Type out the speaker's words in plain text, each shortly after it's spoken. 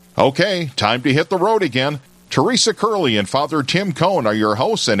Okay, time to hit the road again. Teresa Curley and Father Tim Cohn are your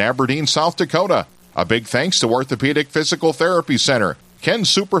hosts in Aberdeen, South Dakota. A big thanks to Orthopedic Physical Therapy Center, Ken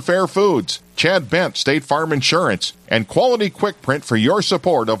Superfair Foods, Chad Bent State Farm Insurance, and Quality Quick Print for your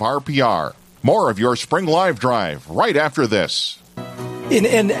support of RPR. More of your Spring Live Drive right after this.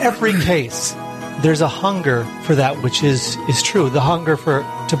 In every case, there's a hunger for that which is true, the hunger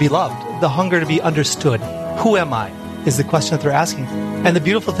to be loved, the hunger to be understood. Who am I is the question that they're asking. And the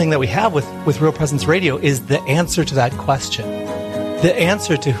beautiful thing that we have with Real Presence Radio is the answer to that question. The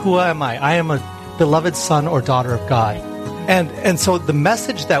answer to who am I? I am a beloved son or daughter of God. And so the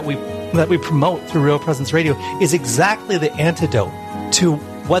message that we promote through Real Presence Radio is exactly the antidote to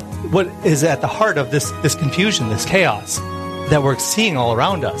what is at the heart of this confusion, this chaos that we're seeing all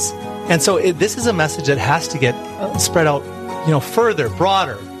around us. And so this is a message that has to get spread out, further,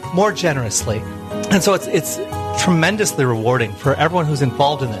 broader, more generously. And so it's tremendously rewarding for everyone who's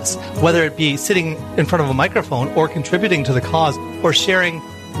involved in this, whether it be sitting in front of a microphone or contributing to the cause or sharing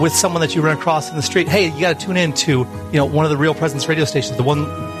with someone that you run across in the street. Hey, you got to tune in to one of the Real Presence radio stations, the one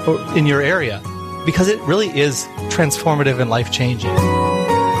in your area, because it really is transformative and life-changing.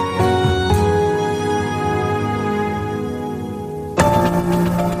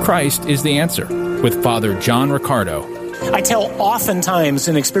 Christ is the Answer with Father John Riccardo. I tell oftentimes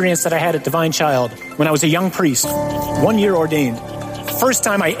an experience that I had at Divine Child when I was a young priest, 1 year ordained. First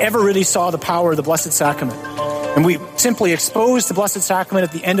time I ever really saw the power of the Blessed Sacrament. And we simply exposed the Blessed Sacrament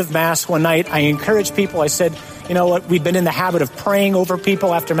at the end of Mass one night. I encouraged people. I said, you know what, we've been in the habit of praying over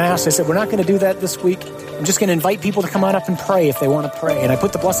people after Mass. I said, we're not going to do that this week. I'm just going to invite people to come on up and pray if they want to pray. And I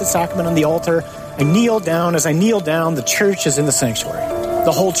put the Blessed Sacrament on the altar. I kneel down. As I kneel down, the church is in the sanctuary,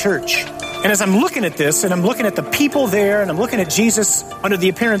 the whole church. And as I'm looking at this, and I'm looking at the people there, and I'm looking at Jesus under the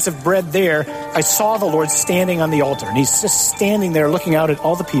appearance of bread there, I saw the Lord standing on the altar. And he's just standing there looking out at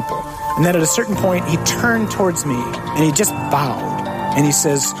all the people. And then at a certain point, he turned towards me, and he just bowed. And he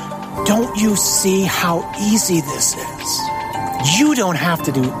says, don't you see how easy this is? You don't have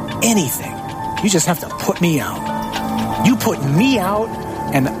to do anything. You just have to put me out. You put me out,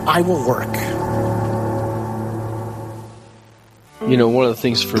 and I will work. One of the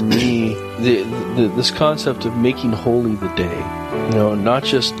things for me, this concept of making holy the day, not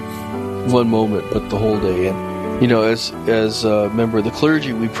just one moment, but the whole day. And, as a member of the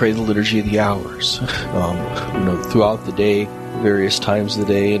clergy, we pray the Liturgy of the Hours, throughout the day, various times of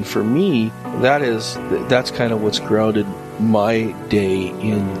the day. And for me, that's kind of what's grounded my day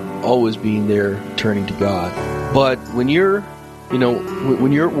in always being there, turning to God. But when you're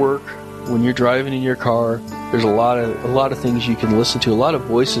at work, when you're driving in your car, there's a lot of things you can listen to, a lot of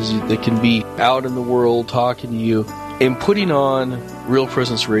voices that can be out in the world talking to you, and putting on Real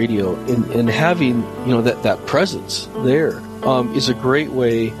Presence Radio and having that presence there is a great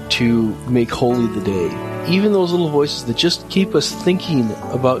way to make holy the day. Even those little voices that just keep us thinking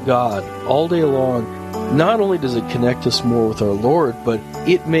about God all day long. Not only does it connect us more with our Lord, but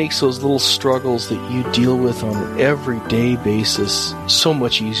it makes those little struggles that you deal with on an everyday basis so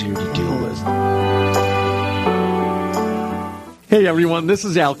much easier to deal with. Hey everyone, this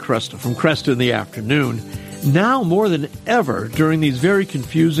is Al Cresta from Cresta in the Afternoon. Now more than ever, during these very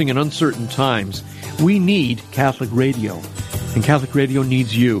confusing and uncertain times, we need Catholic radio, and Catholic radio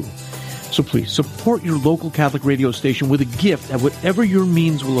needs you. So please, support your local Catholic radio station with a gift at whatever your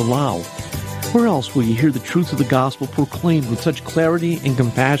means will allow. Where else will you hear the truth of the gospel proclaimed with such clarity and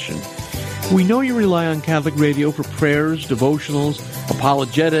compassion? We know you rely on Catholic radio for prayers, devotionals,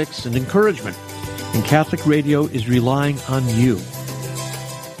 apologetics, and encouragement. And Catholic radio is relying on you.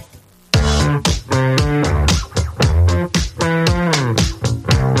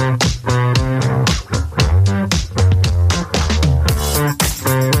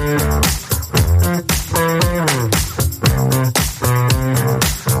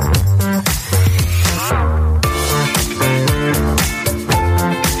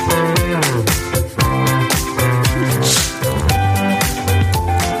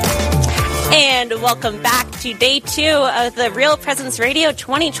 Welcome back to Day 2 of the Real Presence Radio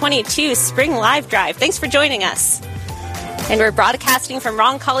 2022 Spring Live Drive. Thanks for joining us. And we're broadcasting from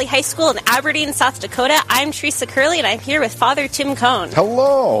Roncalli High School in Aberdeen, South Dakota. I'm Teresa Curley, and I'm here with Father Tim Cohn.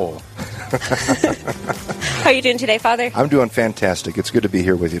 Hello. How are you doing today, Father? I'm doing fantastic. It's good to be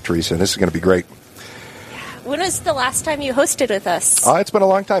here with you, Teresa. This is going to be great. When was the last time you hosted with us? It's been a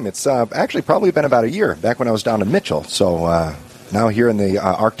long time. It's actually probably been about a year, back when I was down in Mitchell. So now here in the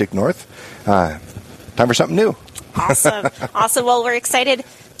Arctic North, time for something new. Awesome. Awesome. Well, we're excited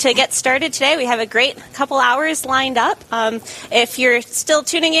to get started today. We have a great couple hours lined up. If you're still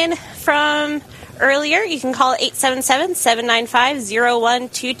tuning in from earlier, you can call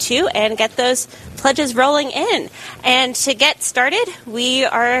 877-795-0122 and get those pledges rolling in. And to get started, we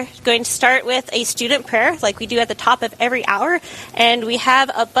are going to start with a student prayer like we do at the top of every hour. And we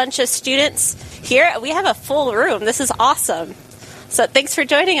have a bunch of students here. We have a full room. This is awesome. So thanks for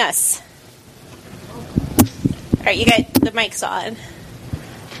joining us. All right, you guys, the mic's on.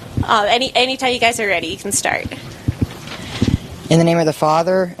 Anytime you guys are ready, you can start. In the name of the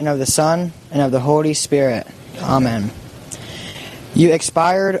Father, and of the Son, and of the Holy Spirit. Amen. You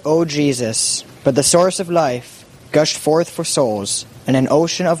expired, O Jesus, but the source of life gushed forth for souls, and an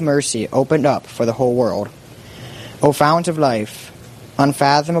ocean of mercy opened up for the whole world. O fount of life,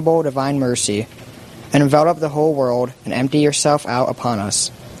 unfathomable divine mercy, envelop the whole world and empty yourself out upon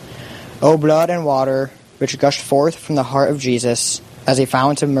us. O blood and water, which gushed forth from the heart of Jesus as a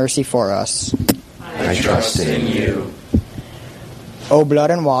fount of mercy for us. I trust in you. O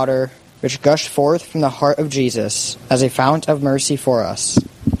blood and water, which gushed forth from the heart of Jesus as a fount of mercy for us.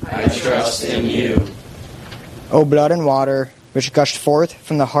 I trust in you. O blood and water, which gushed forth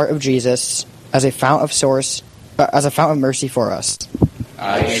from the heart of Jesus as a fount of mercy for us.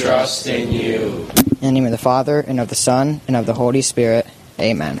 I trust in you. In the name of the Father, and of the Son, and of the Holy Spirit.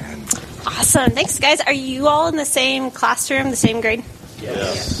 Amen. Awesome. Thanks, guys. Are you all in the same classroom, the same grade?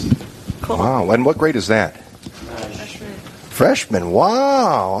 Yes. Cool. Wow. And what grade is that? Freshman.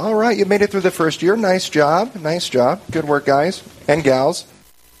 Wow. All right. You made it through the first year. Nice job. Nice job. Good work, guys and gals.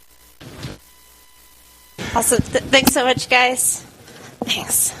 Awesome. Thanks so much, guys.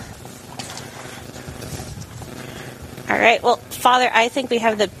 Thanks. All right. Well, Father, I think we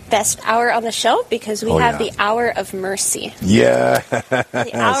have the best hour on the show because we have the hour of mercy. Yeah.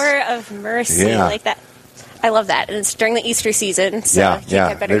 The hour of mercy. Yeah. Like that. I love that. And it's during the Easter season, so you can't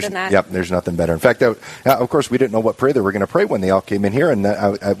get better than that. Yep, there's nothing better. In fact, of course, we didn't know what prayer they were going to pray when they all came in here, and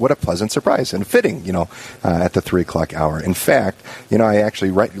what a pleasant surprise and fitting, at the 3 o'clock hour. In fact, I actually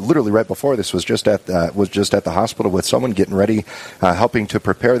literally right before this was just at the hospital with someone getting ready, helping to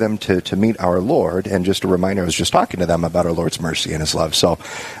prepare them to meet our Lord. And just a reminder, I was just talking to them about our Lord's mercy and His love. So,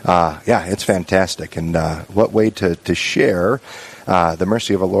 it's fantastic. And what way to share the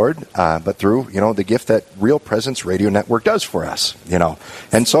mercy of our Lord, but through, the gift that Real Presence Radio Network does for us,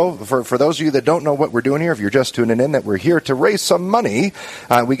 And so for those of you that don't know what we're doing here, if you're just tuning in, that we're here to raise some money.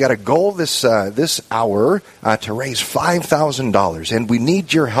 We got a goal this hour to raise $5,000, and we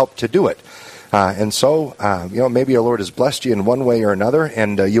need your help to do it. And so, maybe our Lord has blessed you in one way or another,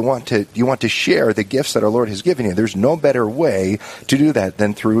 and you want to share the gifts that our Lord has given you. There's no better way to do that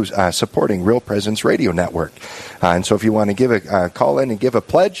than through supporting Real Presence Radio Network. And so, if you want to give a call in and give a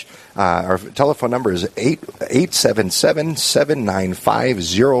pledge, our telephone number is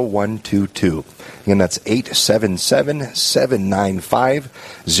 877-795-0122. Again, that's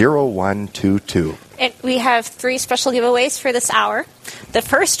 877-795-0122. And we have 3 special giveaways for this hour. The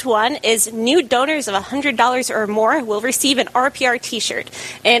first one is new donors of $100 or more will receive an RPR t-shirt.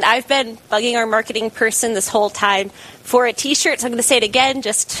 And I've been bugging our marketing person this whole time for a t-shirt, so I'm going to say it again,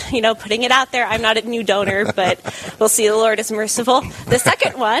 just, putting it out there. I'm not a new donor, but we'll see. The Lord is merciful. The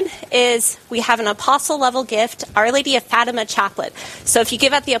second one is we have an apostle level gift, Our Lady of Fatima chaplet. So if you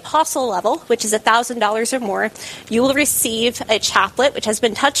give at the apostle level, which is $1,000 or more, you will receive a chaplet which has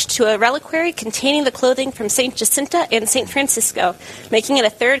been touched to a reliquary containing the clothing from St. Jacinta and St. Francisco, making it a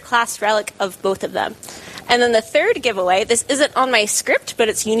third-class relic of both of them. And then the third giveaway, this isn't on my script, but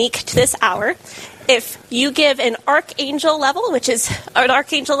it's unique to this hour. If you give an archangel level, which is an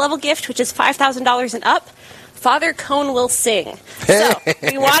archangel level gift, which is $5,000 and up, Father Cone will sing. So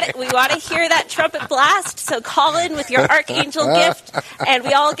we want to hear that trumpet blast. So call in with your archangel gift, and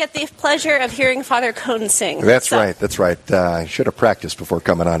we all get the pleasure of hearing Father Cone sing. That's right. I should have practiced before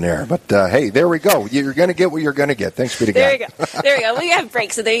coming on air, but hey, there we go. You're going to get what you're going to get. Thanks be to God. There we go. We have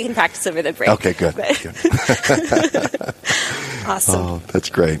breaks, so there you can practice over the break. Okay, good. Awesome. Oh,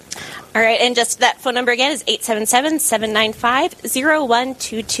 that's great. All right, and just that phone number again is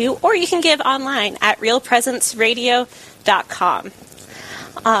 877-795-0122, or you can give online at realpresenceradio.com.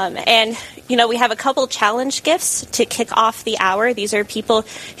 And, we have a couple challenge gifts to kick off the hour. These are people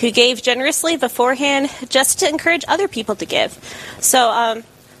who gave generously beforehand just to encourage other people to give. So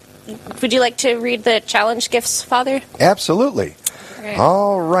would you like to read the challenge gifts, Father? Absolutely.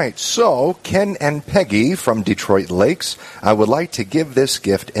 All right. So, Ken and Peggy from Detroit Lakes would like to give this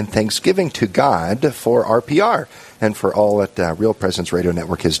gift in thanksgiving to God for RPR and for all that Real Presence Radio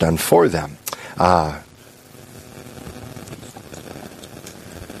Network has done for them.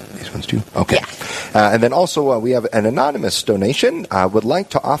 These ones too? Okay. Yeah. And then also we have an anonymous donation. Would like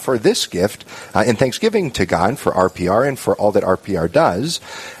to offer this gift in thanksgiving to God for RPR and for all that RPR does,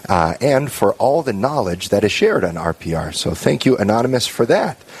 and for all the knowledge that is shared on RPR. So thank you, Anonymous, for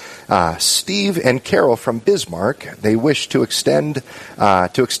that. Steve and Carol from Bismarck, they wish to extend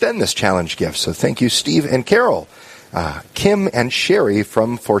this challenge gift. So thank you, Steve and Carol. Kim and Sherry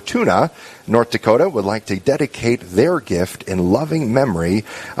from Fortuna, North Dakota, would like to dedicate their gift in loving memory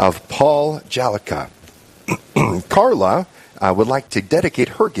of Paul Jalika. Carla would like to dedicate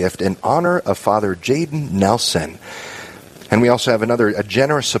her gift in honor of Father Jaden Nelson. And we also have a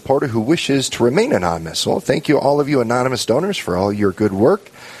generous supporter who wishes to remain anonymous. Well, thank you, all of you anonymous donors, for all your good work.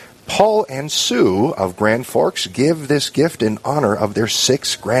 Paul and Sue of Grand Forks give this gift in honor of their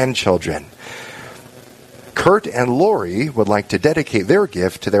 6 grandchildren. Kurt and Lori would like to dedicate their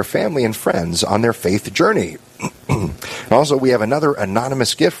gift to their family and friends on their faith journey. Also, we have another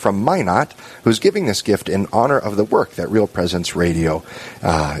anonymous gift from Minot, who's giving this gift in honor of the work that Real Presence Radio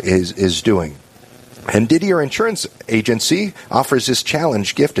is doing. And Didier Insurance Agency offers this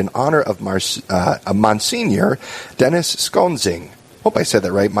challenge gift in honor of Monsignor Dennis Skonzing. Hope I said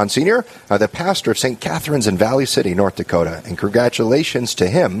that right, Monsignor, the pastor of St. Catherine's in Valley City, North Dakota. And congratulations to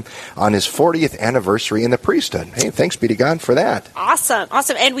him on his 40th anniversary in the priesthood. Hey, thanks be to God for that. Awesome.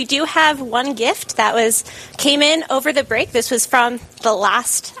 And we do have one gift that came in over the break. This was from the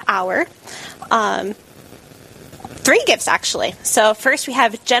last hour. 3 gifts, actually. So first we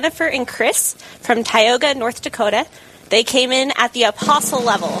have Jennifer and Chris from Tioga, North Dakota. They came in at the apostle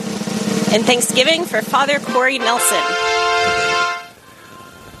level in Thanksgiving for Father Corey Nelson.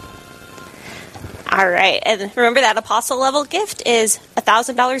 All right, and remember that apostle level gift is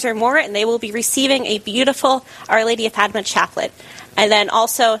 $1,000 or more, and they will be receiving a beautiful Our Lady of Padma chaplet. And then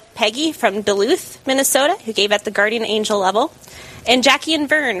also Peggy from Duluth, Minnesota, who gave at the Guardian Angel level, and Jackie and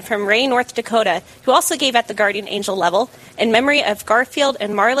Vern from Ray, North Dakota, who also gave at the Guardian Angel level in memory of Garfield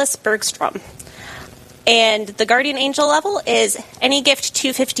and Marlis Bergstrom. And the Guardian Angel level is any gift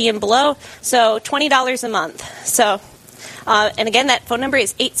 $250 and below, so $20 a month. So. And again, that phone number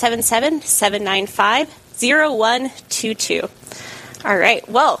is 877-795-0122. All right.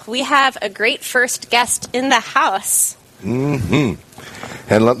 Well, we have a great first guest in the house. Mm-hmm.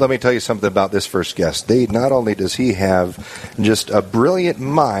 And let me tell you something about this first guest. Not only does he have just a brilliant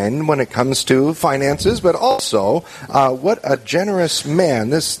mind when it comes to finances, but also what a generous man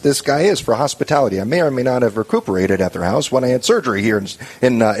this guy is for hospitality. I may or may not have recuperated at their house when I had surgery here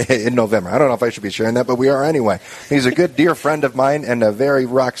in November. I don't know if I should be sharing that, but we are anyway. He's a good, dear friend of mine and a very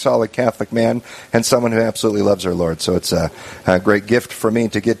rock-solid Catholic man and someone who absolutely loves our Lord. So it's a great gift for me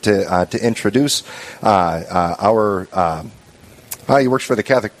to get to introduce our... he works for the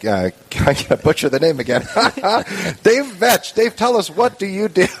Catholic, I'm going to butcher the name again. Dave Vetch. Dave, tell us, what do you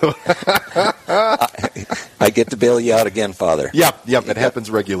do? I get to bail you out again, Father. Yep, it happens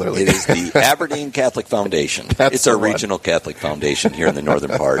regularly. It is the Aberdeen Catholic Foundation. It's our regional Catholic foundation here in the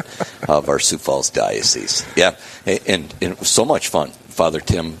northern part of our Sioux Falls Diocese. Yeah, and it was so much fun. Father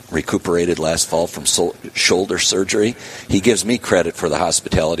Tim recuperated last fall from shoulder surgery. He gives me credit for the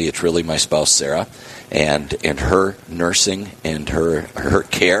hospitality. It's really my spouse, Sarah, and her nursing and her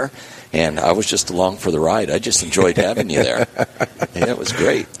care. And I was just along for the ride. I just enjoyed having you there. And it was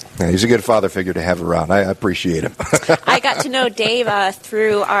great. Yeah, he's a good father figure to have around. I appreciate him. I got to know Dave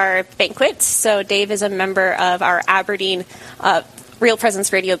through our banquets. So Dave is a member of our Aberdeen Real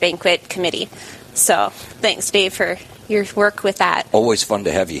Presence Radio Banquet Committee. So thanks, Dave, for your work with that. Always fun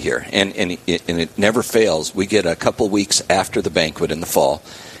to have you here. And it never fails. We get a couple weeks after the banquet in the fall,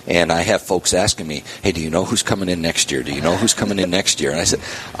 and I have folks asking me, hey, do you know who's coming in next year? Do you know who's coming in next year? And I said,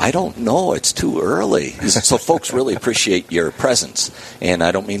 I don't know. It's too early. So folks really appreciate your presence. And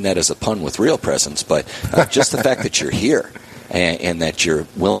I don't mean that as a pun with Real Presence, but just the fact that you're here and that you're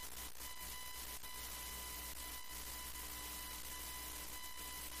willing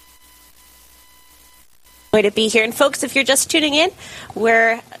to be here. And folks, if you're just tuning in,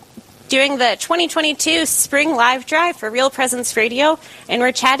 we're doing the 2022 Spring Live Drive for Real Presence Radio, and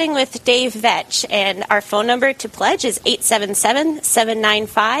we're chatting with Dave Vetch, and our phone number to pledge is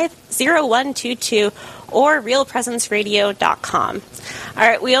 877-795-0122 or realpresenceradio.com. All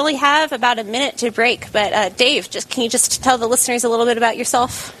right, we only have about a minute to break, but Dave, can you just tell the listeners a little bit about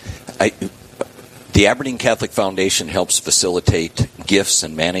yourself? The Aberdeen Catholic Foundation helps facilitate gifts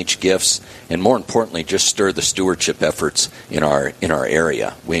and manage gifts, and more importantly, just stir the stewardship efforts in our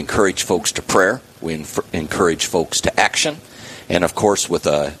area. We encourage folks to prayer. We encourage folks to action, and of course, with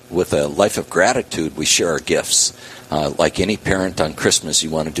a life of gratitude, we share our gifts. like any parent on Christmas, you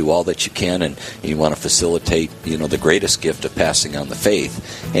want to do all that you can, and you want to facilitate, the greatest gift of passing on the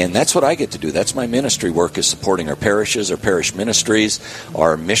faith. And that's what I get to do. That's my ministry work, is supporting our parishes, our parish ministries,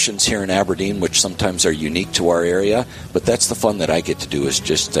 our missions here in Aberdeen, which sometimes are unique to our area. But that's the fun that I get to do, is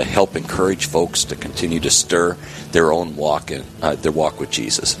just to help encourage folks to continue to stir their own walk and their walk with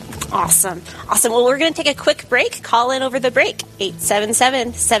Jesus. Awesome. Well, we're going to take a quick break. Call in over the break,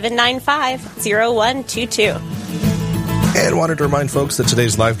 877-795-0122. And wanted to remind folks that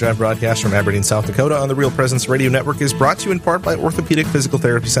today's live drive broadcast from Aberdeen, South Dakota on the Real Presence Radio Network is brought to you in part by Orthopedic Physical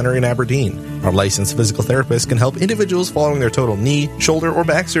Therapy Center in Aberdeen. Our licensed physical therapists can help individuals following their total knee, shoulder, or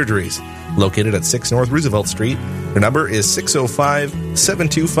back surgeries. Located at 6 North Roosevelt Street, their number is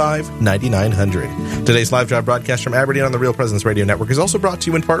 605-725-9900. Today's live drive broadcast from Aberdeen on the Real Presence Radio Network is also brought to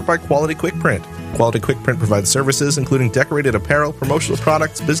you in part by Quality Quick Print. Quality Quick Print provides services including decorated apparel, promotional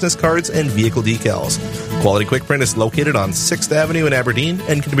products, business cards, and vehicle decals. Quality Quick Print is located on 6th Avenue in Aberdeen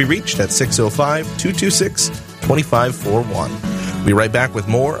and can be reached at 605-226-2541. We'll be right back with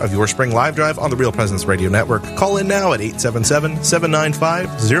more of your Spring Live Drive on the Real Presence Radio Network. Call in now at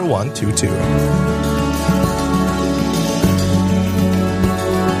 877-795-0122.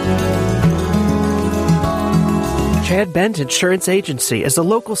 Chad Bent Insurance Agency is a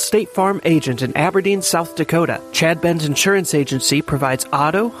local State Farm agent in Aberdeen, South Dakota. Chad Bent Insurance Agency provides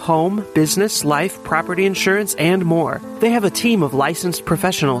auto, home, business, life, property insurance, and more. They have a team of licensed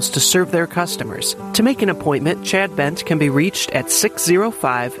professionals to serve their customers. To make an appointment, Chad Bent can be reached at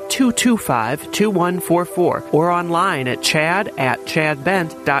 605-225-2144 or online at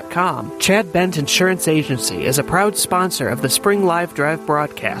chad@chadbent.com. Chad Bent Insurance Agency is a proud sponsor of the Spring Live Drive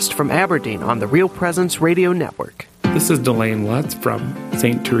broadcast from Aberdeen on the Real Presence Radio Network. This is Delane Lutz from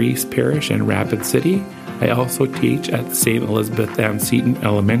St. Therese Parish in Rapid City. I also teach at St. Elizabeth Ann Seton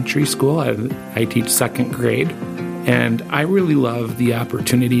Elementary School. I teach second grade. And I really love the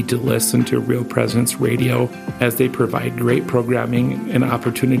opportunity to listen to Real Presence Radio, as they provide great programming and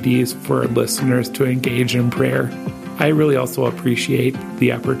opportunities for listeners to engage in prayer. I really also appreciate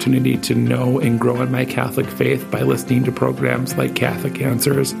the opportunity to know and grow in my Catholic faith by listening to programs like Catholic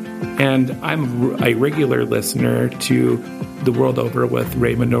Answers. And I'm a regular listener to The World Over with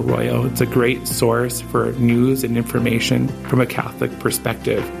Raymond Arroyo. It's a great source for news and information from a Catholic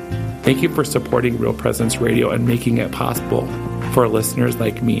perspective. Thank you for supporting Real Presence Radio and making it possible for listeners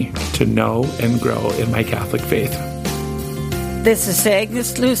like me to know and grow in my Catholic faith. This is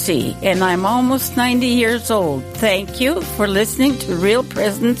Agnes Lucy, and I'm almost 90 years old. Thank you for listening to Real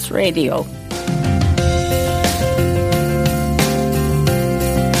Presence Radio.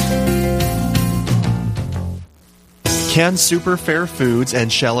 Ken's Super Fair Foods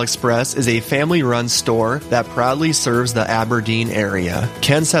and Shell Express is a family-run store that proudly serves the Aberdeen area.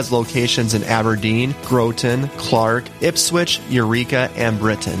 Ken's has locations in Aberdeen, Groton, Clark, Ipswich, Eureka, and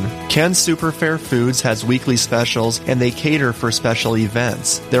Britain. Ken's Super Fair Foods has weekly specials, and they cater for special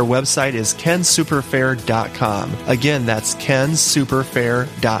events. Their website is kensuperfair.com. Again, that's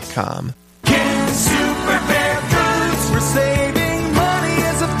kensuperfair.com. Ken's Super Fair Foods, we're saving money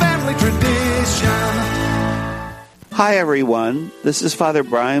as a family tradition. Hi, everyone. This is Father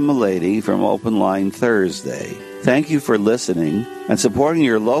Brian Milady from Open Line Thursday. Thank you for listening and supporting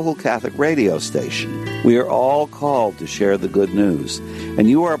your local Catholic radio station. We are all called to share the good news, and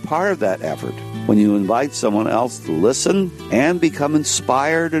you are a part of that effort when you invite someone else to listen and become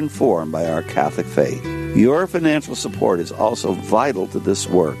inspired and informed by our Catholic faith. Your financial support is also vital to this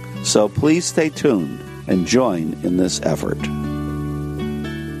work, so please stay tuned and join in this effort.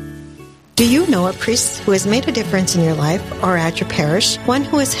 Do you know a priest who has made a difference in your life or at your parish? One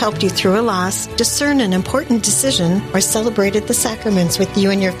who has helped you through a loss, discern an important decision, or celebrated the sacraments with you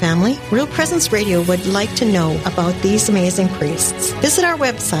and your family? Real Presence Radio would like to know about these amazing priests. Visit our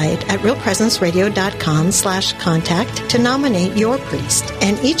website at realpresenceradio.com/contact to nominate your priest.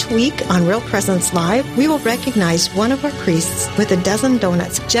 And each week on Real Presence Live, we will recognize one of our priests with a dozen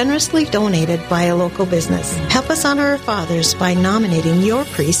donuts generously donated by a local business. Help us honor our fathers by nominating your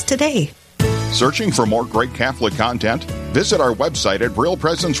priest today. Searching for more great Catholic content? Visit our website at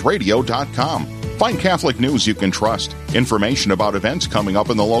realpresenceradio.com. Find Catholic news you can trust, information about events coming up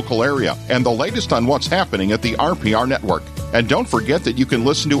in the local area, and the latest on what's happening at the RPR network. And don't forget that you can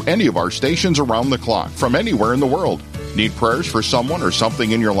listen to any of our stations around the clock from anywhere in the world. Need prayers for someone or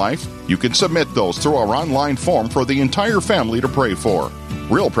something in your life? You can submit those through our online form for the entire family to pray for.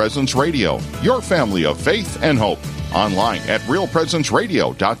 Real Presence Radio, your family of faith and hope. Online at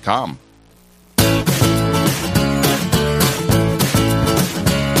realpresenceradio.com.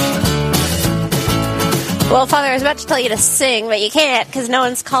 Well, Father, I was about to tell you to sing, but you can't because no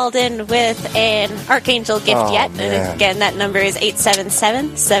one's called in with an Archangel gift yet. Man. And again, that number is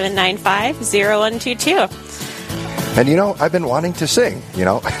 877-795-0122. And, I've been wanting to sing,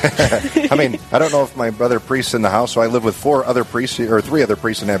 I mean, I don't know if my brother priest's in the house, so I live with 3 other priests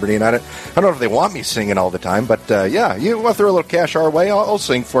in Aberdeen. I don't know if they want me singing all the time, but, you want to throw a little cash our way, I'll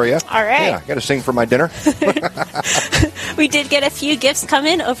sing for you. All right. Yeah, got to sing for my dinner. We did get a few gifts come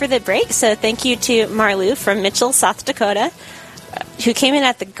in over the break, so thank you to Marlou from Mitchell, South Dakota, who came in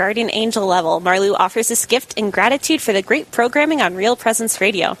at the Guardian Angel level. Marlou offers this gift in gratitude for the great programming on Real Presence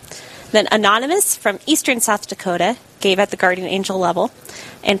Radio. Then Anonymous from Eastern South Dakota gave at the Guardian Angel level.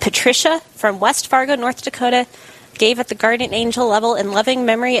 And Patricia from West Fargo, North Dakota gave at the Guardian Angel level in loving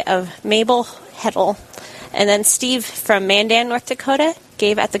memory of Mabel Hedl. And then Steve from Mandan, North Dakota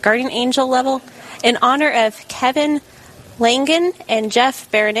gave at the Guardian Angel level in honor of Kevin Langan and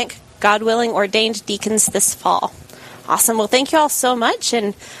Jeff Baranick, God willing, ordained deacons this fall. Awesome. Well, thank you all so much.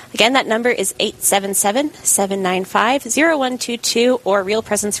 And again, that number is 877-795-0122 or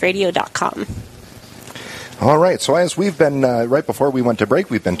realpresenceradio.com. All right. So as we've been, right before we went to break,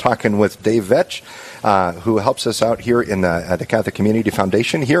 we've been talking with Dave Vetch, who helps us out here in the Catholic Community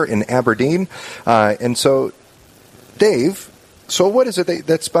Foundation here in Aberdeen. And so, Dave, so what is it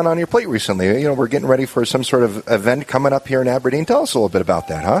that's been on your plate recently? We're getting ready for some sort of event coming up here in Aberdeen. Tell us a little bit about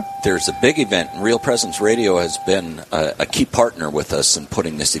that, huh? There's a big event. Real Presence Radio has been a key partner with us in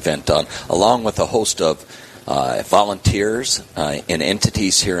putting this event on, along with a host of volunteers and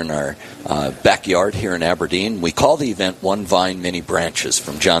entities here in our backyard here in Aberdeen. We call the event One Vine, Many Branches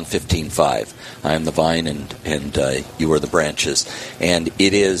from John 15:5. I am the vine and you are the branches. And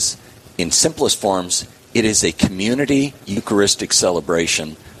it is, in simplest forms, it is a community Eucharistic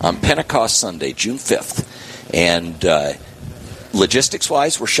celebration on Pentecost Sunday, June 5th. And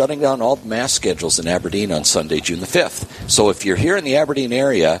logistics-wise, we're shutting down all the Mass schedules in Aberdeen on Sunday, June the 5th. So if you're here in the Aberdeen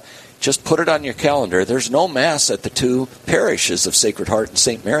area, just put it on your calendar. There's no Mass at the 2 parishes of Sacred Heart and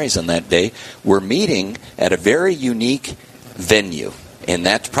St. Mary's on that day. We're meeting at a very unique venue. And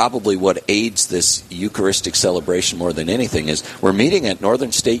that's probably what aids this Eucharistic celebration more than anything is we're meeting at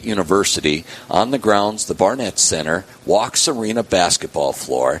Northern State University on the grounds, the Barnett Center, Walks Arena basketball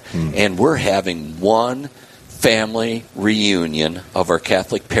floor, and we're having one family reunion of our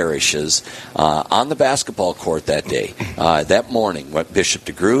Catholic parishes on the basketball court that day. That morning, Bishop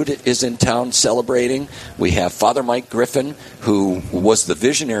DeGrood is in town celebrating. We have Father Mike Griffin, who was the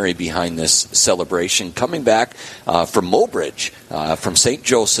visionary behind this celebration, coming back from Mobridge, from St.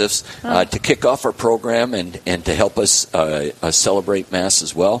 Joseph's, to kick off our program and to help us celebrate Mass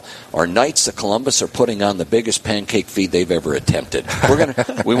as well. Our Knights of Columbus are putting on the biggest pancake feed they've ever attempted.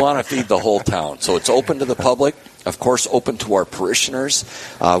 We want to feed the whole town, so it's open to the public. Of course, open to our parishioners.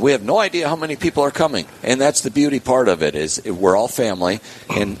 We have no idea how many people are coming, and that's the beauty part of it. Is we're all family,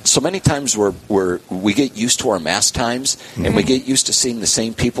 and so many times we get used to our Mass times, and we get used to seeing the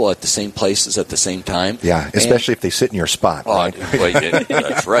same people at the same places at the same time. Yeah, especially if they sit in your spot. Right?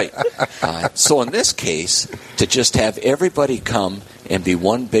 That's right. So in this case, to just have everybody come and be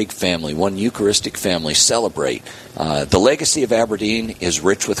one big family, one Eucharistic family, celebrate. The legacy of Aberdeen is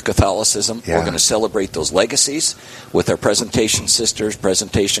rich with Catholicism. Yeah. We're going to celebrate those legacies with our Presentation Sisters,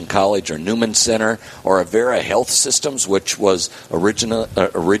 Presentation College, our Newman Center, or Avera Health Systems, which was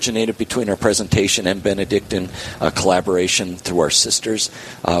originated between our Presentation and Benedictine collaboration through our sisters.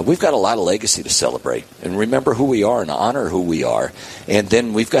 We've got a lot of legacy to celebrate and remember who we are and honor who we are. And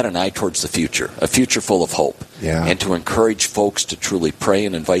then we've got an eye towards the future, a future full of hope. Yeah. And to encourage folks to truly pray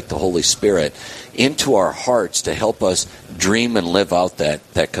and invite the Holy Spirit into our hearts to help us dream and live out that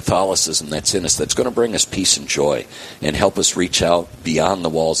Catholicism that's in us, that's going to bring us peace and joy and help us reach out beyond the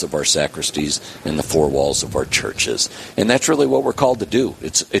walls of our sacristies and the 4 walls of our churches. And that's really what we're called to do.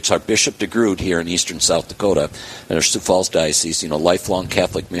 It's our Bishop DeGrood here in Eastern South Dakota and our Sioux Falls Diocese, lifelong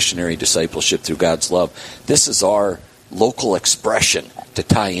Catholic missionary discipleship through God's love. This is our local expression to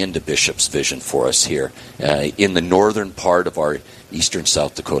tie into Bishop's vision for us here in the northern part of our Eastern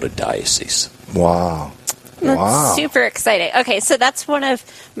South Dakota Diocese. Wow. That's super exciting. Okay, so that's one of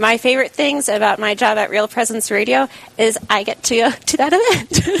my favorite things about my job at Real Presence Radio is I get to go to that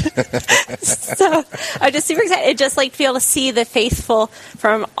event. So I'm just super excited. Just like to be able to see the faithful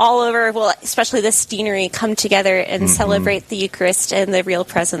from all over, well, especially this deanery, come together and celebrate the Eucharist and the Real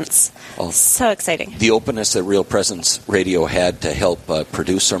Presence. So exciting. The openness that Real Presence Radio had to help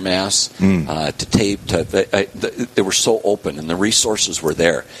produce our Mass, to tape, they were so open and the resources were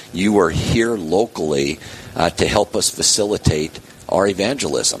there. You were here locally to help us facilitate our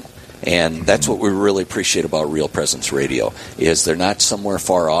evangelism. And that's what we really appreciate about Real Presence Radio, is they're not somewhere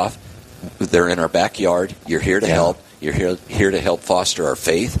far off. they're in our backyard. You're here to help. You're here to help foster our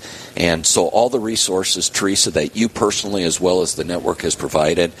faith. And so all the resources, Teresa, that you personally as well as the network has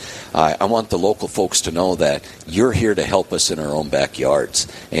provided, I want the local folks to know that you're here to help us in our own backyards.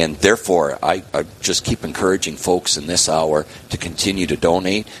 And therefore, I just keep encouraging folks in this hour to continue to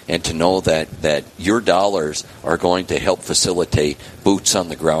donate and to know that your dollars are going to help facilitate boots on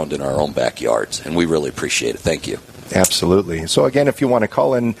the ground in our own backyards. And we really appreciate it. Thank you. Absolutely. So again, if you want to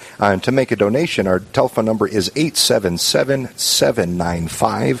call in to make a donation, our telephone number is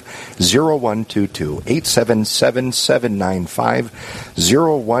 877-795-0122.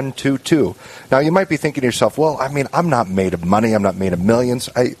 877-795-0122. Now, you might be thinking to yourself, well, I mean, I'm not made of money. I'm not made of millions.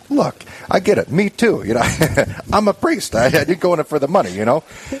 Look, I get it. Me too. You know, I'm a priest. I didn't go in it for the money, you know.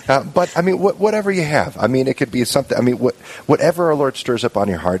 But, I mean, whatever you have. I mean, it could be something. I mean, whatever our Lord stirs up on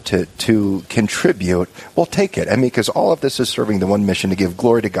your heart to contribute, we'll take it. I mean, because all of this is serving the one mission to give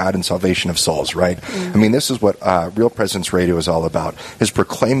glory to God and salvation of souls, right? Mm-hmm. I mean, this is what Real Presence Radio is all about, is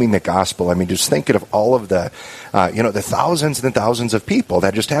proclaiming the gospel. I mean, just thinking of all of the, the thousands and thousands of people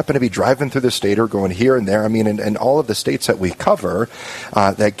that just happen to be driving through the state or going here and there. I mean, and all of the states that we cover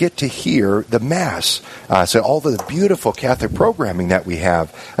that get to hear the Mass. So all the beautiful Catholic programming that we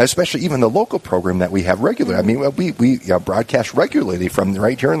have, especially even the local program that we have regularly. I mean, we broadcast regularly from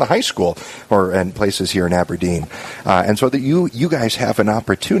right here in the high school and places here in Aberdeen. And so that you guys have an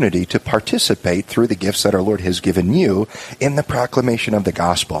opportunity to participate through the gifts that our Lord has given you in the proclamation of the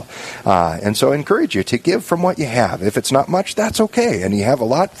gospel. And so I encourage you to give from what you have. If it's not much, that's okay. And you have a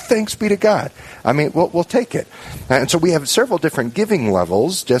lot, thanks be to God. I mean, we'll take it. And so we have several different giving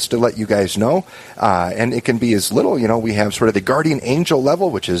levels, just to let you guys know. And it can be as little, we have sort of the Guardian Angel level,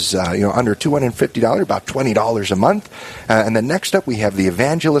 which is, under $250, about $20 a month. And then next up, we have the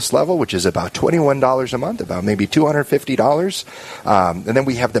Evangelist level, which is about $21 a month, about maybe $250. And then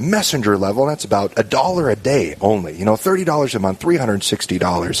we have the Messenger level, and that's about $1 a day only, $30 a month,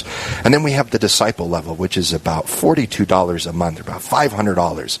 $360. And then we have the Disciple level, which is about $42 a month, about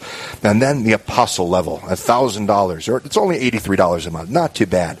 $500. And then the Apostle level, $1,000, or it's only $83 a month, not too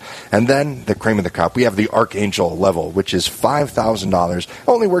bad. And then the cream of the crop, we have the Archangel level, which is $5,000,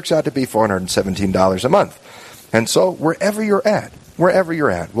 only works out to be $417 a month. And so wherever you're at,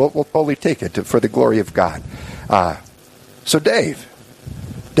 we'll totally take it for the glory of God. So Dave,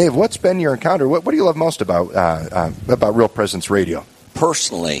 what's been your encounter? What do you love most about Real Presence Radio?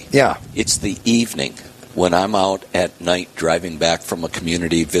 Personally, it's the evening when I'm out at night driving back from a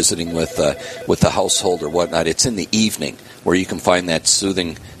community, visiting with the household or whatnot. It's in the evening where you can find that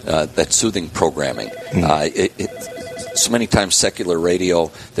soothing programming. So many times secular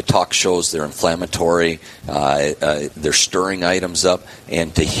radio, the talk shows, they're inflammatory, they're stirring items up,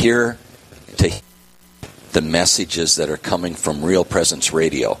 and to hear the messages that are coming from Real Presence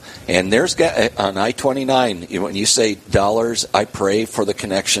Radio. And there's on I-29, when you say dollars, I pray for the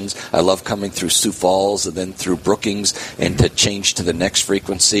connections. I love coming through Sioux Falls and then through Brookings and to change to the next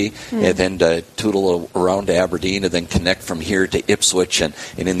frequency and then to tootle around to Aberdeen and then connect from here to Ipswich and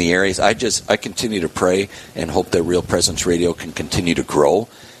in the areas. I continue to pray and hope that Real Presence Radio can continue to grow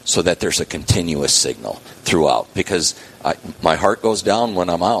so that there's a continuous signal throughout, because my heart goes down when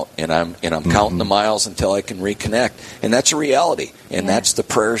I'm out and I'm counting the miles until I can reconnect, and that's a reality. And that's the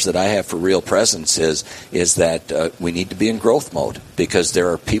prayers that I have for Real Presence is that we need to be in growth mode, because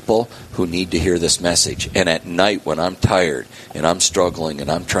there are people who need to hear this message. And at night when I'm tired and I'm struggling and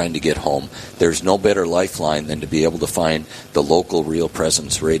I'm trying to get home, there's no better lifeline than to be able to find the local Real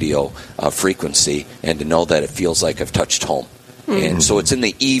Presence Radio frequency and to know that it feels like I've touched home. And so it's in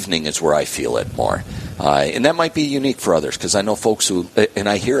the evening is where I feel it more. And that might be unique for others, because I know folks who, and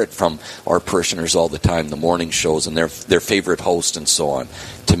I hear it from our parishioners all the time, the morning shows and their favorite host and so on.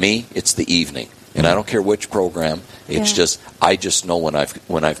 To me, it's the evening. And I don't care which program. It's just, I just know when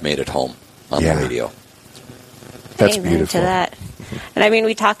I've made it home on the radio. That's Amen beautiful. to that. And I mean,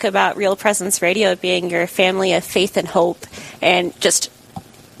 we talk about Real Presence Radio being your family of faith and hope, and just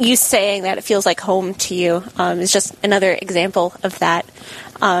you saying that it feels like home to you is just another example of that.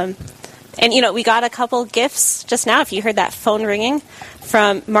 And, we got a couple gifts just now, if you heard that phone ringing,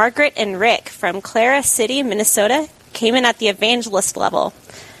 from Margaret and Rick from Clara City, Minnesota, came in at the Evangelist level.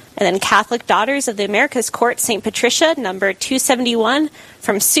 And then Catholic Daughters of the Americas Court, St. Patricia, number 271,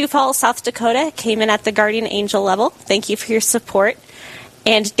 from Sioux Falls, South Dakota, came in at the Guardian Angel level. Thank you for your support.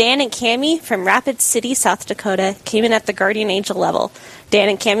 And Dan and Cammie from Rapid City, South Dakota, came in at the Guardian Angel level. Dan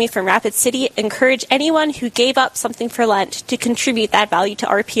and Cammie from Rapid City encourage anyone who gave up something for Lent to contribute that value to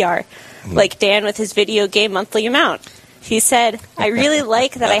RPR, like Dan with his video game monthly amount. He said, I really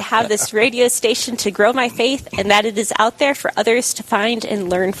like that I have this radio station to grow my faith and that it is out there for others to find and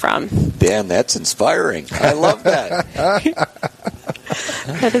learn from. Dan, that's inspiring. I love that.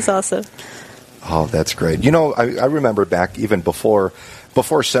 That is awesome. Oh, that's great. You know, I remember back even before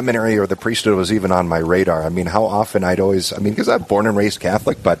seminary or the priesthood was even on my radar. I mean, how often because I'm born and raised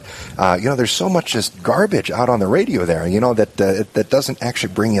Catholic, but, there's so much just garbage out on the radio there, that doesn't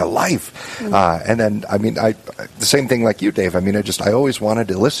actually bring you life. And then, the same thing like you, Dave. I always wanted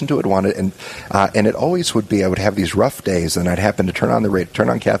to listen to it, and it always would be, I would have these rough days, and I'd happen to turn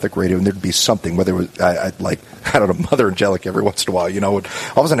on Catholic radio, and there'd be something, whether it was, Mother Angelic every once in a while, all of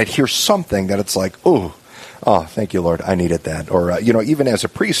a sudden I'd hear something that it's like, ooh, oh, thank you, Lord. I needed that. Or, even as a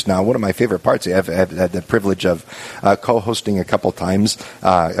priest now, one of my favorite parts, I've had the privilege of co-hosting a couple times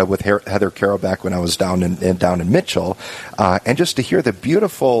with Heather Carroll back when I was down in Mitchell, and just to hear the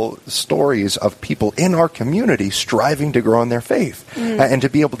beautiful stories of people in our community striving to grow in their faith, and to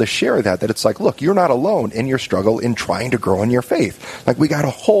be able to share that it's like, look, you're not alone in your struggle in trying to grow in your faith. Like, we got a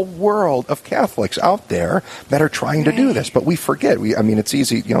whole world of Catholics out there that are trying to do this, but we forget. It's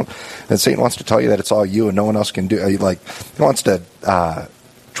easy, and Satan wants to tell you that it's all you and no one else can do. He wants to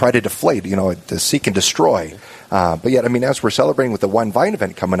try to deflate, to seek and destroy. But yet, as we're celebrating with the One Vine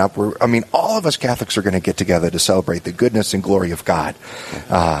event coming up, all of us Catholics are going to get together to celebrate the goodness and glory of God.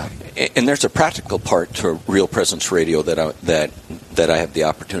 And there's a practical part to Real Presence Radio that I have the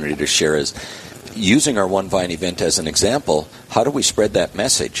opportunity to share is using our One Vine event as an example. How do we spread that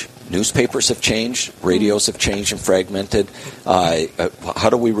message? Newspapers have changed, radios have changed and fragmented. How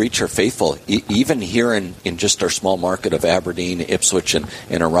do we reach our faithful? Even here in just our small market of Aberdeen, Ipswich, and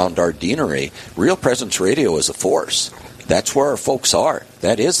around our deanery, Real Presence Radio is a force. That's where our folks are.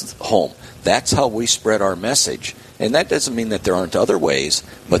 That is home. That's how we spread our message. And that doesn't mean that there aren't other ways,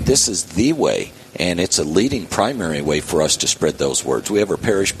 but this is the way. And it's a leading primary way for us to spread those words. We have our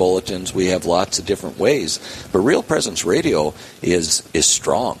parish bulletins. We have lots of different ways. But Real Presence Radio is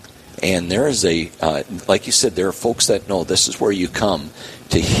strong. And there is like you said, there are folks that know this is where you come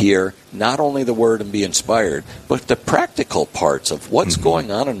to hear not only the word and be inspired, but the practical parts of what's going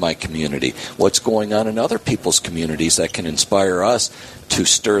on in my community, what's going on in other people's communities that can inspire us to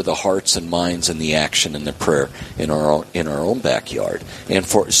stir the hearts and minds and the action and the prayer in our own backyard. And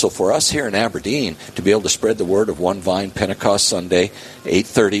for us here in Aberdeen to be able to spread the word of One Vine Pentecost Sunday,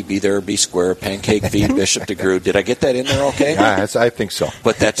 8:30, be there, be square, pancake feed, Bishop DeGrood. Did I get that in there okay? Yes, I think so.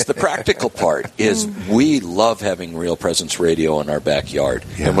 But that's the practical part, is we love having Real Presence Radio in our backyard,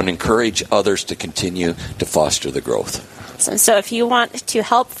 and would encourage others to continue to foster the growth. So if you want to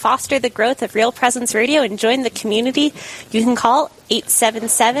help foster the growth of Real Presence Radio and join the community, you can call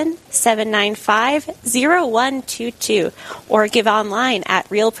 877-795-0122 or give online at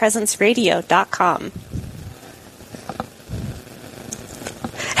realpresenceradio.com.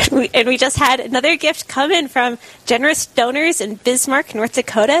 And we just had another gift come in from generous donors in Bismarck, North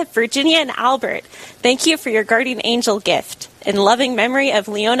Dakota, Virginia, and Albert. Thank you for your guardian angel gift. In loving memory of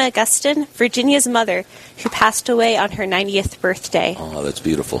Leona Augustin, Virginia's mother, who passed away on her 90th birthday. Oh, that's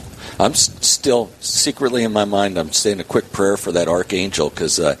beautiful. I'm still secretly in my mind, I'm saying a quick prayer for that archangel,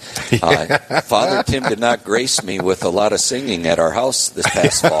 because Father Tim did not grace me with a lot of singing at our house this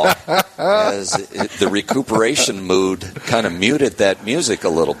past fall, as the recuperation mood kind of muted that music a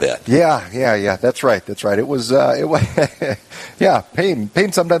little bit. Yeah. That's right. It was yeah, pain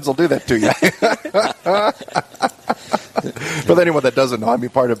sometimes will do that to you. For anyone that doesn't know,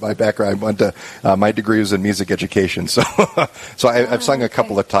 part of my background, I went to my degree was in music education, so I've sung a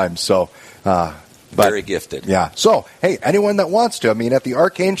couple of times. So, very gifted. Yeah. So, hey, anyone that wants to, at the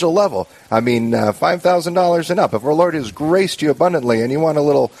archangel level, $5,000 and up. If our Lord has graced you abundantly, and you want a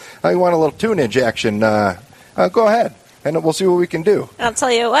little tunage action, go ahead. And we'll see what we can do. I'll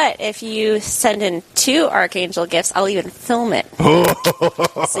tell you what, if you send in 2 Archangel gifts, I'll even film it. So you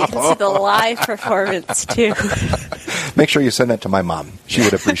can see the live performance, too. Make sure you send that to my mom. She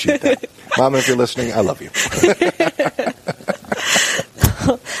would appreciate that. Mom, if you're listening, I love you.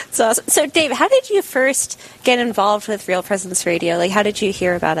 So, Dave, how did you first get involved with Real Presence Radio? Like, how did you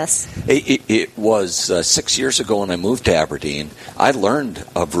hear about us? It was 6 years ago when I moved to Aberdeen. I learned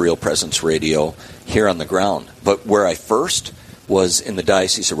of Real Presence Radio here on the ground, but where I first was in the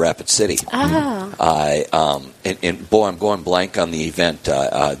Diocese of Rapid City. And boy, I'm going blank on the event,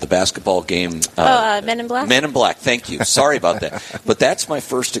 the basketball game. Men in Black? Men in Black, thank you. Sorry about that. But that's my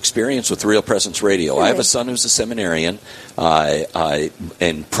first experience with Real Presence Radio. Really? I have a son who's a seminarian,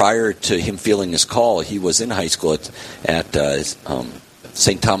 and prior to him feeling his call, he was in high school at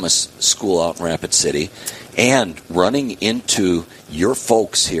St. Thomas School out in Rapid City, and running into your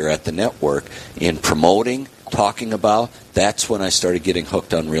folks here at the network in promoting talking about, that's when I started getting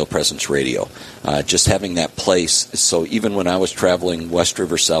hooked on Real Presence Radio. Just having that place. So even when I was traveling West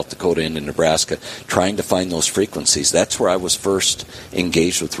River, South Dakota, into Nebraska, trying to find those frequencies, that's where I was first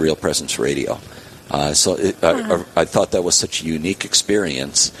engaged with Real Presence Radio. I thought that was such a unique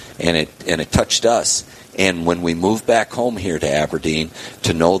experience, and it touched us. And when we moved back home here to Aberdeen,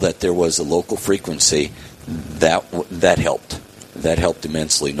 to know that there was a local frequency, that helped. That helped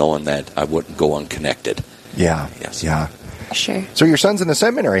immensely, knowing that I wouldn't go unconnected. Yeah. Yes. Yeah. Sure. So your son's in the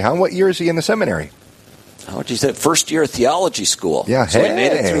seminary, huh? What year is he in the seminary? Oh, geez, that first year of theology school. Yeah. So he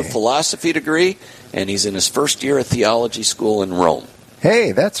made it through a philosophy degree, and he's in his first year of theology school in Rome.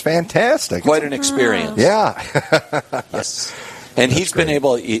 Hey, that's fantastic. Quite an experience. Yeah. Yes. And he's been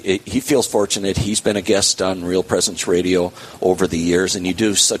able, he feels fortunate. He's been a guest on Real Presence Radio over the years, and you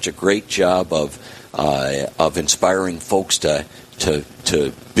do such a great job of inspiring folks to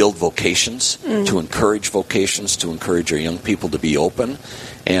build vocations, to encourage vocations, to encourage our young people to be open.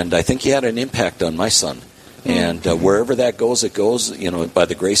 And I think you had an impact on my son. And wherever that goes, it goes, by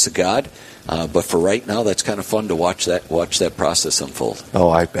the grace of God. But for right now, that's kind of fun to watch that process unfold. Oh,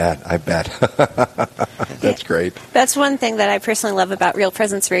 I bet. That's great. That's one thing that I personally love about Real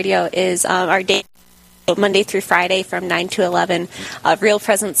Presence Radio is our day, Monday through Friday from 9 to 11, Real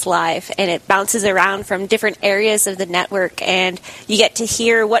Presence Live, and it bounces around from different areas of the network, and you get to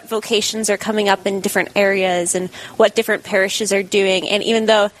hear what vocations are coming up in different areas and what different parishes are doing. And even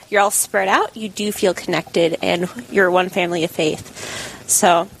though you're all spread out, you do feel connected, and you're one family of faith.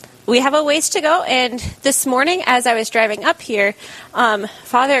 So we have a ways to go, and this morning as I was driving up here,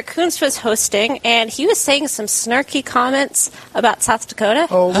 Father Kuntz was hosting, and he was saying some snarky comments about South Dakota.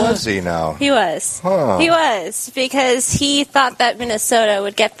 Oh, was he now? He was. Huh. He was, because he thought that Minnesota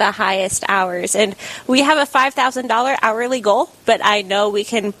would get the highest hours. And we have a $5,000 hourly goal, but I know we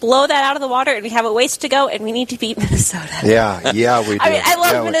can blow that out of the water, and we have a ways to go, and we need to beat Minnesota. Yeah, we do. I mean, I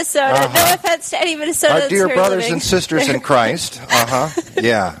love Minnesota. No offense to any Minnesotans. Our dear who are brothers living. and sisters in Christ.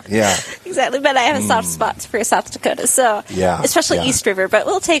 Yeah. Exactly, but I have a soft spot for South Dakota, so especially East River, but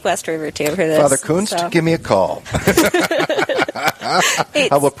we'll take West River too for this. Father Kuntz, give me a call.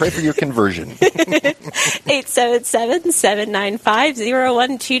 I will pray for your conversion.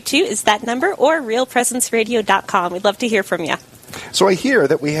 877-795-0122 is that number, or realpresenceradio.com. We'd love to hear from you. So I hear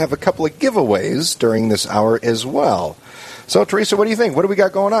that we have a couple of giveaways during this hour as well. So, Teresa, what do you think? What do we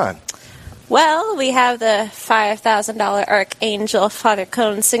got going on? Well, we have the $5,000 Archangel Father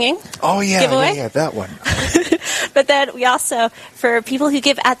Cone singing giveaway. Yeah, that one. But then we also, for people who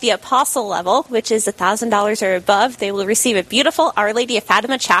give at the Apostle level, which is $1,000 or above, they will receive a beautiful Our Lady of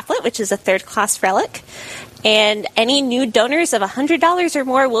Fatima chaplet, which is a third-class relic. And any new donors of $100 or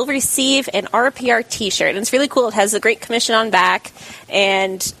more will receive an RPR T-shirt. And it's really cool. It has the Great Commission on back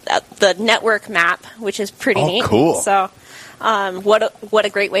and the network map, which is pretty neat. Cool. So what a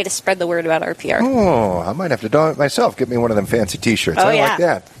great way to spread the word about RPR. Oh, I might have to do it myself. Get me one of them fancy T-shirts. I like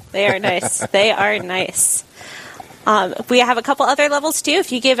that. They are nice. They are nice. We have a couple other levels, too.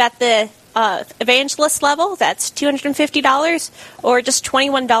 If you give at the evangelist level, that's $250 or just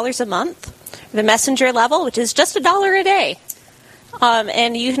 $21 a month. The messenger level, which is just $1 a day.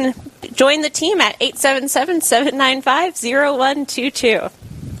 And you can join the team at 877-795-0122.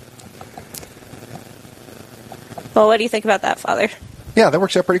 Well, what do you think about that, Father? Yeah, that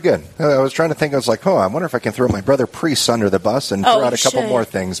works out pretty good. I was trying to think. I was like, I wonder if I can throw my brother priests under the bus and throw out a couple more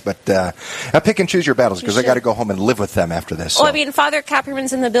things. But I pick and choose your battles because I got to go home and live with them after this. So. Well, I mean, Father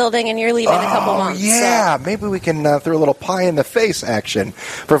Kapperman's in the building and you're leaving in a couple months. Yeah, so. Maybe we can throw a little pie in the face action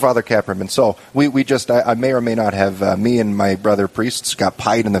for Father Kapperman. So we just, I may or may not have, me and my brother priests got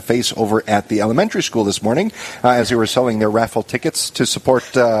pied in the face over at the elementary school this morning as they were selling their raffle tickets to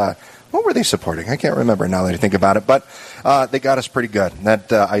support... what were they supporting? I can't remember now that I think about it, but they got us pretty good.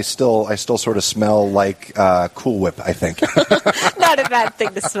 That I still sort of smell like Cool Whip, I think. Not a bad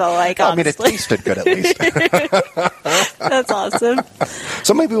thing to smell like, honestly. I mean, it tasted good at least. That's awesome.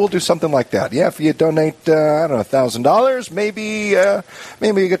 So maybe we'll do something like that. Yeah, if you donate, $1,000, maybe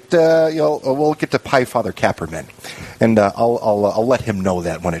you get we'll get to pie Father Kapperman, and I'll let him know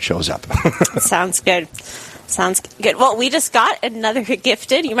that when it shows up. Sounds good. Sounds good. Well, we just got another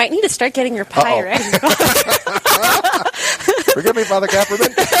gifted. You might need to start getting your pie ready. Forgive me, Father Kapperman.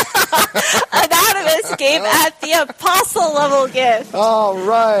 Anonymous gave at the Apostle level gift. All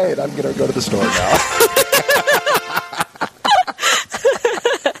right. I'm going to go to the store now.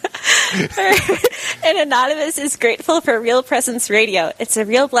 And Anonymous is grateful for Real Presence Radio. It's a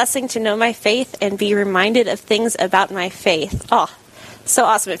real blessing to know my faith and be reminded of things about my faith. Oh, so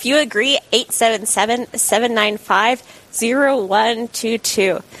awesome. If you agree,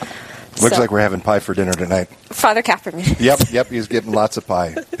 877-795-0122. Looks like we're having pie for dinner tonight. Father Kapperman. Yep, he's getting lots of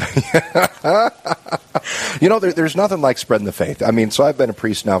pie. There's nothing like spreading the faith. I mean, so I've been a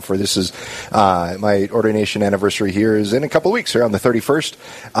priest now for, this is my ordination anniversary here is in a couple of weeks here on the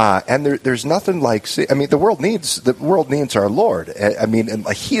 31st. And there's nothing like, the world needs our Lord. I mean, and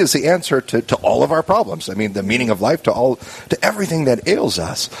he is the answer to all of our problems. I mean, the meaning of life, to everything that ails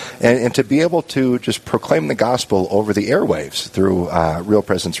us. And to be able to just proclaim the gospel over the airwaves through Real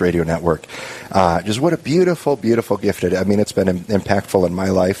Presence Radio Network. Just what a beautiful, beautiful gift. It's been impactful in my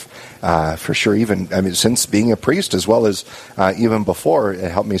life, for sure. Since being a priest, as well as even before,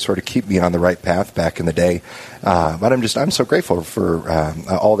 it helped me sort of keep me on the right path back in the day. But I'm so grateful for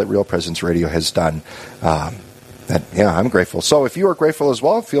all that Real Presence Radio has done. I'm grateful. So if you are grateful as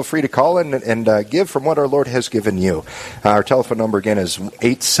well, feel free to call in and give from what our Lord has given you. Our telephone number again is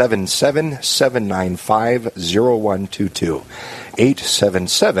 877-795-0122.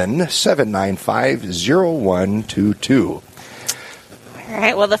 877-795-0122. All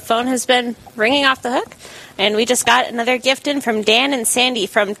right, well, the phone has been ringing off the hook, and we just got another gift in from Dan and Sandy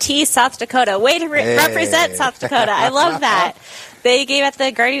from T, South Dakota. Way to represent South Dakota. I love that. They gave at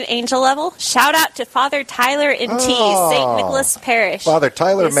the Guardian Angel level. Shout out to Father Tyler in T, St. Nicholas Parish. Father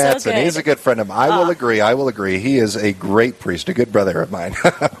Tyler Matson, so he's a good friend of mine. I will agree. He is a great priest, a good brother of mine.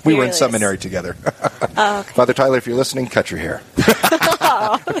 We were in seminary together. Okay. Father Tyler, if you're listening, cut your hair.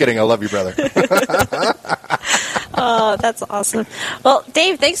 I'm kidding. I love you, brother. Oh, that's awesome. Well,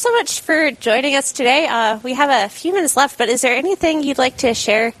 Dave, thanks so much for joining us today. We have a few minutes left, but is there anything you'd like to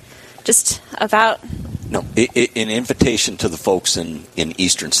share just about... No, an invitation to the folks in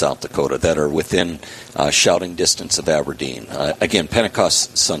eastern South Dakota that are within shouting distance of Aberdeen. Again,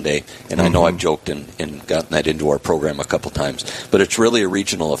 Pentecost Sunday, and I know I've joked and gotten that into our program a couple times, but it's really a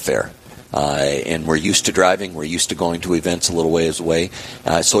regional affair. And we're used to driving. We're used to going to events a little ways away.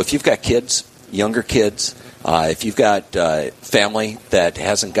 So if you've got kids, younger kids, if you've got family that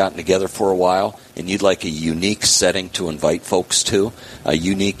hasn't gotten together for a while and you'd like a unique setting to invite folks to, a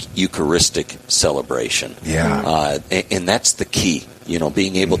unique Eucharistic celebration. Yeah. And that's the key,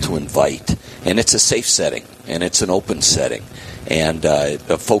 being able to invite. And it's a safe setting, and it's an open setting. And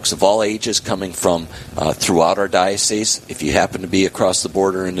folks of all ages coming from throughout our diocese, if you happen to be across the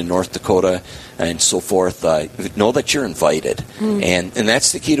border into North Dakota and so forth, know that you're invited. And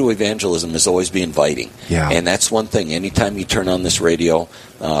that's the key to evangelism, is always be inviting. Yeah. And that's one thing. Anytime you turn on this radio,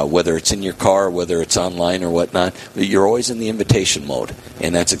 whether it's in your car, whether it's online or whatnot, you're always in the invitation mode.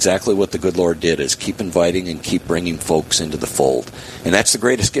 And that's exactly what the good Lord did, is keep inviting and keep bringing folks into the fold. And that's the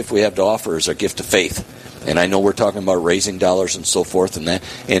greatest gift we have to offer, is our gift of faith. And I know we're talking about raising dollars and so forth, and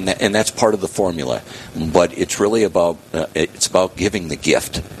that's part of the formula. But it's really about giving the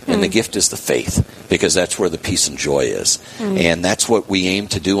gift, and the gift is the faith, because that's where the peace and joy is. And that's what we aim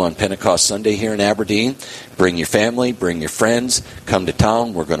to do on Pentecost Sunday here in Aberdeen. Bring your family, bring your friends, come to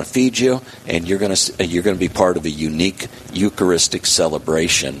town. We're going to feed you, and you're going to be part of a unique Eucharistic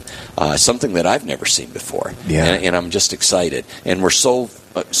celebration, something that I've never seen before. Yeah. And I'm just excited, and we're so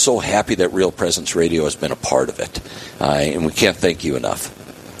happy that Real Presence Radio has been a part of it, and we can't thank you enough.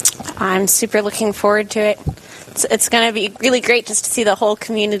 I'm super looking forward to it. It's going to be really great just to see the whole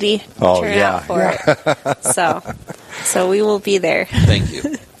community turn out for it. So we will be there. Thank you.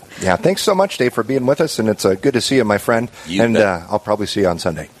 Yeah, thanks so much, Dave, for being with us, and it's good to see you, my friend. And I'll probably see you on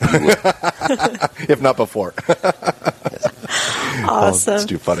Sunday, if not before. Awesome. It's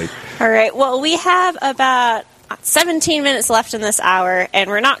too funny. All right. Well, we have about 17 minutes left in this hour, and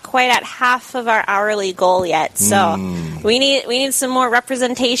we're not quite at half of our hourly goal yet. So we need some more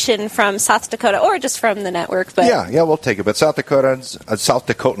representation from South Dakota, or just from the network. But yeah, we'll take it. But South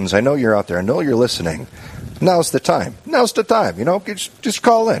Dakotans, I know you're out there. I know you're listening. Now's the time. Just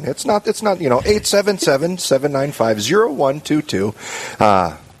call in. It's not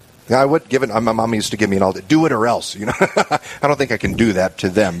 877-795-0122. I would give it. My mom used to give me an all. Do it or else. I don't think I can do that to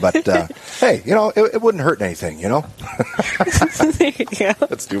them. But hey, it wouldn't hurt anything. There you go.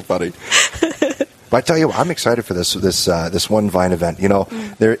 That's too funny. But I tell you what, I'm excited for this One Vine event.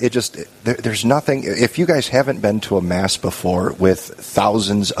 There's nothing. If you guys haven't been to a mass before with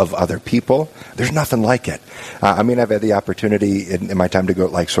thousands of other people, there's nothing like it. I've had the opportunity in my time to go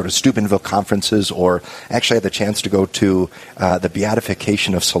sort of Steubenville conferences, or actually had the chance to go to the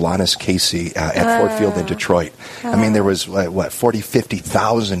beatification of Solanus Casey at Ford Field in Detroit. There was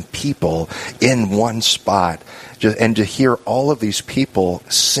 50,000 people in one spot. And to hear all of these people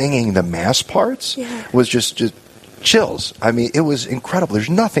singing the mass parts was just chills. I mean, it was incredible. There's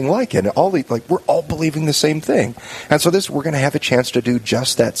nothing like it. We're all believing the same thing. And so we're going to have a chance to do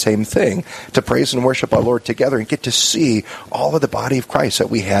just that same thing, to praise and worship our Lord together and get to see all of the body of Christ that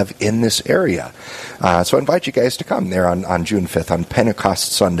we have in this area. So I invite you guys to come there on June 5th, on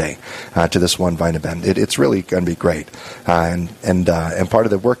Pentecost Sunday, to this One Vine event. It's really going to be great. And part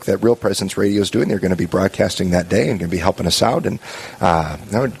of the work that Real Presence Radio is doing, they're going to be broadcasting that day and going to be helping us out. And I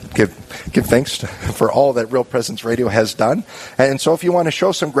would give thanks for all that Real Presence Radio has done. And so if you want to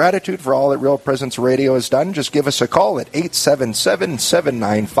show some gratitude for all that Real Presence Radio has done, just give us a call at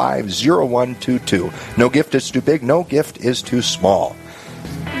 877-795-0122. No gift is too big, no gift is too small.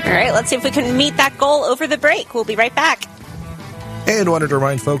 All right, let's see if we can meet that goal over the break. We'll be right back. And wanted to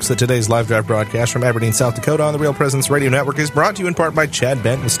remind folks that today's live drive broadcast from Aberdeen, South Dakota on the Real Presence Radio Network is brought to you in part by Chad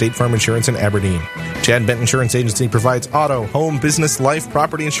Benton, State Farm Insurance in Aberdeen. Chad Benton Insurance Agency provides auto, home, business, life,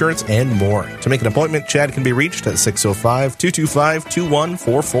 property insurance, and more. To make an appointment, Chad can be reached at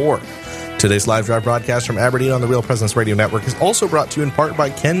 605-225-2144. Today's live drive broadcast from Aberdeen on the Real Presence Radio Network is also brought to you in part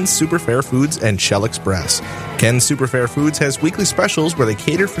by Ken's Superfair Foods and Shell Express. Ken's Superfair Foods has weekly specials where they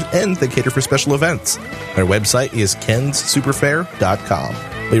cater for special events. Their website is kenssuperfair.com.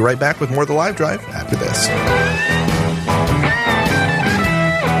 We'll be right back with more of the live drive after this.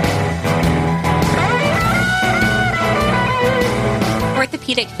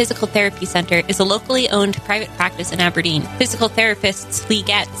 Orthopedic Physical Therapy Center is a locally owned private practice in Aberdeen. Physical therapists Lee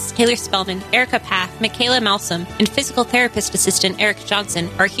Getz, Taylor Spellman, Erica Path, Michaela Malsom, and physical therapist assistant Eric Johnson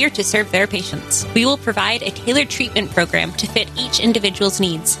are here to serve their patients. We will provide a tailored treatment program to fit each individual's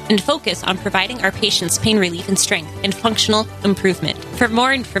needs and focus on providing our patients pain relief and strength and functional improvement. For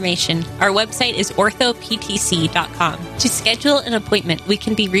more information, our website is orthoptc.com. To schedule an appointment, we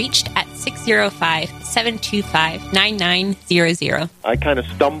can be reached at 605-725-9900. I kind of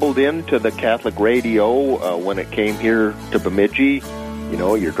stumbled into the Catholic radio when it came here to Bemidji. You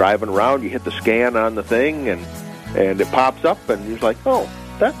know, you're driving around, you hit the scan on the thing, and it pops up, and you're like, oh,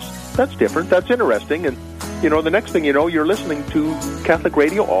 that's different, that's interesting. And, you know, the next thing you know, you're listening to Catholic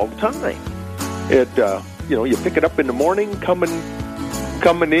radio all the time. You pick it up in the morning, coming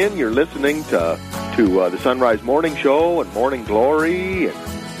in, you're listening to the Sunrise Morning Show and Morning Glory,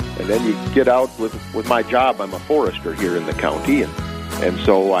 and then you get out with my job. I'm a forester here in the county, and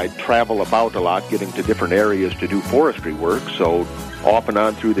so I travel about a lot, getting to different areas to do forestry work. So off and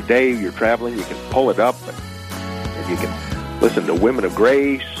on through the day, you're traveling, you can pull it up, and you can listen to Women of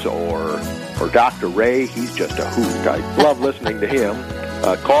Grace or Dr. Ray. He's just a hoot. I love listening to him.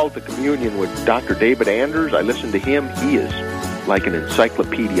 Call to Communion with Dr. David Anders. I listen to him. He is like an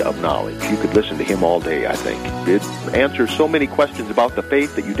encyclopedia of knowledge. You could listen to him all day, I think. It answers so many questions about the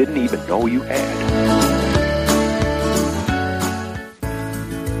faith that you didn't even know you had.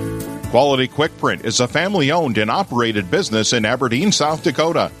 Quality Quick Print is a family-owned and operated business in Aberdeen, South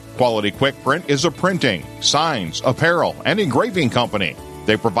Dakota. Quality Quick Print is a printing, signs, apparel, and engraving company.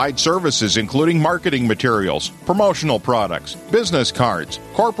 They provide services including marketing materials, promotional products, business cards,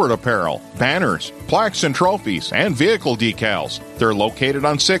 corporate apparel, banners, plaques and trophies, and vehicle decals. They're located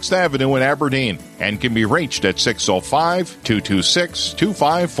on 6th Avenue in Aberdeen and can be reached at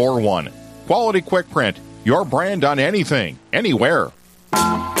 605-226-2541. Quality Quick Print, your brand on anything, anywhere.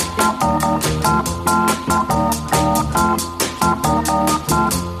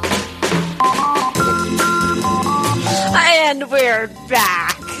 And we're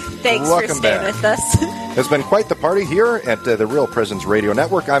back. Thanks Welcome for staying back with us. It's been quite the party here at the Real Presence Radio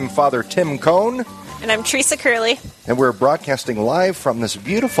Network. I'm Father Tim Cohn. And I'm Teresa Curley. And we're broadcasting live from this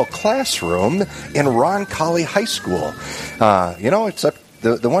beautiful classroom in Roncalli High School. Except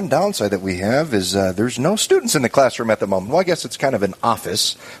the one downside that we have is there's no students in the classroom at the moment. Well, I guess it's kind of an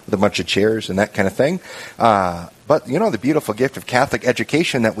office with a bunch of chairs and that kind of thing. But, the beautiful gift of Catholic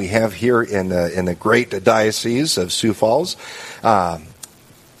education that we have here in the great diocese of Sioux Falls.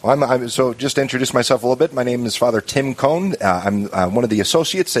 So just to introduce myself a little bit, my name is Father Tim Cohn. I'm one of the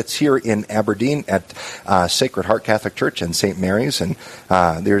associates that's here in Aberdeen at Sacred Heart Catholic Church and St. Mary's, and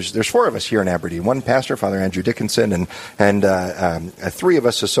there's four of us here in Aberdeen. One pastor, Father Andrew Dickinson, and three of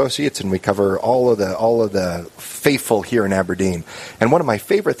us associates, and we cover all of the faithful here in Aberdeen. And one of my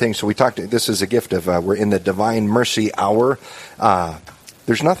favorite things, so we talked. This is a gift of we're in the Divine Mercy Hour.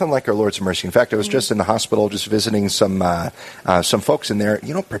 There's nothing like our Lord's mercy. In fact, I was just in the hospital, just visiting some folks in there,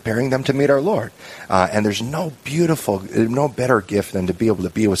 preparing them to meet our Lord. And there's no better gift than to be able to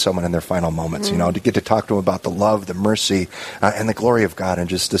be with someone in their final moments. To get to talk to them about the love, the mercy, and the glory of God, and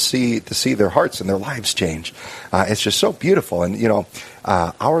just to see their hearts and their lives change. It's just so beautiful. And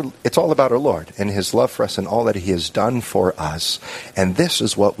it's all about our Lord and His love for us and all that He has done for us. And this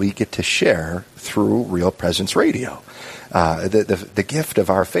is what we get to share through Real Presence Radio. The gift of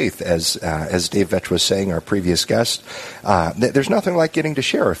our faith, as Dave Vetch was saying, our previous guest, there's nothing like getting to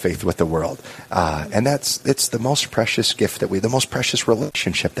share our faith with the world, and it's the most precious gift the most precious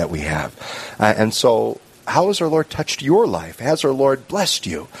relationship that we have, and so. How has our Lord touched your life? Has our Lord blessed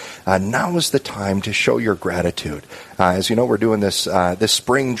you? Now is the time to show your gratitude. As you know, we're doing this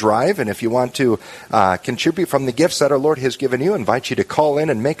spring drive, and if you want to contribute from the gifts that our Lord has given you, I invite you to call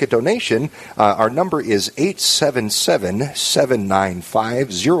in and make a donation. Our number is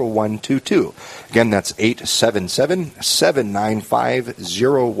 877-795-0122. Again, that's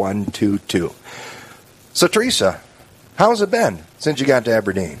 877-795-0122. So, Teresa, how's it been since you got to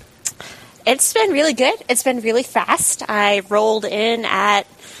Aberdeen? It's been really good. It's been really fast. I rolled in at,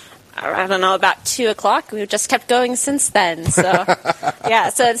 I don't know, about 2 o'clock. We've just kept going since then. So, yeah,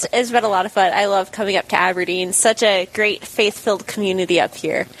 so it's been a lot of fun. I love coming up to Aberdeen. Such a great faith-filled community up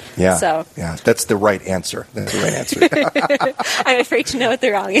here. Yeah, so. Yeah, that's the right answer. That's the right answer. I'm afraid to know what the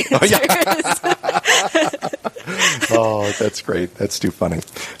wrong answer is. Oh, that's great. That's too funny.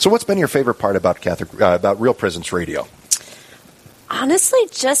 So what's been your favorite part about about Real Presence Radio? Honestly,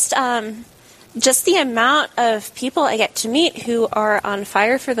 just the amount of people I get to meet who are on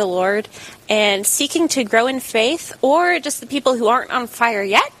fire for the Lord and seeking to grow in faith, or just the people who aren't on fire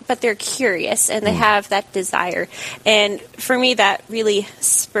yet, but they're curious and they have that desire. And for me, that really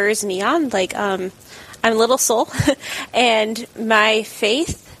spurs me on. Like, I'm a little soul, and my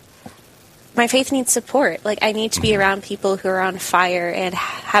faith needs support. Like, I need to be around people who are on fire and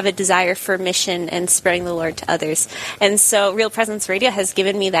have a desire for mission and spreading the Lord to others. And so Real Presence Radio has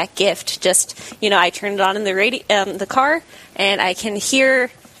given me that gift. Just, I turn it on in the car, and I can hear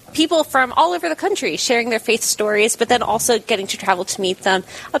people from all over the country sharing their faith stories, but then also getting to travel to meet them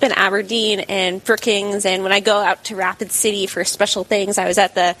up in Aberdeen and Brookings. And when I go out to Rapid City for special things, I was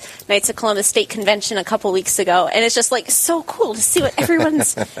at the Knights of Columbus State Convention a couple weeks ago, and it's just so cool to see what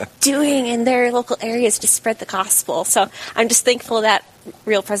everyone's doing in their local areas to spread the gospel. So I'm just thankful that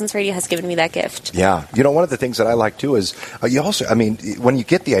Real Presence Radio has given me that gift. Yeah. One of the things that I like, too, is you also, when you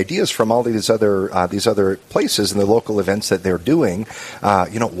get the ideas from all these other places and the local events that they're doing,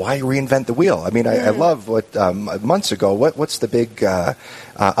 why reinvent the wheel? I love what, months ago, what's the big,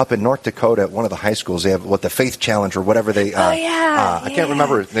 up in North Dakota at one of the high schools, they have the Faith Challenge or whatever they, I can't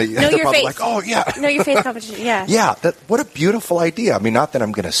remember. Know your faith. Know your faith competition, yeah. Yeah. What a beautiful idea. Not that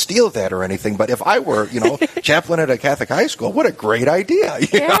I'm going to steal that or anything, but if I were, chaplain at a Catholic high school, what a great idea.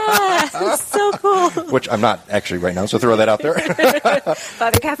 Yeah, so cool. Which I'm not actually right now, so throw that out there.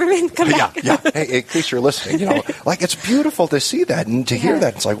 Father Kapperman, come back. Yeah. Hey, in case you're listening, it's beautiful to see that and to hear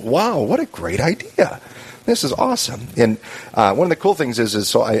that. It's like, wow, what a great idea. This is awesome. And one of the cool things is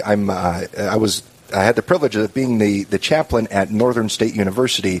so I had the privilege of being the chaplain at Northern State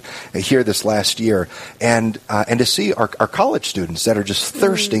University here this last year, and to see our college students that are just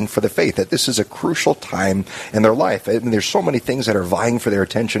thirsting for the faith, that this is a crucial time in their life. There's so many things that are vying for their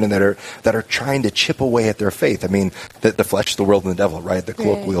attention and that are trying to chip away at their faith. The flesh, the world, and the devil, right? The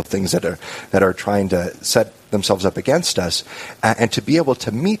colloquial things that are trying to set themselves up against us, and to be able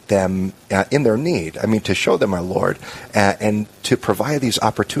to meet them in their need. To show them our Lord, and to provide these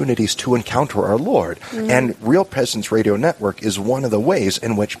opportunities to encounter our Lord. And Real Presence Radio Network is one of the ways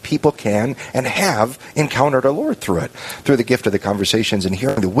in which people can and have encountered our Lord through the gift of the conversations and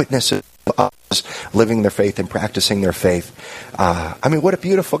hearing the witnesses of others living their faith and practicing their faith. What a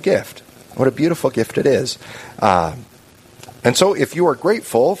beautiful gift. What a beautiful gift it is. And so if you are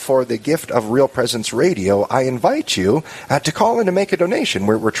grateful for the gift of Real Presence Radio, I invite you to call in to make a donation.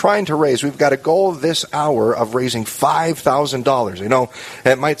 We're trying to raise, we've got a goal this hour of raising $5,000.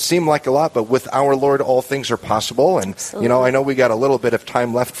 It might seem like a lot, but with our Lord, all things are possible. And, Absolutely. I know we got a little bit of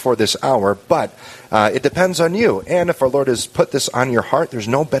time left for this hour, but it depends on you. And if our Lord has put this on your heart, there's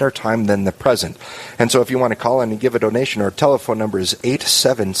no better time than the present. And so if you want to call in and give a donation, our telephone number is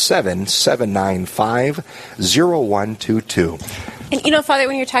 877-795-0122. And Father,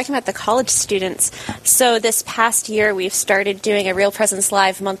 when you're talking about the college students, so this past year we've started doing a Real Presence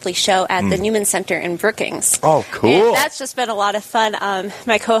Live monthly show at the Newman Center in Brookings. Oh, cool. And that's just been a lot of fun.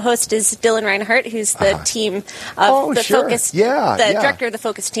 My co-host is Dylan Reinhardt, who's the team of Focus, director of the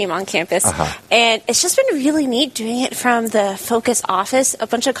Focus team on campus. And it's just been really neat doing it from the Focus office. A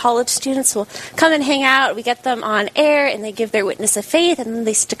bunch of college students will come and hang out. We get them on air, and they give their witness of faith, and then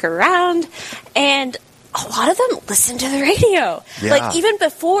they stick around. And a lot of them listen to the radio. Yeah. Like, even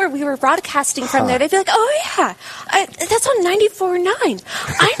before we were broadcasting from there, they'd be like, oh, yeah, that's on 94.9.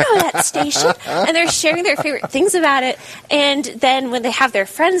 I know that station. And they're sharing their favorite things about it. And then when they have their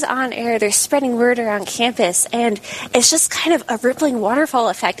friends on air, they're spreading word around campus. And it's just kind of a rippling waterfall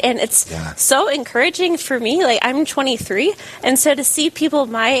effect. And it's so encouraging for me. Like, I'm 23. And so to see people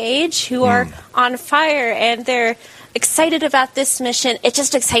my age who are on fire and they're excited about this mission, it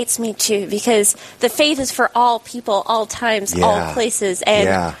just excites me too, because the faith is for all people, all times, all places,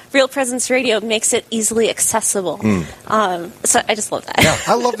 and Real Presence Radio makes it easily accessible. So I just love that. Yeah,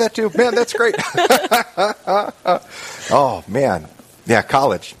 I love that too. Man, that's great. Oh, man. Yeah,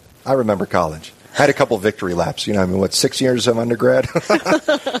 college. I remember college. I had a couple victory laps. 6 years of undergrad?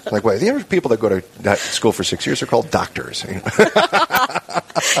 Like, wait, the people that go to school for 6 years are called doctors.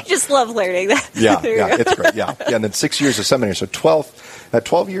 Just love learning that. Yeah, it's great. Yeah, and then 6 years of seminary. So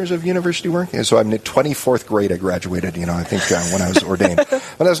 12 years of university work. And so I'm in 24th grade. I graduated, I think when I was ordained.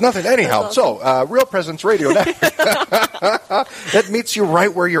 But that's nothing. Anyhow, awesome. So Real Presence Radio Network, that meets you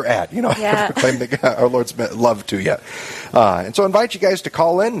right where you're at. Proclaim our Lord's love to you. And so I invite you guys to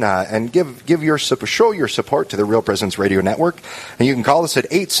call in and show your support to the Real Presence Radio Network. And you can call us at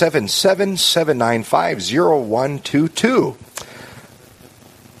 877-795-0122.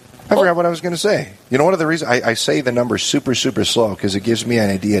 I forgot what I was going to say. One of the reasons I say the number super, super slow because it gives me an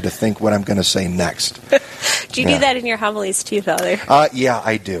idea to think what I'm going to say next. Do you do that in your homilies too, Father? Yeah,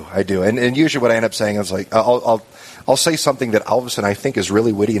 I do. And usually what I end up saying is like, I'll say something that all of a sudden I think is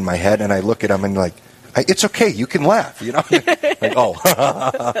really witty in my head, and I look at them and like, it's okay, you can laugh, Like, oh.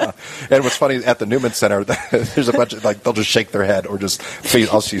 And what's funny, at the Newman Center, there's a bunch of, like, they'll just shake their head or just,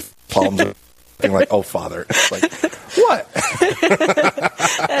 I'll see palms and like, oh, Father. It's like, what?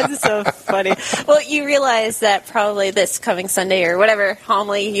 That's so funny. Well, you realize that probably this coming Sunday or whatever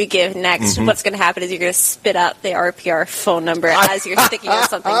homily you give next, what's going to happen is you're going to spit out the RPR phone number as you're thinking of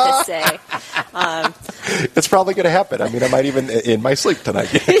something to say. It's probably going to happen. I mean, I might even in my sleep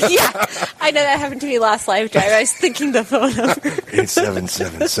tonight. Yeah, I know that happened to me last live drive. I was thinking the phone number.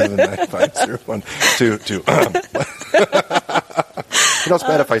 877-795-0122. It's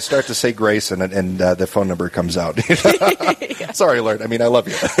bad if I start to say grace and the phone number comes out. Sorry, Lord. I mean, I love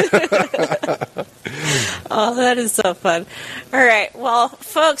you. Oh, that is so fun. All right. Well,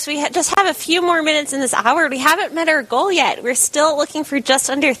 folks, we just have a few more minutes in this hour. We haven't met our goal yet. We're still looking for just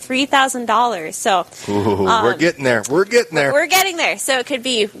under $3,000. So we're getting there. We're getting there. So it could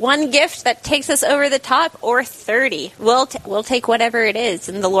be one gift that takes us over the top, or 30. We'll take whatever it is,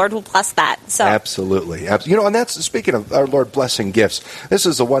 and the Lord will bless that. So absolutely. And that's, speaking of our Lord blessing gifts, this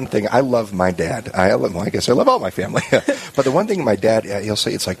is the one thing I love my dad. I guess I love all my family. But the one thing my dad, he'll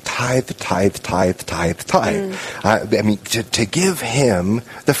say, it's like tithe. I mean, to give him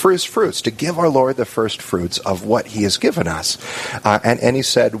the first fruits, to give our Lord the first fruits of what he has given us. And he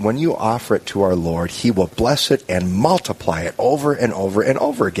said, when you offer it to our Lord, he will bless it and multiply it over and over and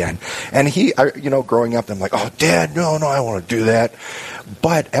over again. And growing up, I'm like, oh, Dad, no, I don't want to do that.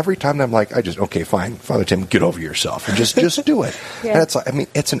 But every time I'm like, okay, fine, Father Tim, get over yourself and just do it. Yeah. And it's like,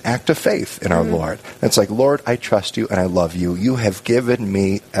 it's an act of faith in our Lord. And it's like, Lord, I trust you and I love you. You have given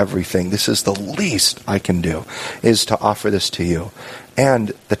me everything. This is the least I can do, is to offer this to you. And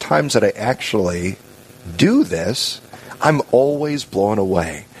the times that I actually do this, I'm always blown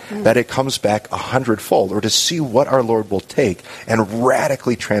away that it comes back 100-fold, or to see what our Lord will take and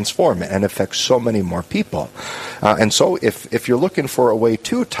radically transform it and affect so many more people. And so if you're looking for a way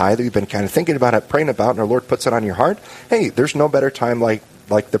to tithe, you've been kind of thinking about it, praying about it, and our Lord puts it on your heart, hey, there's no better time like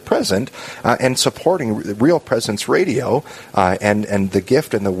the present, and supporting Real Presence Radio and the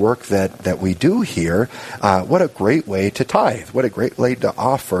gift and the work that we do here. What a great way to tithe. What a great way to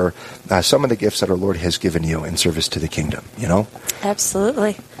offer some of the gifts that our Lord has given you in service to the kingdom,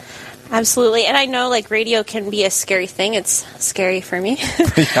 Absolutely. Absolutely. And I know, radio can be a scary thing. It's scary for me.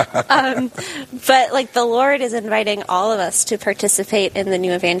 But, the Lord is inviting all of us to participate in the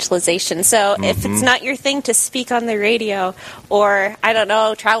new evangelization. So if it's not your thing to speak on the radio or, I don't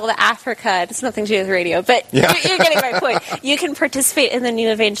know, travel to Africa, it's nothing to do with radio, but you're getting my point. You can participate in the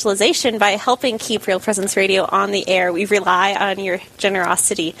new evangelization by helping keep Real Presence Radio on the air. We rely on your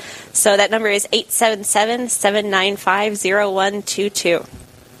generosity. So that number is 877-795-0122.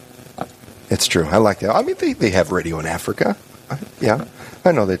 It's true. I like that. I mean, they have radio in Africa. Yeah,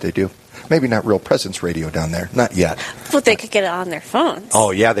 I know that they do. Maybe not Real Presence Radio down there. Not yet. But they could get it on their phones.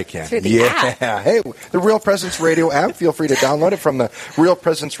 Oh, yeah, they can. Through the app. Hey, the Real Presence Radio app, feel free to download it from the Real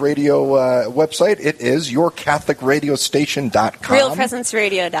Presence Radio website. It is yourcatholicradiostation.com.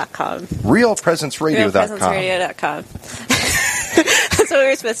 RealPresenceRadio.com. RealPresenceRadio.com. RealPresenceRadio.com. what we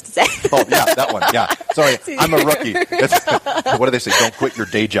were supposed to say. Oh, yeah, that one. Yeah. Sorry, I'm a rookie. What do they say? Don't quit your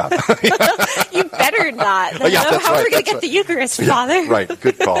day job. You better not. I don't know how we're going to get the Eucharist, Father. Right.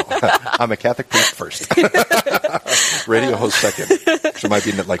 Good call. I'm a Catholic priest first. Radio host second. So it might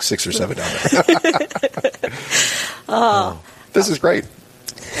be like 6 or 7 down there. This is great.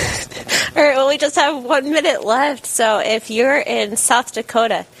 All right, well, we just have 1 minute left. So if you're in South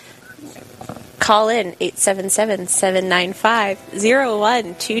Dakota, call in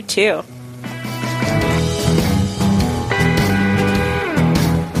 877-795-0122.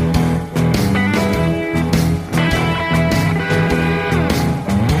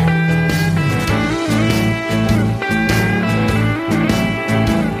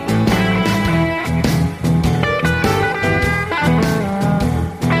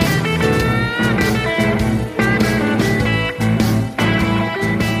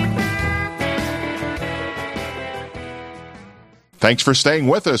 Thanks for staying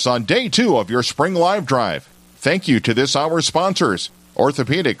with us on day 2 of your Spring Live Drive. Thank you to this hour's sponsors: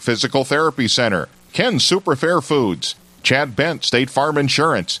 Orthopedic Physical Therapy Center, Ken Superfair Foods, Chad Bent State Farm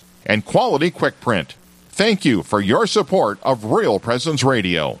Insurance, and Quality Quick Print. Thank you for your support of Real Presence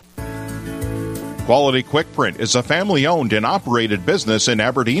Radio. Quality Quick Print is a family-owned and operated business in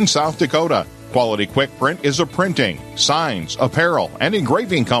Aberdeen, South Dakota. Quality Quick Print is a printing, signs, apparel, and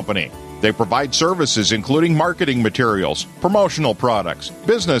engraving company. They provide services including marketing materials, promotional products,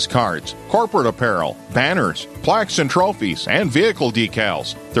 business cards, corporate apparel, banners, plaques and trophies, and vehicle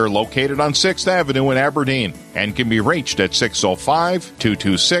decals. They're located on 6th Avenue in Aberdeen and can be reached at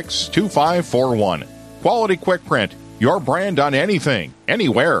 605-226-2541. Quality Quick Print, your brand on anything,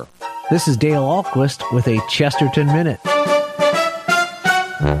 anywhere. This is Dale Ahlquist with a Chesterton Minute.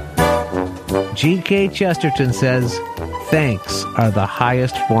 G.K. Chesterton says, "Thanks are the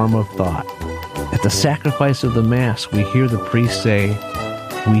highest form of thought." At the sacrifice of the Mass, we hear the priest say,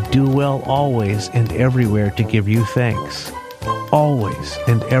 "We do well always and everywhere to give you thanks." Always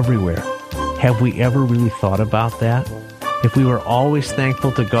and everywhere. Have we ever really thought about that? If we were always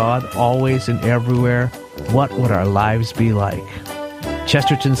thankful to God, always and everywhere, what would our lives be like?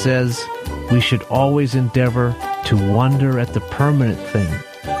 Chesterton says, we should always endeavor to wonder at the permanent thing,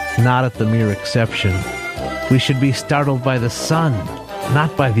 not at the mere exception. We should be startled by the sun,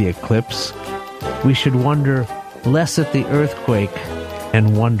 not by the eclipse. We should wonder less at the earthquake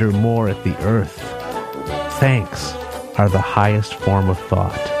and wonder more at the earth. Thanks are the highest form of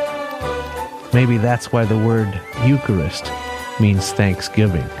thought. Maybe that's why the word Eucharist means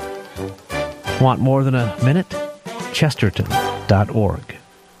thanksgiving. Want more than a minute? Chesterton.org.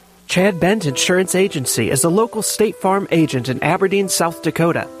 Chad Bent Insurance Agency is a local State Farm agent in Aberdeen, South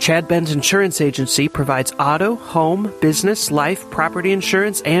Dakota. Chad Bent Insurance Agency provides auto, home, business, life, property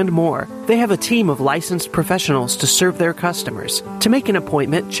insurance, and more. They have a team of licensed professionals to serve their customers. To make an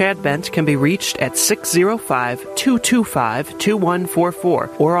appointment, Chad Bent can be reached at 605-225-2144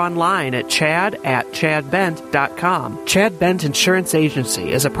 or online at chad@chadbent.com. Chad Bent Insurance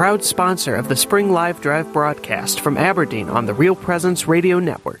Agency is a proud sponsor of the Spring Live Drive broadcast from Aberdeen on the Real Presence Radio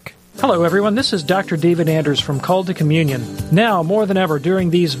Network. Hello, everyone. This is Dr. David Anders from Called to Communion. Now, more than ever,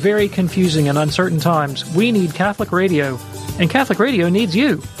 during these very confusing and uncertain times, we need Catholic radio, and Catholic radio needs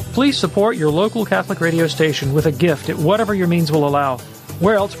you. Please support your local Catholic radio station with a gift at whatever your means will allow.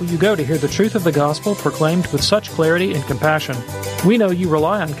 Where else will you go to hear the truth of the gospel proclaimed with such clarity and compassion? We know you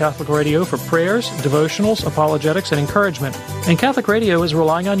rely on Catholic radio for prayers, devotionals, apologetics, and encouragement, and Catholic radio is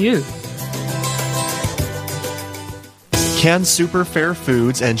relying on you. Ken Superfair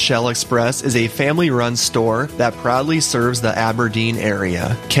Foods and Shell Express is a family-run store that proudly serves the Aberdeen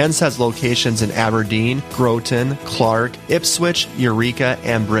area. Ken's has locations in Aberdeen, Groton, Clark, Ipswich, Eureka,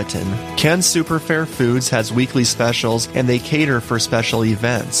 and Britain. Ken Superfair Foods has weekly specials, and they cater for special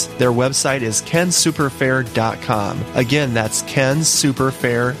events. Their website is kensuperfair.com. Again, that's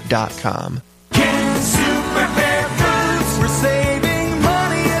kensuperfair.com. Ken Superfair Foods, we're saving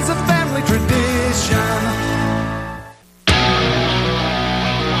money as a family tradition.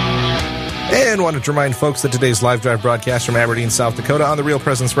 And wanted to remind folks that today's live drive broadcast from Aberdeen, South Dakota on the Real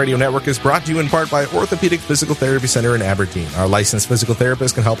Presence Radio Network is brought to you in part by Orthopedic Physical Therapy Center in Aberdeen. Our licensed physical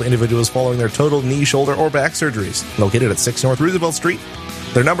therapists can help individuals following their total knee, shoulder, or back surgeries. Located at 6 North Roosevelt Street.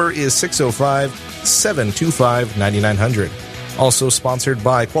 Their number is 605-725-9900. Also sponsored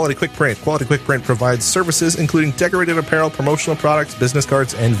by Quality Quick Print. Quality Quick Print provides services including decorated apparel, promotional products, business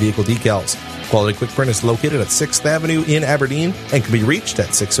cards, and vehicle decals. Quality Quick Print is located at 6th Avenue in Aberdeen and can be reached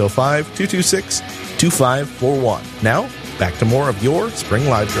at 605-226-2541. Now, back to more of your Spring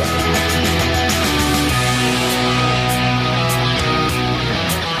Live Drive.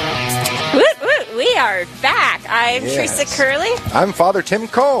 Woot, woot. We are back I'm Yes. Teresa Curley. I'm Father Tim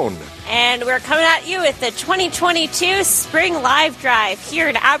Cohn. And we're coming at you with the 2022 Spring Live Drive here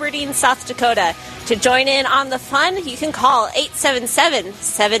in Aberdeen, South Dakota. To join in on the fun, you can call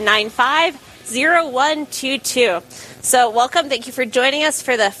 877-795-0122. So welcome. Thank you for joining us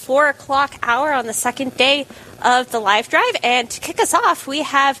for the 4 o'clock hour on the second day of the Live Drive. And to kick us off, we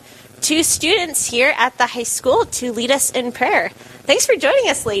have two students here at the high school to lead us in prayer. Thanks for joining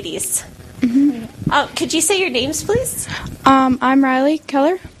us, ladies. Could you say your names, please? I'm Riley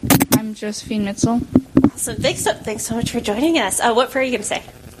Keller. I'm Josephine Mitzel. Awesome. Thanks so much for joining us. What prayer are you going to say?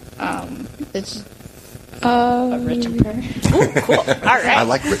 It's a written prayer. Ooh, cool. All right. I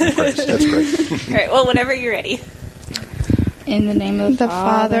like written prayers. That's great. All right. Well, whenever you're ready. In the name of the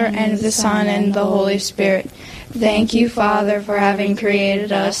Father, and of the Son, and the Holy Spirit. Thank you, Father, for having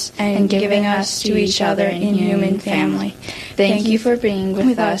created us and giving us to each other in human family. Thank you for being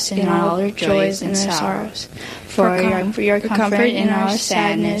with us in all our joys and sorrows, for your comfort in our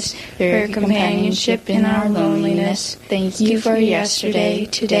sadness, for your companionship in our loneliness. Thank you for yesterday,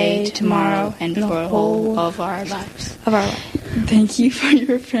 today, tomorrow, and for the whole of our lives. Thank you for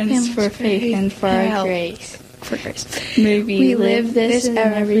your friends, for faith, and for our grace. May we live this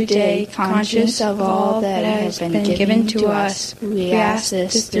every day, conscious of all that has been given to us. We ask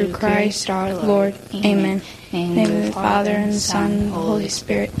this through Christ our Lord. Amen. In the name of the Father, and the Son, and the Holy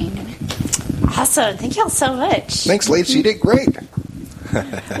Spirit. Amen. Awesome. Thank you all so much. Thanks, ladies. You did great.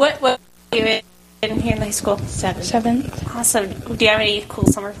 What are you in here in high school? Seventh. Awesome. Do you have any cool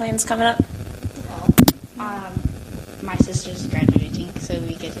summer plans coming up? My sister's graduating, so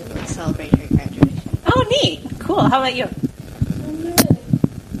we get to celebrate her graduation. Oh, neat. Cool. How about you?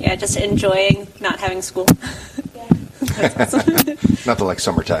 Yeah, just enjoying not having school. That's awesome. Nothing like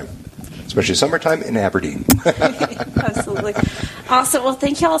summertime, especially summertime in Aberdeen. Absolutely. Awesome. Well,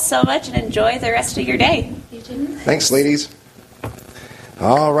 thank you all so much, and enjoy the rest of your day. Thanks, ladies.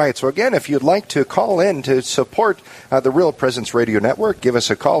 All right. So again, if you'd like to call in to support the Real Presence Radio Network, give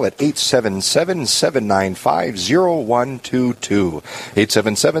us a call at 877-795-0122.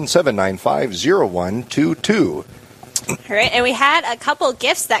 877-795-0122. All right, and we had a couple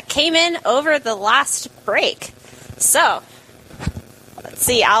gifts that came in over the last break. So, let's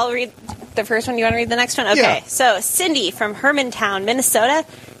see. I'll read the first one. You want to read the next one? Okay. Yeah. So, Cindy from Hermantown, Minnesota,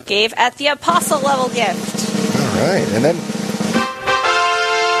 gave at the Apostle level gift. All right. And then...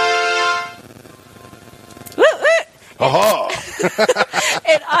 Aha!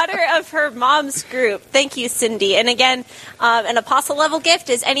 In honor of her mom's group. Thank you, Cindy. And again, an Apostle level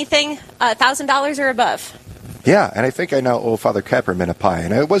gift is anything $1,000 or above. Yeah, and I think I now owe Father Kapperman a pie.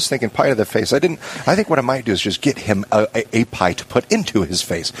 And I was thinking pie to the face. I think what I might do is just get him a pie to put into his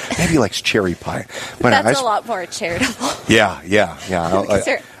face. Maybe he likes cherry pie. That's a lot more charitable. Yeah.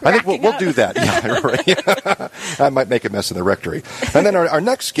 I think we'll do that. Yeah, right. I might make a mess in the rectory. And then our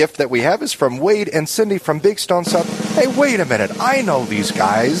next gift that we have is from Wade and Cindy from Big Stone South. Hey, wait a minute. I know these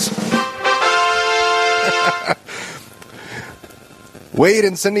guys. Wade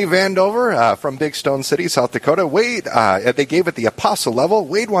and Cindy Vandover from Big Stone City, South Dakota. Wade, they gave it the Apostle level.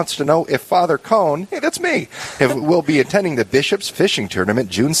 Wade wants to know if Father Cohn, hey, that's me, will be attending the Bishop's Fishing Tournament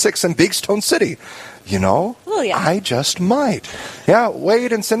June 6th in Big Stone City. You know, I just might. Yeah,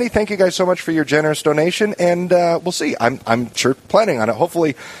 Wade and Cindy, thank you guys so much for your generous donation, and we'll see. I'm sure planning on it.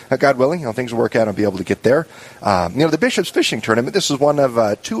 Hopefully, God willing, things will work out and I'll be able to get there. The Bishop's Fishing Tournament, this is one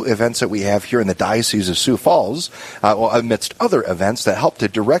of two events that we have here in the Diocese of Sioux Falls, amidst other events that help to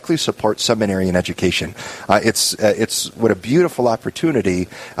directly support seminarian education. It's what a beautiful opportunity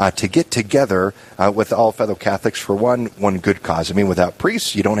to get together with all fellow Catholics for one good cause. I mean, without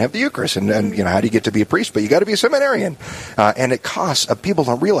priests, you don't have the Eucharist, and how do you get to be a priest? But you got to be a seminarian, and it costs. People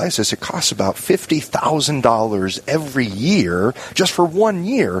don't realize this. It costs about $50,000 every year just for 1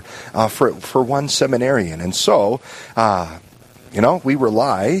 year for one seminarian, and so. We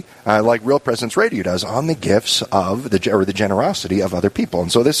rely, like Real Presence Radio does, on the gifts of the generosity of other people. And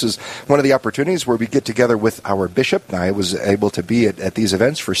so this is one of the opportunities where we get together with our bishop. I was able to be at these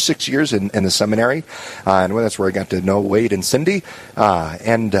events for 6 years in the seminary, and that's where I got to know Wade and Cindy.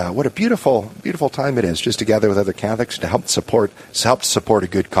 And what a beautiful, beautiful time it is just to gather with other Catholics to help support a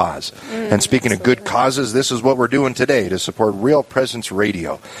good cause. And speaking of good causes, this is what we're doing today to support Real Presence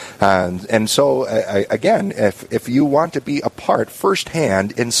Radio. And so again, if you want to be a part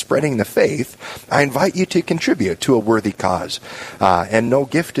firsthand in spreading the faith, I invite you to contribute to a worthy cause. And no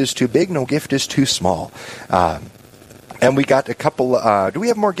gift is too big, no gift is too small. And we got a couple, do we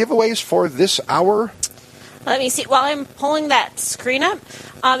have more giveaways for this hour? Let me see. While I'm pulling that screen up,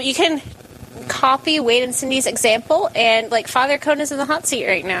 you can copy Wade and Cindy's example, and like Father Cone is in the hot seat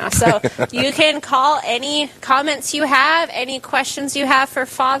right now, so you can call any comments you have, any questions you have for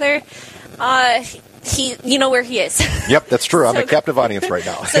Father. You know where he is. Yep, that's true. I'm a captive audience right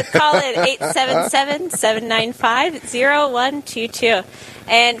now. So call in 877-795-0122.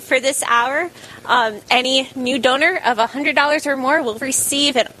 And for this hour, any new donor of $100 or more will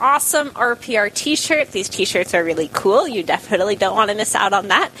receive an awesome RPR t-shirt. These t-shirts are really cool. You definitely don't want to miss out on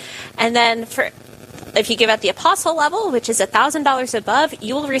that. And then if you give at the Apostle level, which is $1,000 above,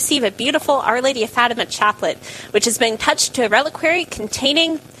 you will receive a beautiful Our Lady of Fatima chaplet, which has been touched to a reliquary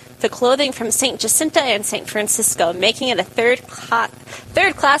containing the clothing from St. Jacinta and St. Francisco, making it a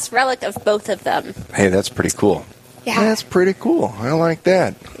third-class relic of both of them. Hey, that's pretty cool. Yeah. That's pretty cool. I like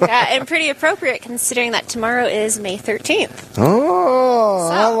that. Yeah, and pretty appropriate considering that tomorrow is May 13th. Oh,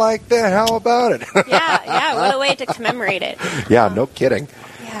 I like that. How about it? Yeah, what a way to commemorate it. Yeah, no kidding.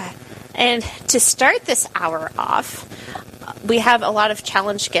 Yeah. And to start this hour off, we have a lot of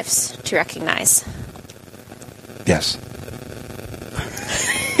challenge gifts to recognize. Yes.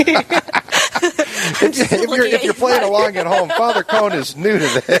 if you're playing along at home, Father Cone is new to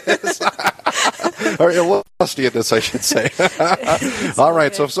this. Or rusty at this, I should say. All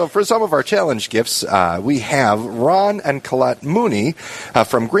right, so for some of our challenge gifts, we have Ron and Colette Mooney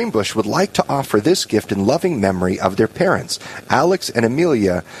from Greenbush would like to offer this gift in loving memory of their parents, Alex and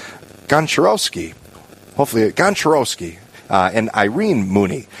Amelia Goncharowski. Hopefully, Goncharowski. And Irene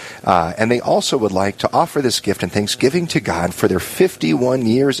Mooney. And they also would like to offer this gift in thanksgiving to God for their 51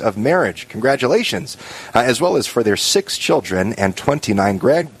 years of marriage. Congratulations. As well as for their 6 children and 29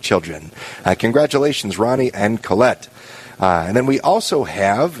 grandchildren. Congratulations, Ronnie and Colette. And then we also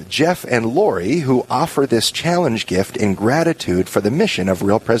have Jeff and Lori who offer this challenge gift in gratitude for the mission of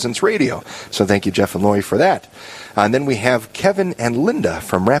Real Presence Radio. So thank you, Jeff and Lori, for that. And then we have Kevin and Linda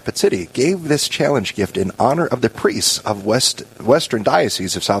from Rapid City gave this challenge gift in honor of the priests of Western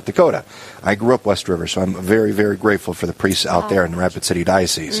Diocese of South Dakota. I grew up West River, so I'm very, very grateful for the priests out there in the Rapid City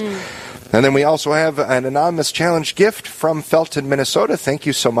Diocese. And then we also have an anonymous challenge gift from Felton, Minnesota. Thank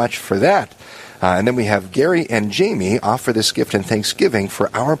you so much for that. And then we have Gary and Jamie offer this gift in thanksgiving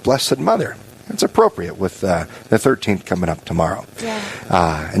for our Blessed Mother. It's appropriate with the 13th coming up tomorrow.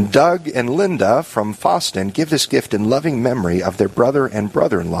 Yeah. And Doug and Linda from Foston give this gift in loving memory of their brother and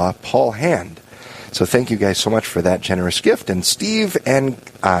brother-in-law, Paul Hand. So thank you guys so much for that generous gift. And Steve and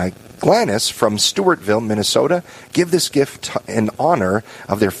Gladys from Stewartville, Minnesota, give this gift in honor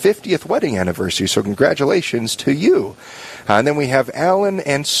of their 50th wedding anniversary. So congratulations to you. And then we have Alan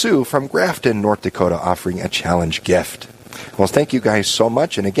and Sue from Grafton, North Dakota, offering a challenge gift. Well, thank you guys so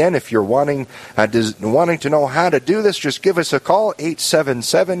much. And again, if you're wanting to know how to do this, just give us a call,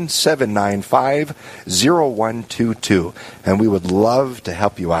 877-795-0122. And we would love to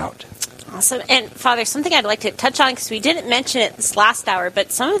help you out. Awesome. And, Father, something I'd like to touch on, because we didn't mention it this last hour,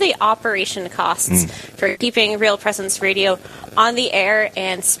 but some of the operation costs for keeping Real Presence Radio on the air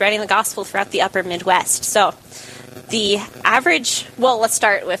and spreading the gospel throughout the upper Midwest. So the average, well, let's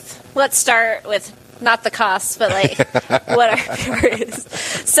start with not the costs, but like what our cover is.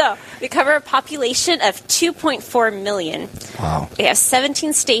 So we cover a population of 2.4 million. Wow. We have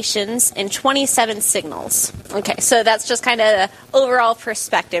 17 stations and 27 signals. Okay, so that's just kind of the overall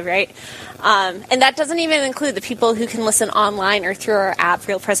perspective, right? And that doesn't even include the people who can listen online or through our app,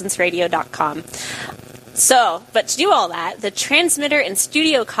 realpresenceradio.com. So, but to do all that, the transmitter and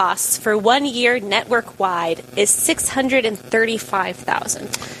studio costs for 1 year network-wide is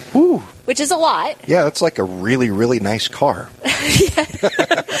 $635,000. Ooh. Which is a lot. Yeah, that's like a really, really nice car.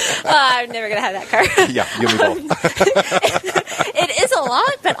 I'm never going to have that car. Yeah, you and me both. It is a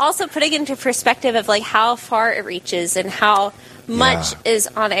lot, but also putting into perspective of like how far it reaches and how much is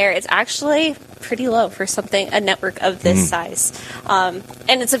on air. It's actually pretty low for a network of this size. And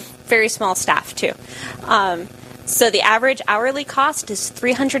it's a very small staff, too. So the average hourly cost is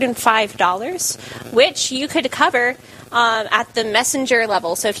 $305, which you could cover at the messenger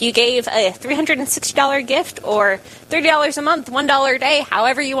level. So if you gave a $360 gift or $30 a month, $1 a day,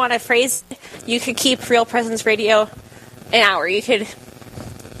 however you want to phrase it, you could keep Real Presence Radio an hour. You could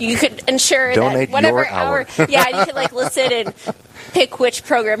ensure donate that whatever your hour. you could like listen and pick which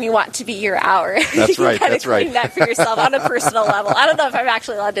program you want to be your hour. That's right. That's right. You that for yourself on a personal level. I don't know if I'm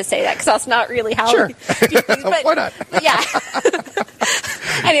actually allowed to say that because that's not really how we do things. But why not? Yeah.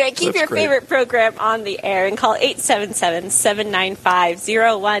 Anyway, keep your favorite program on the air and call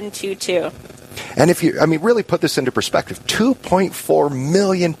 877-795-0122. And if you, really put this into perspective, 2.4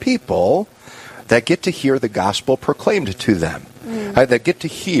 million people that get to hear the gospel proclaimed to them, that get to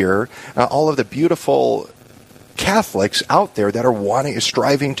hear all of the beautiful Catholics out there that are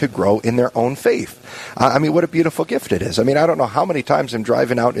striving to grow in their own faith. I mean, what a beautiful gift it is. I mean, I don't know how many times I'm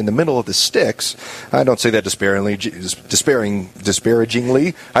driving out in the middle of the sticks. I don't say that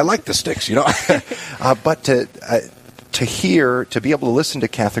disparagingly. I like the sticks, you know. But to be able to listen to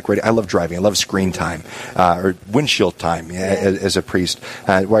Catholic radio, I love driving. I love screen time or windshield time as a priest,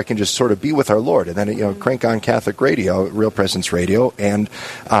 where I can just sort of be with our Lord, and then crank on Catholic radio, Real Presence Radio, and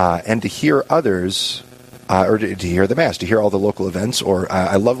to hear others. Or to hear the Mass, to hear all the local events, or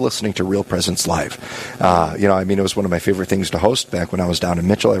I love listening to Real Presence Live. It was one of my favorite things to host back when I was down in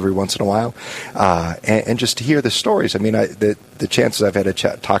Mitchell every once in a while, and just to hear the stories. I mean, the chances I've had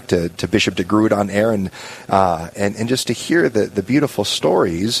to talk to Bishop DeGrood on air, and just to hear the beautiful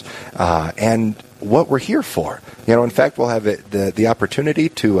stories and what we're here for. In fact, we'll have the opportunity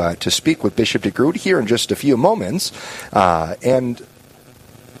to speak with Bishop DeGrood here in just a few moments, and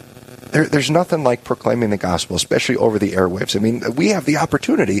there's nothing like proclaiming the gospel, especially over the airwaves. I mean, we have the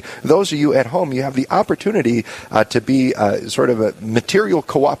opportunity, those of you at home, you have the opportunity to be sort of a material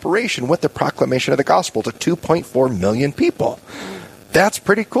cooperation with the proclamation of the gospel to 2.4 million people. That's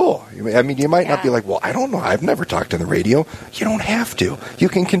pretty cool. I mean, you might not be like, well, I don't know, I've never talked on the radio. You don't have to. You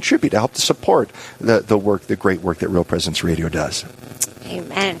can contribute to help to support the great work that Real Presence Radio does.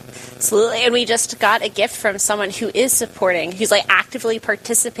 Amen. Absolutely. And we just got a gift from someone who is supporting, who's like actively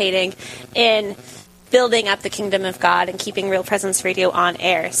participating in building up the kingdom of God and keeping Real Presence Radio on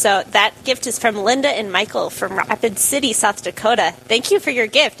air. So that gift is from Linda and Michael from Rapid City, South Dakota. Thank you for your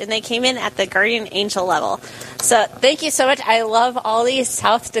gift. And they came in at the guardian angel level. So thank you so much. I love all these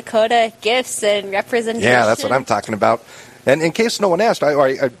South Dakota gifts and representation. Yeah, that's what I'm talking about. And in case no one asked, what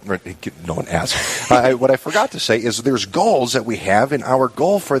I forgot to say is there's goals that we have, and our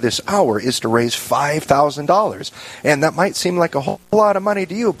goal for this hour is to raise $5,000. And that might seem like a whole lot of money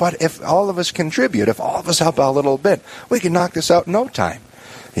to you, but if all of us contribute, if all of us help out a little bit, we can knock this out in no time.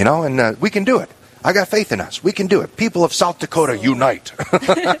 And we can do it. I got faith in us. We can do it. People of South Dakota, unite.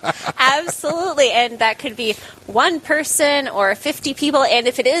 Absolutely. And that could be one person or 50 people. And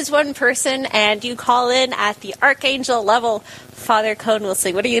if it is one person and you call in at the archangel level, Father Cone will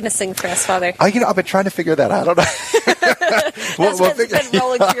sing. What are you going to sing for us, Father? I've been trying to figure that out. I don't know. That's what's been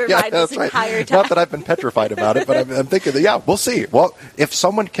rolling through your mind this entire time. Not that I've been petrified about it, but I'm thinking that, we'll see. Well, if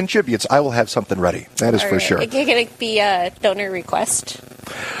someone contributes, I will have something ready. That is for sure. Is it going to be a donor request?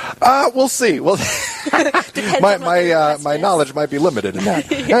 We'll see. Well, my knowledge might be limited in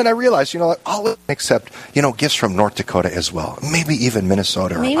that. And I realize, I'll accept, gifts from North Dakota as well. Maybe even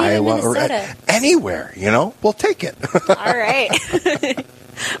Minnesota or Iowa or anywhere, we'll take it. All right.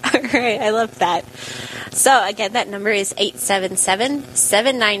 All right. I love that. So, again, that number is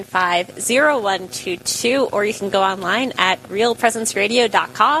 877-795-0122, or you can go online at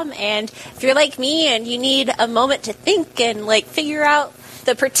realpresenceradio.com. And if you're like me and you need a moment to think and, figure out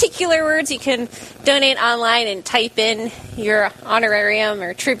the particular words, you can donate online and type in your honorarium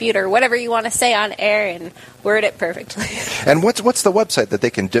or tribute or whatever you want to say on air and word it perfectly. And what's the website that they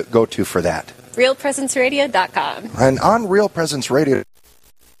can go to for that? realpresenceradio.com. And on Real Presence Radio,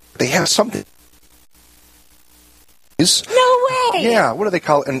 they have something. No way! Yeah, what do they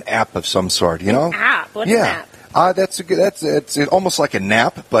call it? An app of some sort, An app? What's an app? It's almost like a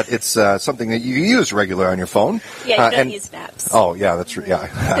nap, but it's something that you use regular on your phone. Yeah, you don't use naps. Oh, yeah, that's true. Yeah,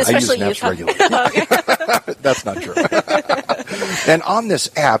 I use naps regularly. That's not true. And on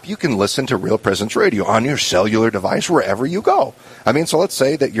this app, you can listen to Real Presence Radio on your cellular device wherever you go. I mean, so let's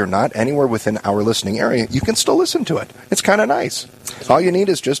say that you're not anywhere within our listening area, you can still listen to it. It's kind of nice. All you need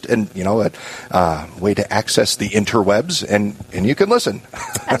is just a way to access the interwebs, and you can listen.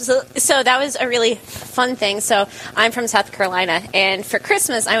 Absolutely. So that was a really fun thing. So I'm from South Carolina, and for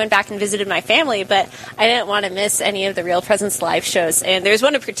Christmas I went back and visited my family, but I didn't want to miss any of the Real Presence live shows. And there's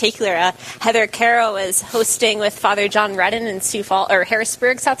one in particular. Heather Carroll was hosting with Father John Redden in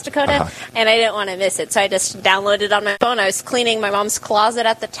Harrisburg, South Dakota, and I didn't want to miss it, so I just downloaded it on my phone. I was cleaning my mom's closet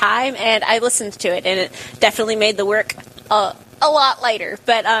at the time, and I listened to it, and it definitely made the work a lot lighter.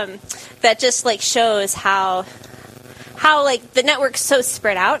 But that just shows how the network's so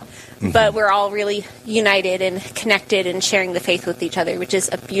spread out, but we're all really united and connected and sharing the faith with each other, which is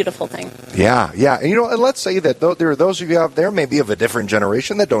a beautiful thing. Yeah. And let's say that there are those of you out there maybe of a different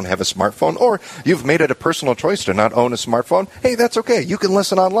generation that don't have a smartphone, or you've made it a personal choice to not own a smartphone. Hey, that's okay. You can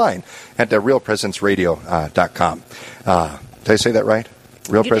listen online at realpresenceradio.com. Did I say that right?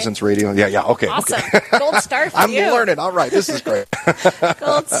 Real Presence Radio? Yeah, okay. Awesome. Okay. Gold star for I'm you. I'm learning. All right, this is great.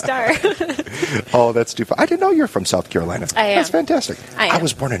 Gold star. Oh, that's too fun. I didn't know you're from South Carolina. I am. That's fantastic. I am. I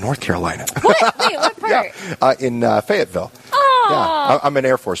was born in North Carolina. What? Wait, what part? In Fayetteville. Oh, Yeah, I'm an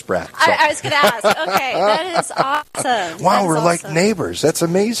Air Force brat. So. I was going to ask. Okay, that is awesome. Wow, we're like neighbors. That's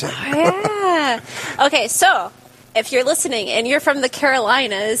amazing. Yeah. Okay, so if you're listening and you're from the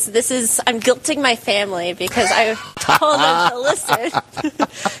Carolinas, I'm guilting my family because I told them to listen.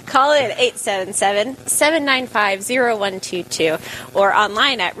 Call in 877-795-0122 or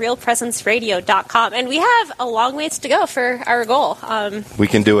online at realpresenceradio.com. And we have a long ways to go for our goal. We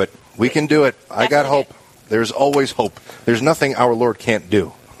can do it. We can do it. I got hope. There's always hope. There's nothing our Lord can't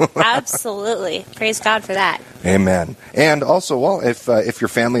do. Absolutely. Praise God for that. Amen. And also, well, if your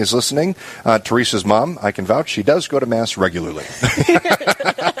family is listening, Teresa's mom, I can vouch, she does go to Mass regularly. Thanks,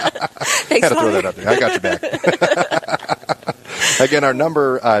 had to throw that up there. I got you back. Again, our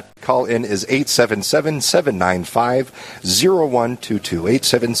number call in is 877-795-0122.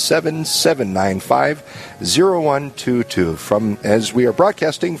 877-795-0122. As we are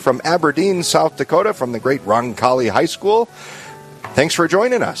broadcasting from Aberdeen, South Dakota, from the great Roncalli High School. Thanks for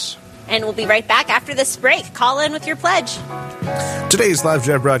joining us. And we'll be right back after this break. Call in with your pledge. Today's live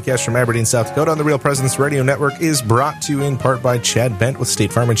drive broadcast from Aberdeen, South Dakota on the Real Presence Radio Network is brought to you in part by Chad Bent with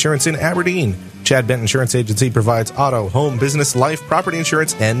State Farm Insurance in Aberdeen. Chad Bent Insurance Agency provides auto, home, business, life, property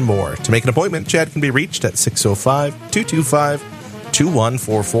insurance, and more. To make an appointment, Chad can be reached at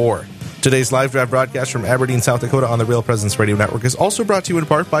 605-225-2144. Today's live drive broadcast from Aberdeen, South Dakota on the Real Presence Radio Network is also brought to you in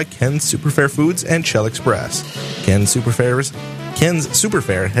part by Ken's Superfair Foods and Shell Express. Ken's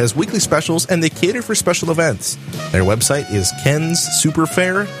Superfair has weekly specials and they cater for special events. Their website is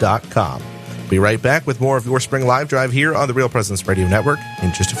kenssuperfair.com. Be right back with more of your Spring Live Drive here on the Real Presence Radio Network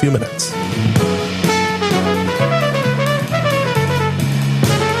in just a few minutes.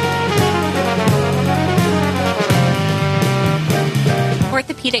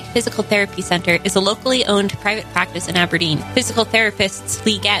 Orthopedic Physical Therapy Center is a locally owned private practice in Aberdeen. Physical therapists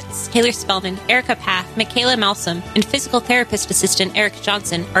Lee Getz, Taylor Spellman, Erica Path, Michaela Malsom, and physical therapist assistant Eric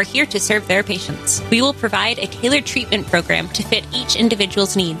Johnson are here to serve their patients. We will provide a tailored treatment program to fit each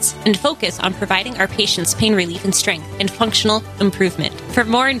individual's needs and focus on providing our patients pain relief and strength and functional improvement. For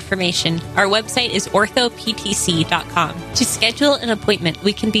more information, our website is orthoptc.com. To schedule an appointment,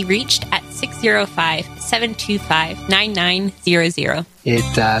 we can be reached at 605-725-9900.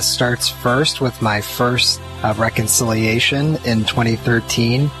 It starts first with my first reconciliation in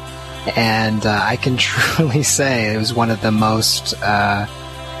 2013, and I can truly say it was one of the most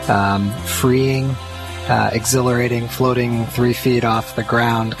freeing, exhilarating, floating 3 feet off the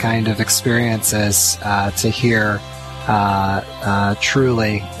ground kind of experiences to hear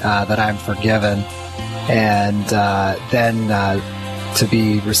truly that I'm forgiven, and then to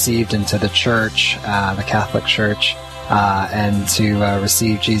be received into the church, the Catholic Church, and to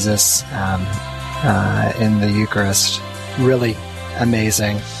receive Jesus in the Eucharist. Really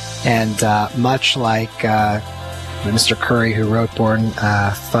amazing. And much like Mr. Curry, who wrote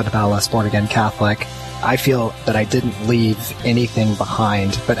Fundamentalist Born Again Catholic, I feel that I didn't leave anything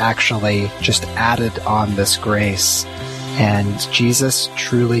behind, but actually just added on this grace. And Jesus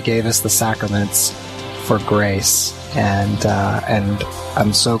truly gave us the sacraments for grace. And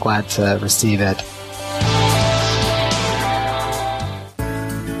I'm so glad to receive it.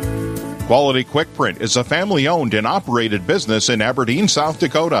 Quality Quick Print is a family-owned and operated business in Aberdeen, South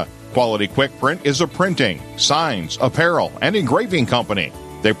Dakota. Quality Quick Print is a printing, signs, apparel, and engraving company.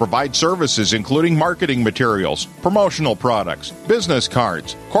 They provide services including marketing materials, promotional products, business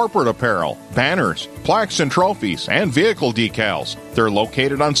cards, corporate apparel, banners, plaques and trophies, and vehicle decals. They're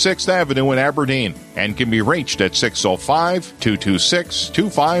located on 6th Avenue in Aberdeen and can be reached at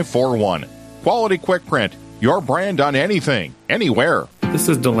 605-226-2541. Quality Quick Print, your brand on anything, anywhere. This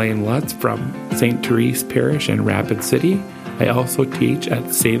is Delane Lutz from St. Therese Parish in Rapid City. I also teach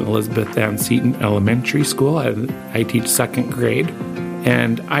at St. Elizabeth Ann Seton Elementary School. I teach 2nd grade.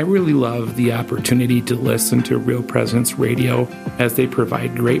 And I really love the opportunity to listen to Real Presence Radio as they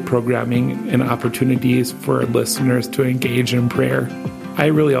provide great programming and opportunities for listeners to engage in prayer. I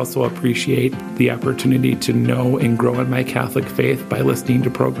really also appreciate the opportunity to know and grow in my Catholic faith by listening to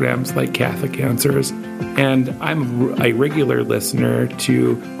programs like Catholic Answers. And I'm a regular listener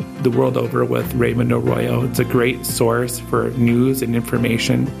to The World Over with Raymond Arroyo. It's a great source for news and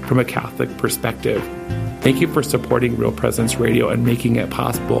information from a Catholic perspective. Thank you for supporting Real Presence Radio and making it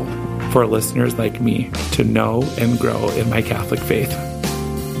possible for listeners like me to know and grow in my Catholic faith.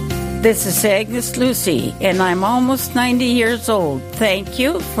 This is Agnes Lucy, and I'm almost 90 years old. Thank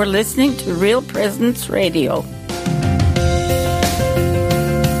you for listening to Real Presence Radio.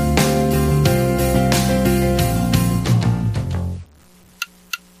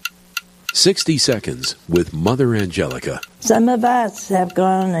 "60 Seconds with Mother Angelica." Some of us have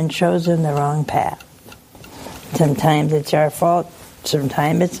gone and chosen the wrong path. Sometimes it's our fault.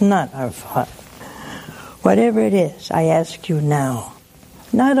 Sometimes it's not our fault. Whatever it is, I ask you now,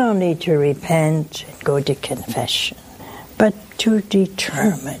 not only to repent and go to confession, but to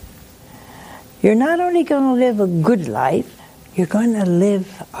determine. You're not only going to live a good life, you're going to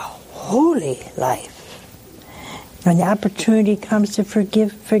live a holy life. When the opportunity comes to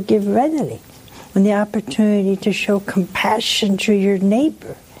forgive readily. When the opportunity to show compassion to your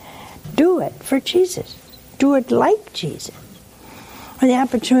neighbor, do it for Jesus. Do it like Jesus. When the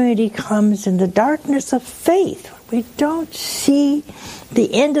opportunity comes in the darkness of faith, we don't see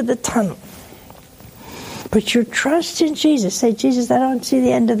the end of the tunnel. Put your trust in Jesus. Say, Jesus, I don't see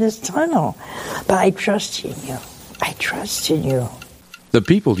the end of this tunnel, but I trust in you. I trust in you. The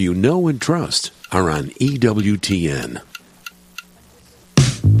people you know and trust are on EWTN.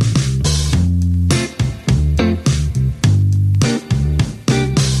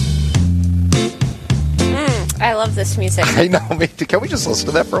 I love this music. I know, me too. Can we just listen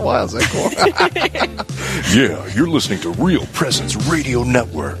to that for a while? Is that cool? Yeah, you're listening to Real Presence Radio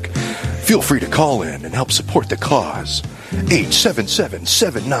Network. Feel free to call in and help support the cause.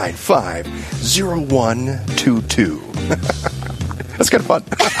 877-795-0122. That's kind of fun.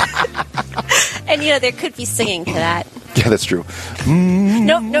 And, there could be singing to that. Yeah, that's true.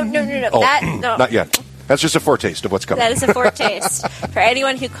 No. Oh, No. Not yet. That's just a foretaste of what's coming. That is a foretaste. For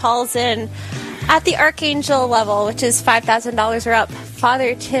anyone who calls in at the Archangel level, which is $5,000 or up,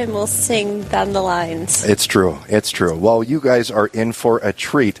 Father Tim will sing down the lines. It's true. It's true. Well, you guys are in for a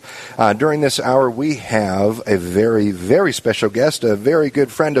treat. During this hour, we have a very, very special guest, a very good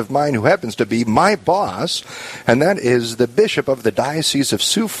friend of mine who happens to be my boss, and that is the Bishop of the Diocese of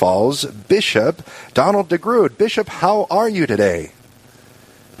Sioux Falls, Bishop Donald DeGrood. Bishop, how are you today?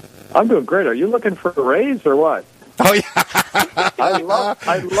 I'm doing great. Are you looking for a raise or what? Oh, yeah. I love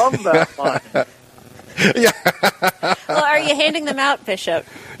that line. Yeah. Well, are you handing them out, Bishop?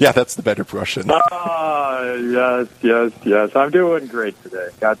 Yeah, that's the better question. Yes. I'm doing great today.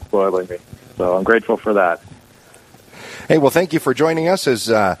 God's spoiling me. So I'm grateful for that. Hey, well, thank you for joining us. As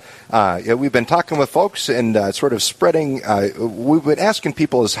we've been talking with folks and sort of spreading, we've been asking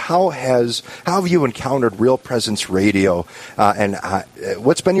people is how have you encountered Real Presence Radio, and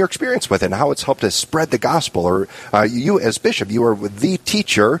what's been your experience with it, and how it's helped to spread the gospel? Or you, as bishop, you are the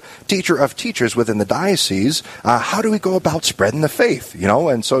teacher of teachers within the diocese. How do we go about spreading the faith?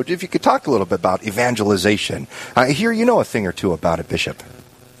 And so if you could talk a little bit about evangelization. I hear you know a thing or two about it, Bishop.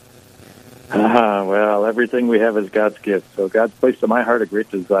 Well, everything we have is God's gift. So God's placed in my heart a great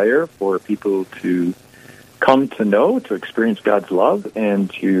desire for people to come to know, to experience God's love,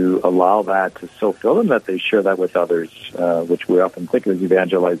 and to allow that to so fill them that they share that with others, which we often think of as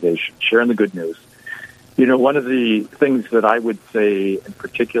evangelization, sharing the good news. One of the things that I would say in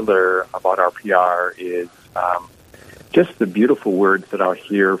particular about RPR is just the beautiful words that I'll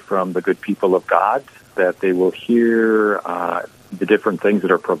hear from the good people of God, that they will hear the different things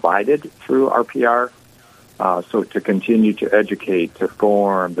that are provided through RPR. So to continue to educate, to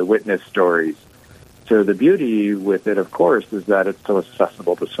form, the witness stories. So the beauty with it, of course, is that it's so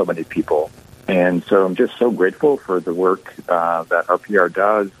accessible to so many people. And so I'm just so grateful for the work that RPR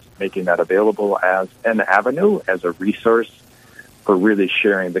does, making that available as an avenue, as a resource for really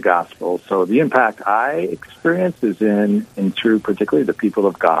sharing the gospel. So the impact I experience is in through particularly the people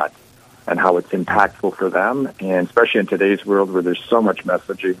of God, and how it's impactful for them, and especially in today's world where there's so much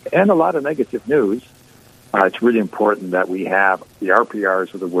messaging and a lot of negative news, it's really important that we have the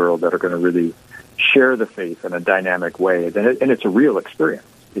RPRs of the world that are going to really share the faith in a dynamic way, and it's a real experience.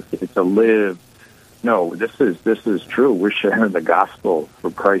 It's a lived. No, this is true. We're sharing the gospel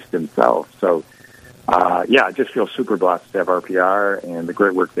for Christ Himself. So, I just feel super blessed to have RPR and the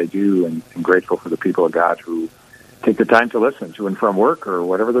great work they do, and grateful for the people of God who take the time to listen to and from work or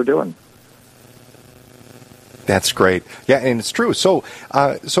whatever they're doing. That's great. Yeah, and it's true. So,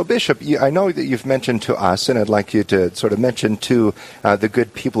 Bishop, I know that you've mentioned to us, and I'd like you to sort of mention to the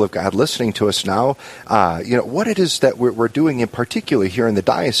good people of God listening to us now, what it is that we're doing in particular here in the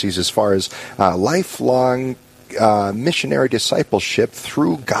diocese as far as lifelong missionary discipleship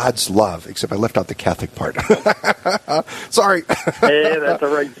through God's love, except I left out the Catholic part. Sorry. Hey, that's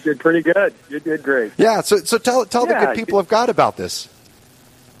all right. You did pretty good. You did great. Yeah, so tell the good people of God about this.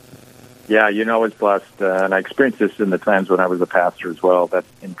 Yeah, I was blessed, and I experienced this in the times when I was a pastor as well, that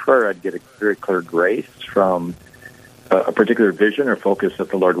in prayer I'd get a very clear grace from a particular vision or focus that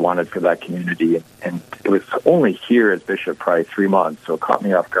the Lord wanted for that community. And it was only here as bishop, probably 3 months, so it caught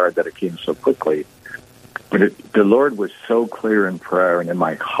me off guard that it came so quickly. But the Lord was so clear in prayer and in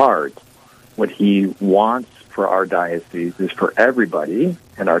my heart. What He wants for our diocese is for everybody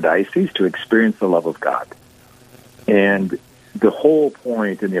in our diocese to experience the love of God. And the whole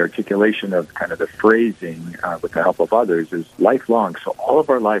point in the articulation of kind of the phrasing with the help of others is lifelong. So all of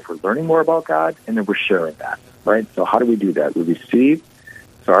our life, we're learning more about God, and then we're sharing that, right? So how do we do that? We receive.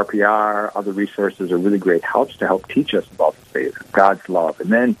 So RPR, other resources are really great helps to help teach us about the faith, God's love,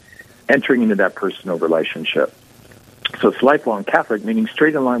 and then entering into that personal relationship. So it's lifelong Catholic, meaning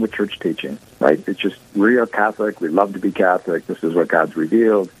straight in line with church teaching, right? It's just real Catholic. We love to be Catholic. This is what God's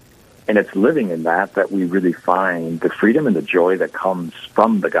revealed. And it's living in that we really find the freedom and the joy that comes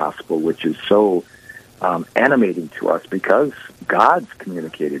from the gospel, which is so animating to us because God's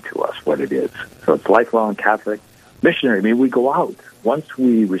communicated to us what it is. So it's lifelong Catholic missionary. I mean, we go out. Once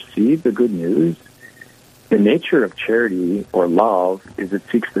we receive the good news, the nature of charity or love is it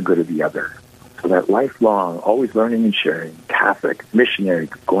seeks the good of the other. So that lifelong, always learning and sharing, Catholic, missionary,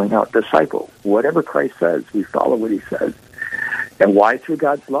 going out, disciple, whatever Christ says, we follow what he says. And why through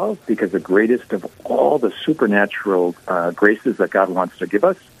God's love? Because the greatest of all the supernatural graces that God wants to give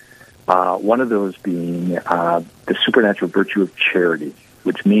us, one of those being the supernatural virtue of charity,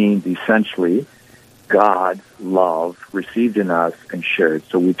 which means essentially God's love received in us and shared.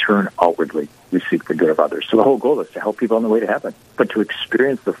 So we turn outwardly. We seek the good of others. So the whole goal is to help people on the way to heaven, but to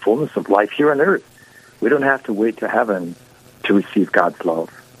experience the fullness of life here on earth. We don't have to wait to heaven to receive God's love.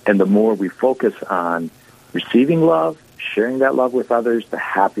 And the more we focus on receiving love, sharing that love with others, the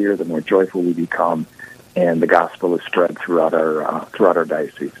happier, the more joyful we become, and the gospel is spread throughout our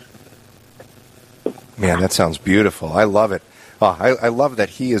diocese. Man, that sounds beautiful. I love it. Oh, I love that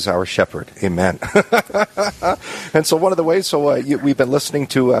he is our shepherd. Amen. And so one of the ways, we've been listening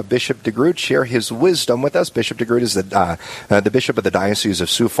to Bishop DeGroot share his wisdom with us. Bishop DeGroot is the bishop of the Diocese of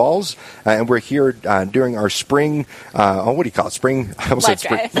Sioux Falls, and we're here during our spring, what do you call it? Spring, I almost said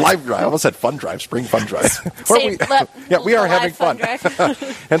spring, live drive. I almost said fun drive, spring fun drive. We are having fun.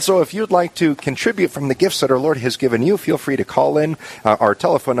 And so if you'd like to contribute from the gifts that our Lord has given you, feel free to call in. Our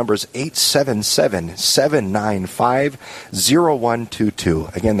telephone number is 877-795-0122.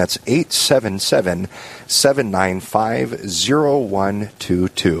 Again, that's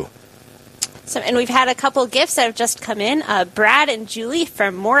 877-795-0122. So, and we've had a couple gifts that have just come in. Brad and Julie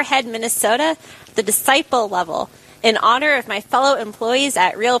from Moorhead, Minnesota, the disciple level. In honor of my fellow employees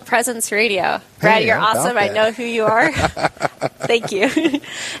at Real Presence Radio. Brad, you're awesome. I know who you are. Thank you.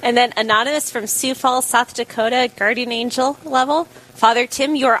 And then Anonymous from Sioux Falls, South Dakota, Guardian Angel level. Father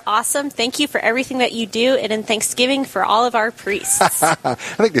Tim, you are awesome. Thank you for everything that you do, and in Thanksgiving for all of our priests. I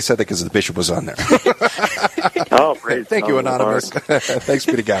think they said that because the bishop was on there. Oh, praise. Thank you, Anonymous. Thanks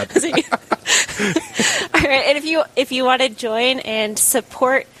be to God. All right, and if you want to join and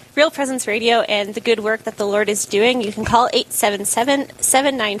support Real Presence Radio and the good work that the Lord is doing, you can call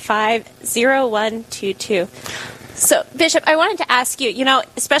 877-795-0122. So, Bishop, I wanted to ask you,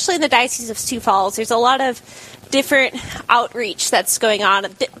 especially in the Diocese of Sioux Falls, there's a lot of different outreach that's going on, a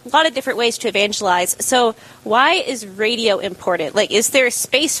lot of different ways to evangelize. So why is radio important? Is there a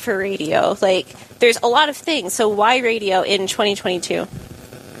space for radio? There's a lot of things. So why radio in 2022?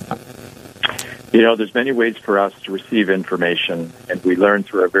 There's many ways for us to receive information, and we learn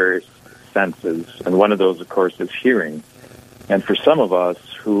through our various senses. And one of those, of course, is hearing. And for some of us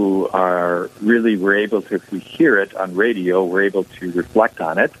who we're able to, if we hear it on radio, we're able to reflect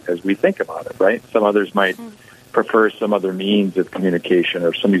on it as we think about it, right? Some others might prefer some other means of communication, or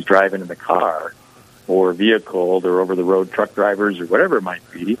if somebody's driving in the car or vehicle, or over-the-road truck drivers or whatever it might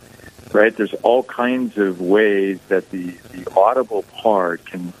be, right? There's all kinds of ways that the audible part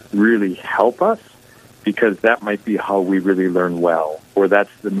can really help us, because that might be how we really learn well, or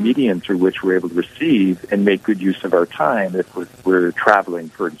that's the medium through which we're able to receive and make good use of our time if we're traveling,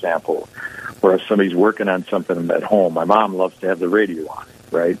 for example, or if somebody's working on something at home. My mom loves to have the radio on,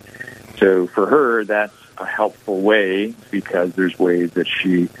 right? So for her, that's a helpful way, because there's ways that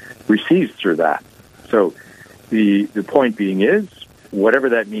she receives through that. So the point being is, whatever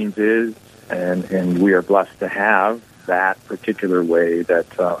that means is, and we are blessed to have that particular way that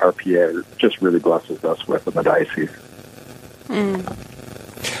RPA just really blesses us with in the diocese.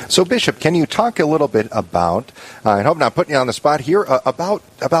 So, Bishop, can you talk a little bit about, I hope I'm not putting you on the spot here, about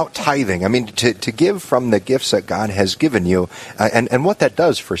tithing? I mean, to give from the gifts that God has given you, and what that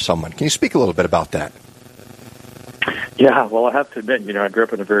does for someone. Can you speak a little bit about that? Yeah, well, I have to admit, I grew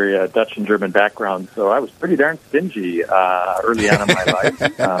up in a very Dutch and German background, so I was pretty darn stingy early on in my life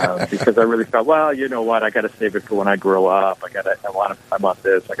because I really thought, well, you know what, I got to save it for when I grow up. I want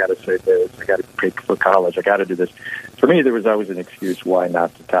this. I got to save this. I got to pay for college. I got to do this. For me, there was always an excuse why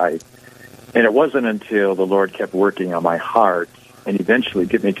not to tithe, and it wasn't until the Lord kept working on my heart and eventually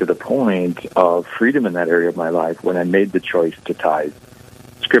get me to the point of freedom in that area of my life when I made the choice to tithe.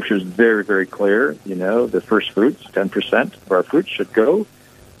 Scripture is very, very clear. You know, the first fruits, 10% of our fruits should go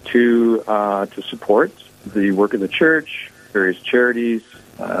to support the work of the church, various charities,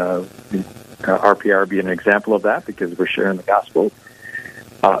 RPR being an example of that because we're sharing the gospel.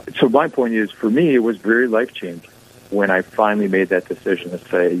 So my point is, for me, it was very life-changing when I finally made that decision to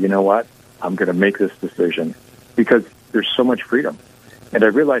say, you know what, I'm going to make this decision because there's so much freedom. And I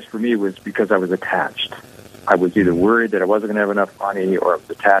realized for me it was because I was attached. I was either worried that I wasn't going to have enough money or I was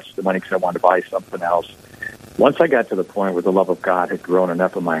attached to the money because I wanted to buy something else. Once I got to the point where the love of God had grown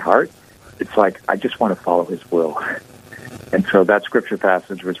enough in my heart, it's like I just want to follow His will. And so that scripture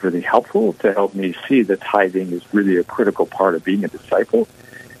passage was really helpful to help me see that tithing is really a critical part of being a disciple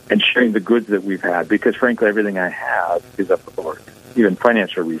and sharing the goods that we've had. Because frankly, everything I have is of the Lord. Even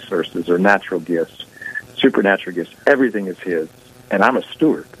financial resources or natural gifts, supernatural gifts, everything is His. And I'm a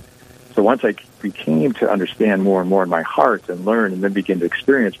steward. So once I became to understand more and more in my heart and learn and then begin to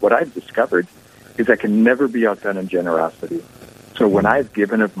experience, what I've discovered is I can never be outdone in generosity. So when I've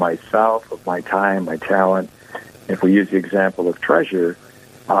given of myself, of my time, my talent, if we use the example of treasure,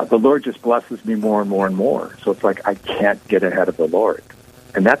 the Lord just blesses me more and more and more. So it's like I can't get ahead of the Lord.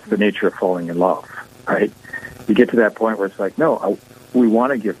 And that's the nature of falling in love, right? You get to that point where it's like, no, we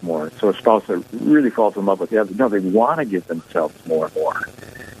want to give more. So a spouse that really falls in love with the other, no, they want to give themselves more and more.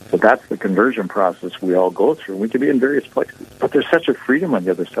 So that's the conversion process we all go through. We can be in various places. But there's such a freedom on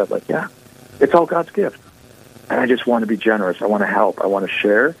the other side, like, yeah, it's all God's gift. And I just want to be generous. I want to help. I want to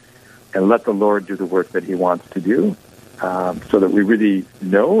share and let the Lord do the work that He wants to do so that we really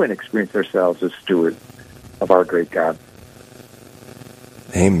know and experience ourselves as stewards of our great God.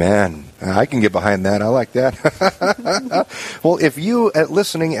 Amen. I can get behind that. I like that. Well, if you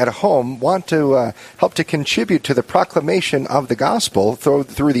listening at home want to help to contribute to the proclamation of the gospel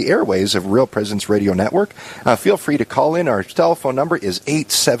through the airways of Real Presence Radio Network, feel free to call in. Our telephone number is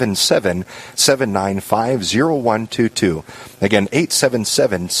 877-795-0122. Again,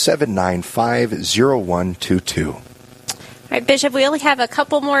 877-795-0122. All right, Bishop, we only have a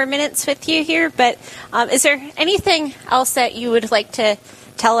couple more minutes with you here, but is there anything else that you would like to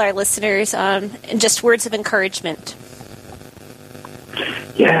tell our listeners, and just words of encouragement?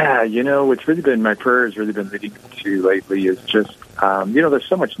 Yeah, you know, what's really been my prayer has really been leading to lately is just, you know, there's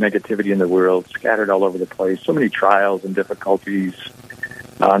so much negativity in the world, scattered all over the place, so many trials and difficulties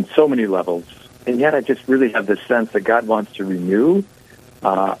on so many levels. And yet I just really have this sense that God wants to renew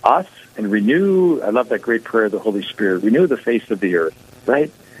us and renew, I love that great prayer of the Holy Spirit, renew the face of the earth,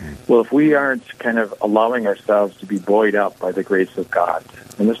 right? Well, if we aren't kind of allowing ourselves to be buoyed up by the grace of God,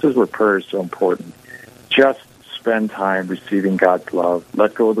 and this is where prayer is so important, just spend time receiving God's love.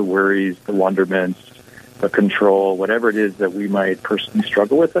 Let go of the worries, the wonderments, the control, whatever it is that we might personally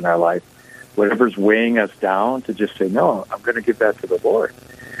struggle with in our life, whatever's weighing us down, to just say, no, I'm going to give that to the Lord.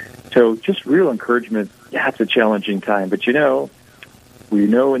 So just real encouragement. Yeah, it's a challenging time, but you know, we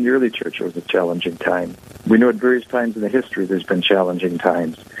know in the early church it was a challenging time. We know at various times in the history there's been challenging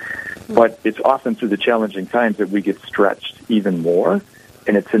times. But it's often through the challenging times that we get stretched even more.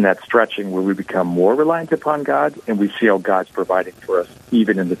 And it's in that stretching where we become more reliant upon God, and we see how God's providing for us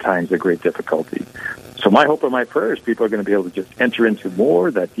even in the times of great difficulty. So my hope and my prayer is people are going to be able to just enter into more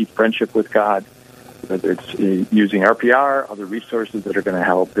that deep friendship with God, whether it's using RPR, other resources that are going to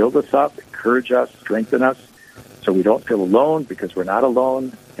help build us up, encourage us, strengthen us, so we don't feel alone because we're not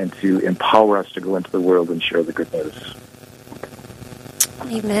alone, and to empower us to go into the world and share the good news.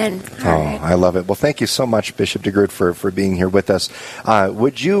 Amen. I love it. Well, thank you so much, Bishop DeGroot, for being here with us.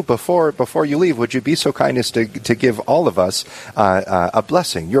 Would you, before you leave, would you be so kind as to give all of us a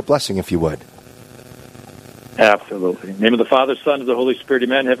blessing, your blessing, if you would? Absolutely. In the name of the Father, Son, and the Holy Spirit,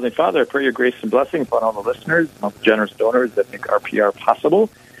 amen. Heavenly Father, I pray your grace and blessing upon all the listeners and all the generous donors that make RPR possible.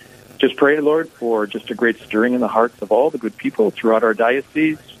 Just pray, Lord, for just a great stirring in the hearts of all the good people throughout our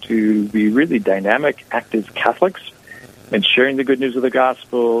diocese to be really dynamic, active Catholics and sharing the good news of the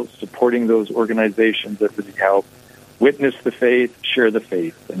gospel, supporting those organizations that really help witness the faith, share the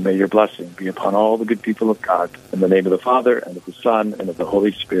faith, and may your blessing be upon all the good people of God. In the name of the Father, and of the Son, and of the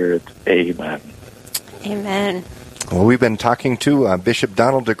Holy Spirit. Amen. Amen. Well, we've been talking to Bishop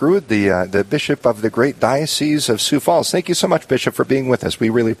Donald DeGroot, the Bishop of the Great Diocese of Sioux Falls. Thank you so much, Bishop, for being with us. We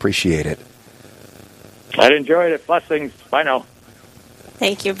really appreciate it. I enjoyed it. Blessings. Bye now.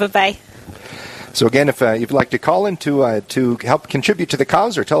 Thank you. Bye-bye. So again, if you'd like to call in to help contribute to the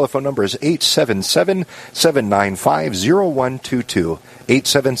cause, our telephone number is 877-795-0122.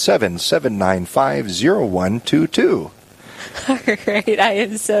 877-795-0122. All right, I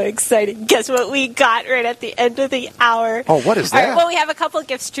am so excited. Guess what we got right at the end of the hour? Oh, what is that? All right, well, we have a couple of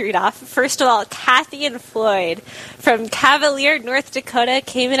gifts to read off. First of all, Kathy and Floyd from Cavalier, North Dakota,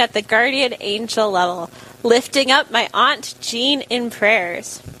 came in at the guardian angel level, lifting up my Aunt Jean in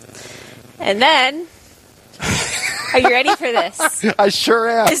prayers. And then, are you ready for this? I sure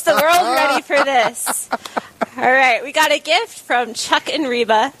am. Is the world ready for this? All right, we got a gift from Chuck and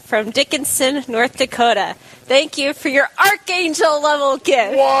Reba from Dickinson, North Dakota. Thank you for your Archangel level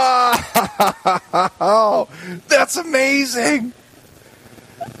gift. Wow! That's amazing.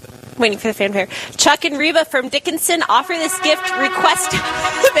 Waiting for the fanfare. Chuck and Reba from Dickinson offer this gift request.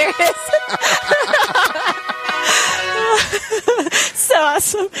 There it is. So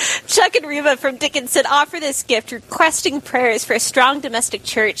awesome. Chuck and Reba from Dickinson offer this gift requesting prayers for a strong domestic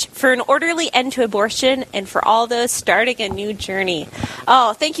church, for an orderly end to abortion, and for all those starting a new journey.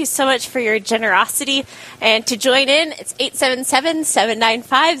 Oh, thank you so much for your generosity. And to join in, it's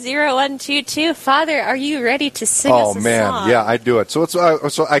 877-795-0122. Father, are you ready to sing us a song? Yeah, I do it. So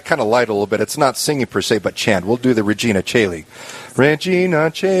I kind of light a little bit. It's not singing per se, but chant. We'll do the Regina Caeli. Regina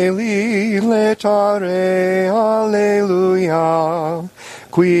Caeli, letare, alleluia.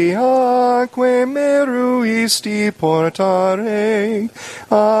 Quiaque meruisti portare,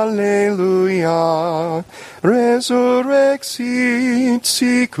 alleluia. Resurrexit,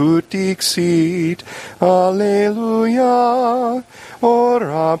 sicut dixit, alleluia.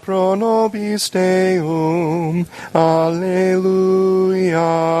 Ora pro nobis Deum, alleluia.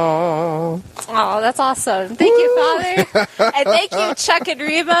 Oh, that's awesome. Thank you, Father. And thank you, Chuck and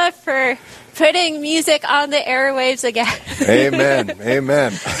Reba, for putting music on the airwaves again. Amen.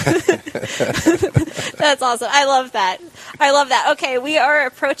 Amen. That's awesome. I love that. Okay, we are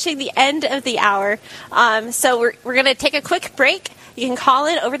approaching the end of the hour. So we're going to take a quick break. You can call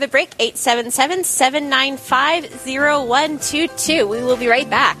in over the break, 877-795-0122. We will be right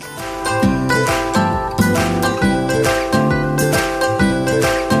back.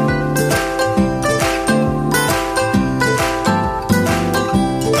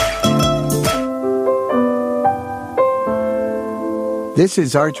 This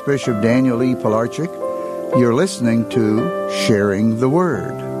is Archbishop Daniel E. Pilarczyk. You're listening to Sharing the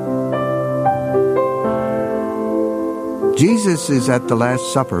Word. Jesus is at the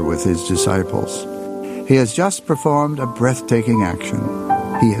Last Supper with his disciples. He has just performed a breathtaking action.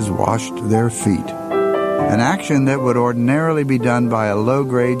 He has washed their feet, an action that would ordinarily be done by a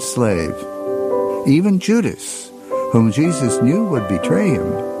low-grade slave. Even Judas, whom Jesus knew would betray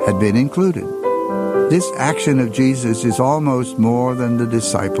him, had been included. This action of Jesus is almost more than the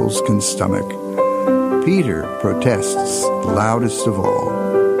disciples can stomach. Peter protests loudest of all.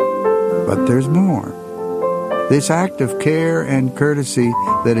 But there's more. This act of care and courtesy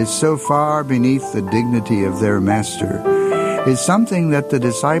that is so far beneath the dignity of their master is something that the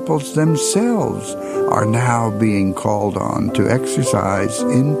disciples themselves are now being called on to exercise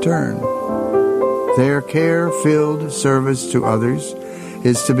in turn. Their care-filled service to others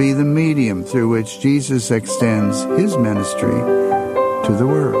is to be the medium through which Jesus extends his ministry to the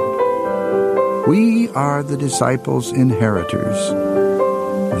world. We are the disciples' inheritors.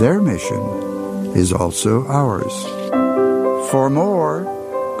 Their mission is also ours. For more,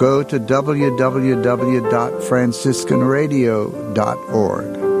 go to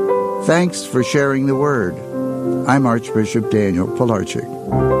www.franciscanradio.org. Thanks for sharing the word. I'm Archbishop Daniel Pilarczyk.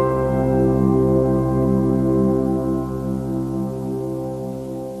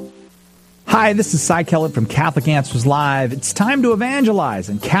 Hi, this is Cy Kellett from Catholic Answers Live. It's time to evangelize,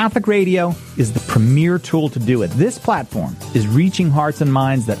 and Catholic Radio is the premier tool to do it. This platform is reaching hearts and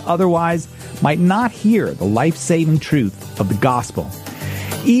minds that otherwise might not hear the life-saving truth of the gospel.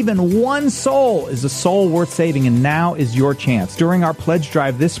 Even one soul is a soul worth saving, and now is your chance. During our pledge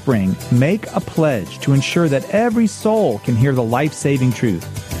drive this spring, make a pledge to ensure that every soul can hear the life-saving truth.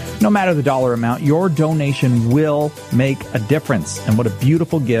 No matter the dollar amount, your donation will make a difference, and what a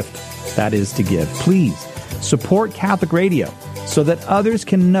beautiful gift that is to give. Please support Catholic Radio so that others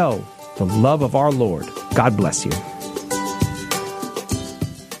can know the love of our Lord. God bless you.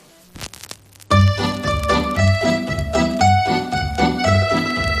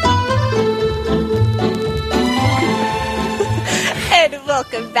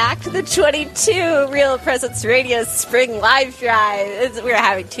 Welcome back to the 22 Real Presence Radio Spring Live Drive. We're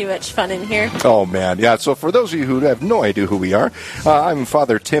having too much fun in here. Oh, man. Yeah, so for those of you who have no idea who we are, I'm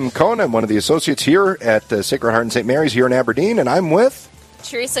Father Tim Cohn. I'm one of the associates here at Sacred Heart and St. Mary's here in Aberdeen, and I'm with...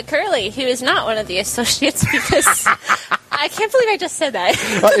 Teresa Curley, who is not one of the associates because I can't believe I just said that.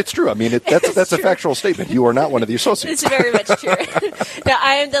 It's true. I mean, that's a factual statement. You are not one of the associates. It's very much true. Now,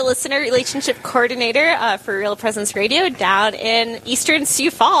 I am the listener relationship coordinator for Real Presence Radio down in Eastern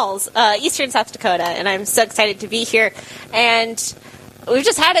Sioux Falls, Eastern South Dakota, and I'm so excited to be here. And we've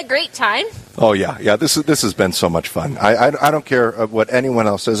just had a great time. Oh, yeah. This has been so much fun. I don't care what anyone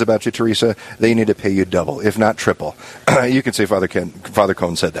else says about you, Teresa. They need to pay you double, if not triple. You can say Father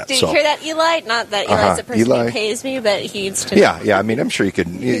Cohn said that. Did you hear that, Eli? Not that Eli's the person Eli who pays me, but he needs to. Yeah. I mean, I'm sure you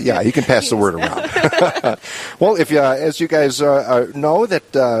can. Yeah, you can pass the word around. Well, if as you guys know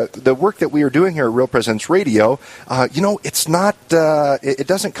that the work that we are doing here at Real Presence Radio, it's not. It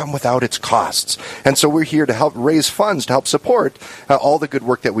doesn't come without its costs, and so we're here to help raise funds to help support all the good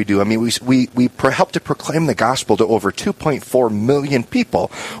work that we do. I mean, we help to proclaim the gospel to over 2.4 million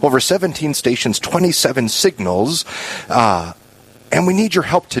people, over 17 stations, 27 signals, and we need your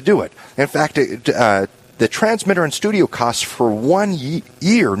help to do it. In fact, the transmitter and studio costs for 1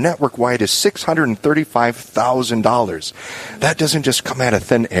 year network-wide is $635,000. That doesn't just come out of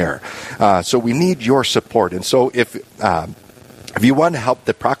thin air. So we need your support. And so if you want to help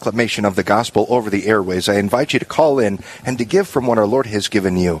the proclamation of the gospel over the airways, I invite you to call in and to give from what our Lord has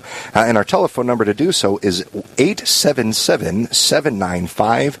given you. And our telephone number to do so is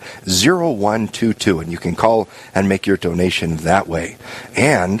 877-795-0122. And you can call and make your donation that way.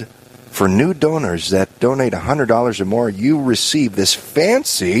 And for new donors that donate $100 or more, you receive this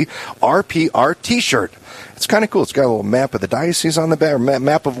fancy RPR T-shirt. It's kind of cool. It's got a little map of the diocese on the back,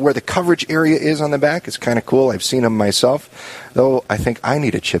 map of where the coverage area is on the back. It's kind of cool. I've seen them myself, though I think I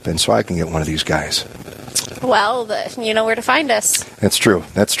need a chip in so I can get one of these guys. Well, you know where to find us. That's true.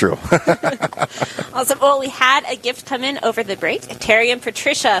 Awesome. Well, we had a gift come in over the break. Terry and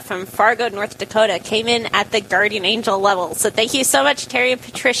Patricia from Fargo, North Dakota came in at the Guardian Angel level. So thank you so much, Terry and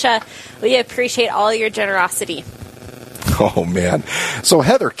Patricia. We appreciate all your generosity. Oh, man. So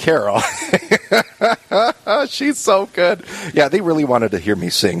Heather Carroll, she's so good. Yeah, they really wanted to hear me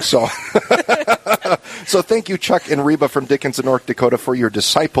sing. So so thank you, Chuck and Reba from Dickinson, North Dakota, for your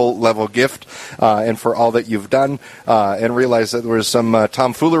disciple-level gift and for all that you've done. And realize that there was some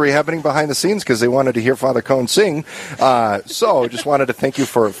tomfoolery happening behind the scenes because they wanted to hear Father Cohn sing. So just wanted to thank you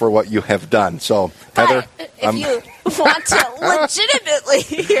for what you have done. So, Heather. If you want to legitimately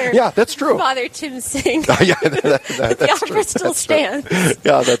hear that's true. Father Tim sing, the offer still stands.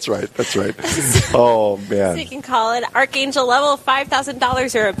 Yeah, that's right. Oh, man. So you can call it Archangel level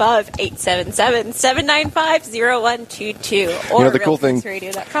 $5,000 or above, 877-795-0122 or the cool thing,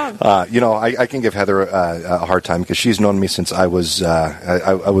 realpresenceradio.com. I can give Heather a hard time because she's known me since I was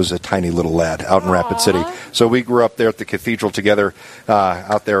a tiny little lad out in Rapid City. So we grew up there at the cathedral together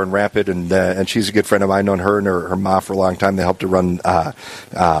out there in Rapid, and she's a good friend of mine. I've known her and her ma for a long time. They helped to run the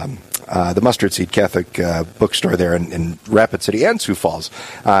Mustard Seed Catholic bookstore there in Rapid City and Sioux Falls.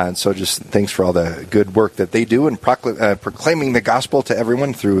 And so just thanks for all the good work that they do in proclaiming the gospel to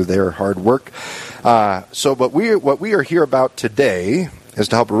everyone through their hard work. So what we are here about today is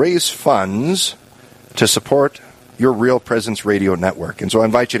to help raise funds to support your Real Presence Radio Network. And so I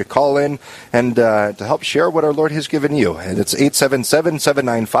invite you to call in and to help share what our Lord has given you. And it's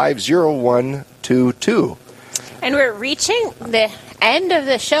 877-795-0122. And we're reaching the end of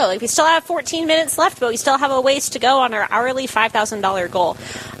the show. We still have 14 minutes left, but we still have a ways to go on our hourly $5,000 goal.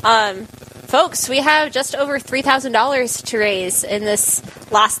 Folks, we have just over $3,000 to raise in this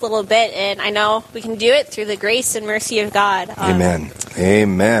last little bit, and I know we can do it through the grace and mercy of God.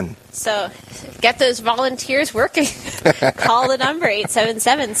 Amen. So get those volunteers working. Call the number,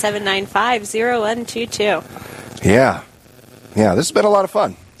 877-795-0122. Yeah, this has been a lot of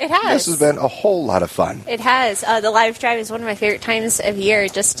fun. It has. This has been a whole lot of fun. It has. The live drive is one of my favorite times of year.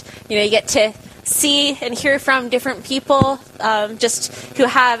 Just, you get to see and hear from different people just who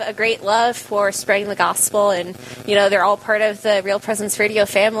have a great love for spreading the gospel. And, they're all part of the Real Presence Radio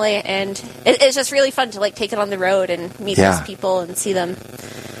family. And it's just really fun to, take it on the road and meet those people and see them.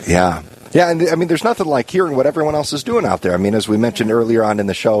 Yeah. Yeah, and I mean, there's nothing like hearing what everyone else is doing out there. I mean, as we mentioned earlier on in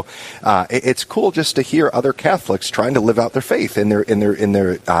the show, it's cool just to hear other Catholics trying to live out their faith in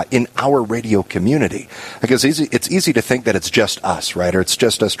our radio community. Because it's easy to think that it's just us, right? Or it's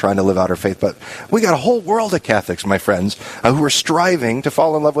just us trying to live out our faith. But we got a whole world of Catholics, my friends, who are striving to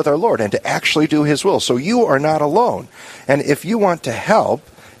fall in love with our Lord and to actually do His will. So you are not alone. And if you want to help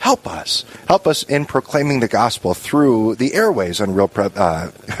us in proclaiming the gospel through the airways on Real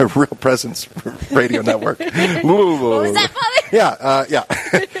Presence Radio Network. What was that, Father? Yeah.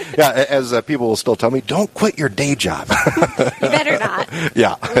 As people will still tell me, don't quit your day job. You better not.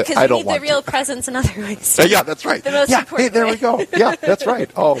 Yeah, because I don't need want the real presence in other ways. Yeah, that's right. The most important. Hey, there we go. Yeah, that's right.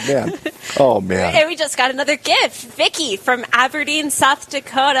 Oh man. Oh, man. And we just got another gift. Vicky from Aberdeen, South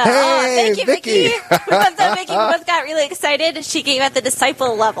Dakota. Hey, thank you, Vicky. We both got really excited. She gave at the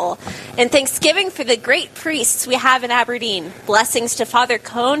disciple level. And Thanksgiving for the great priests we have in Aberdeen. Blessings to Father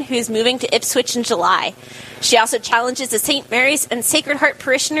Cohn, who's moving to Ipswich in July. She also challenges the St. Mary's and Sacred Heart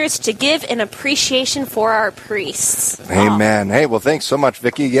parishioners to give in appreciation for our priests. Amen. Hey, well, thanks so much,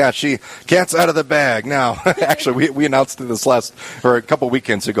 Vicky. Yeah, cat's out of the bag now. Actually, we announced this a couple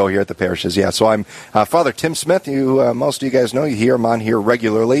weekends ago here at the parishes. Yeah, so I'm Father Tim Smith. Most of you guys know, you hear him on here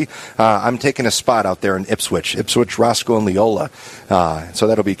regularly. I'm taking a spot out there in Ipswich, Roscoe, and Leola. So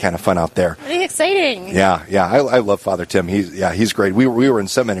that'll be kind of fun out there. Really exciting. Yeah. I love Father Tim. He's great. We were in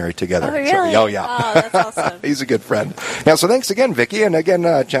seminary together. Oh, really? So, yeah. Oh, that's awesome. He's a good friend. Yeah, so thanks again, Vicky, and again,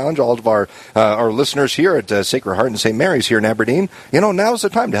 challenge all of our listeners here at Sacred Heart and St. Mary's here in Aberdeen. Now's the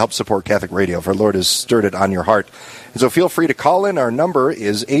time to help support Catholic Radio if our Lord has stirred it on your heart. And so feel free to call in. Our number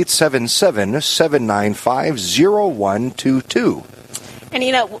is 877-795-0122. And,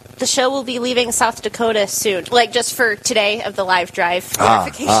 the show will be leaving South Dakota soon, just for today of the live drive.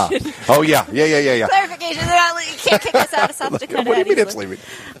 Clarification. Oh, yeah. Clarification. You can't kick us out of South Dakota. What do you mean it's leaving?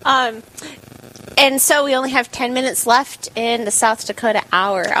 And so we only have 10 minutes left in the South Dakota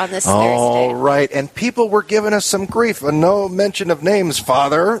hour on this Thursday. All right. And people were giving us some grief. No mention of names,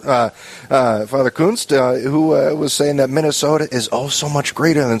 Father Kunst, who was saying that Minnesota is so much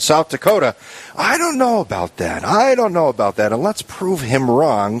greater than South Dakota. I don't know about that. And let's prove him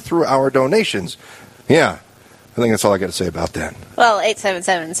wrong through our donations. Yeah. I think that's all I got to say about that. Well,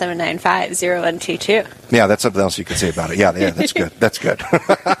 877-795-0122. Yeah, that's something else you could say about it. Yeah, that's good. That's good.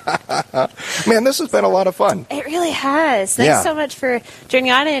 Man, this has been a lot of fun. It really has. Thanks so much for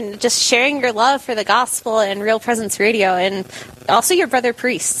joining on and just sharing your love for the gospel and Real Presence Radio and also your brother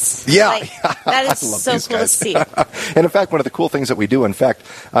priests. Yeah. That is so cool to see. And in fact, one of the cool things that we do,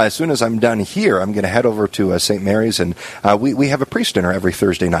 as soon as I'm done here, I'm going to head over to St. Mary's, and we have a priest dinner every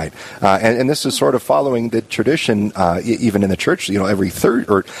Thursday night. And this is sort of following the tradition, even in the church, every third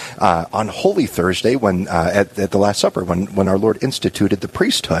or on Holy Thursday, when at the Last Supper, when our Lord instituted the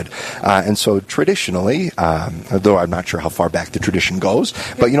priesthood. And so traditionally, though I'm not sure how far back the tradition goes,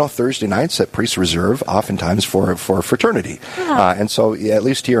 but Thursday nights that priests reserve oftentimes for fraternity. And so at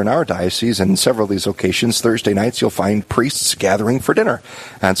least here in our diocese and several of these locations, Thursday nights you'll find priests gathering for dinner.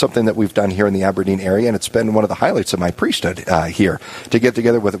 And something that we've done here in the Aberdeen area, and it's been one of the highlights of my priesthood here, to get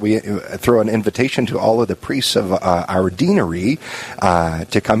together we throw an invitation to all of the priests of our deanery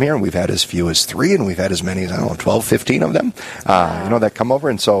to come here, and we've had as few as 3, and we've had as many as 12, 15 of them that come over.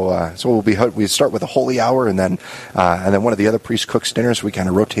 And so we start with a holy hour, and then one of the other priests cooks dinners. We kind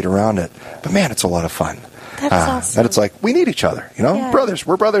of rotate around it, but man, it's a lot of fun. That's awesome. That it's like we need each other, brothers.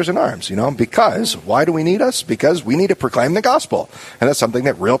 We're brothers in arms, because why do we need us? Because we need to proclaim the gospel, and that's something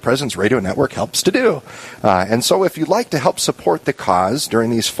that Real Presence Radio Network helps to do. And so, if you'd like to help support the cause during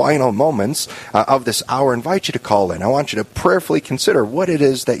these final moments of this hour, I invite you to call in. I want you to prayerfully consider what it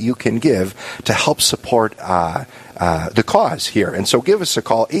is that you can give to help support the cause here. And so give us a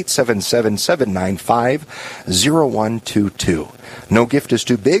call, 877-795-0122. No gift is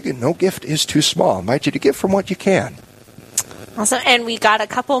too big and no gift is too small. I invite you to give from what you can. Awesome. And we got a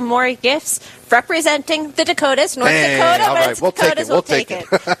couple more gifts representing the Dakotas, North Dakota. All right, we'll take it.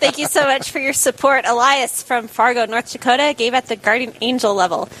 Thank you so much for your support. Elias from Fargo, North Dakota, gave at the Guardian Angel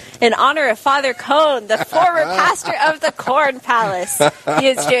level in honor of Father Cohn, the former pastor of the Corn Palace. He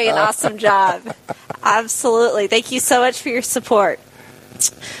is doing an awesome job. Absolutely. Thank you so much for your support.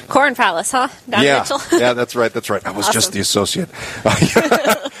 Corn Palace, huh? Down Mitchell? Yeah, that's right. I was just the associate.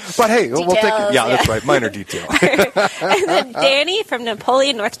 But hey, we'll take it. Yeah, that's right. Minor detail. And then Danny from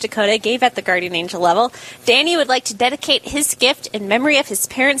Napoleon, North Dakota, gave at the Guardian Angel level. Danny would like to dedicate his gift in memory of his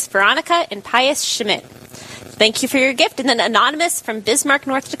parents, Veronica and Pius Schmidt. Thank you for your gift. And then Anonymous from Bismarck,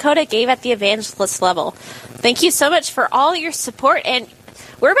 North Dakota, gave at the Evangelist level. Thank you so much for all your support, and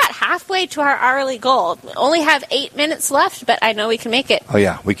we're about halfway to our hourly goal. We only have 8 minutes left, but I know we can make it. Oh,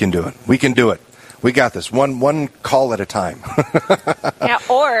 yeah, we can do it. We got this. One call at a time. Yeah,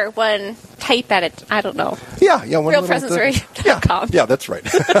 or one type at it. I don't know. Yeah. RealPresenceRadio.com. Yeah, that's right.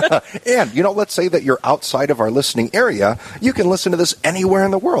 And, let's say that you're outside of our listening area. You can listen to this anywhere in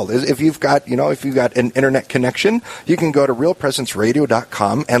the world. If you've got an internet connection, you can go to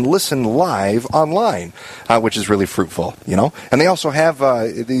RealPresenceRadio.com and listen live online, which is really fruitful, And they also have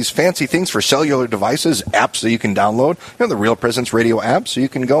these fancy things for cellular devices, apps that you can download. The Real Presence Radio app, so you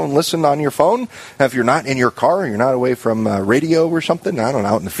can go and listen on your phone. If you're not in your car, you're not away from radio or something, I don't know,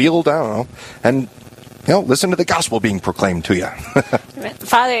 out in the field, I don't know, and listen to the gospel being proclaimed to you.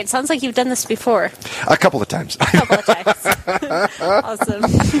 Father, it sounds like you've done this before. A couple of times. Awesome.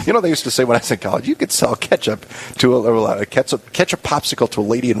 You know, they used to say when I was in college, you could sell ketchup to a ketchup popsicle to a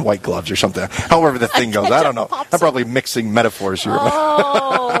lady in white gloves or something. However the thing goes, I don't know. I'm probably mixing metaphors here.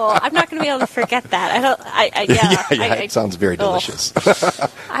 Oh, I'm not going to be able to forget that. It sounds very delicious.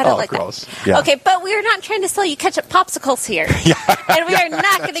 I don't like gross. that. Yeah. Okay, but we are not trying to sell you ketchup popsicles here. And we are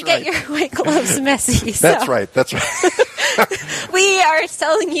not going to get your white gloves messy. That's right. We are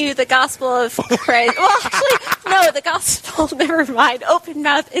selling you the gospel of Christ. Well, actually, no, the gospel, never mind. Open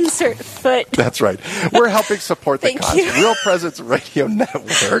mouth, insert foot. That's right. We're helping support the cause. Real Presence Radio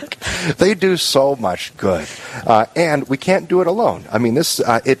Network. They do so much good. And we can't do it alone. I mean, it's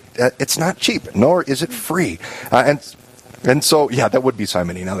not cheap, nor is it free. And so, that would be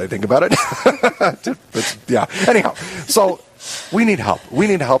simony now that I think about it. Anyhow, so we need help. We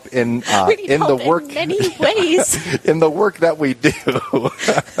need help in the work in many ways. in the work that we do.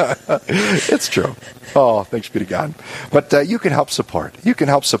 It's true. Oh, thanks be to God. But you can help support. You can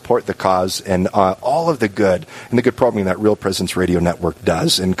help support the cause and all of the good and the good programming that Real Presence Radio Network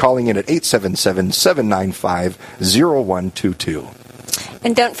does. And calling in at 877-795-0122.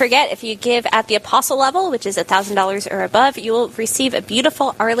 And don't forget, if you give at the Apostle level, which is $1,000 or above, you will receive a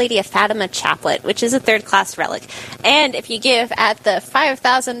beautiful Our Lady of Fatima chaplet, which is a third-class relic. And if you give at the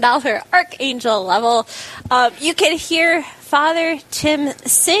 $5,000 Archangel level, you can hear Father Tim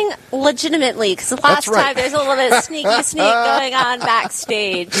sing legitimately, because last time there's a little bit of sneak going on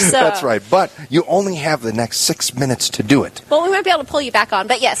backstage. So. That's right, but you only have the next 6 minutes to do it. Well, we might be able to pull you back on,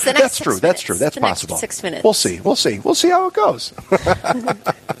 but yes, the next 6 minutes. That's true. That's the possible. Next 6 minutes. We'll see. We'll see how it goes.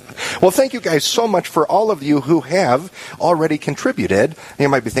 Well, thank you guys so much for all of you who have already contributed. You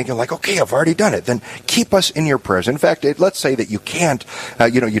might be thinking like, okay, I've already done it. Then keep us in your prayers. In fact, let's say that you can't,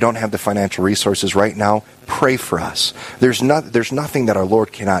 you don't have the financial resources right now. Pray for us. There's nothing that our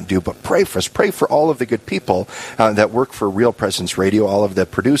Lord cannot do, but pray for us. Pray for all of the good people that work for Real Presence Radio, all of the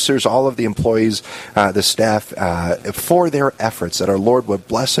producers, all of the employees, the staff, for their efforts, that our Lord would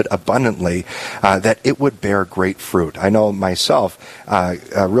bless it abundantly, that it would bear great fruit. I know myself,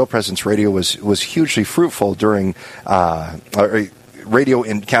 Real Presence Radio was hugely fruitful during radio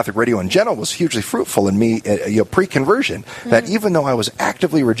in Catholic radio in general was hugely fruitful in me, pre-conversion. That even though I was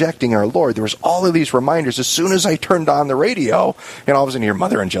actively rejecting our Lord, there was all of these reminders as soon as I turned on the radio. And all of a sudden, hear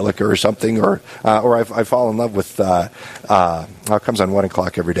Mother Angelica or something, or I fall in love with. It comes on 1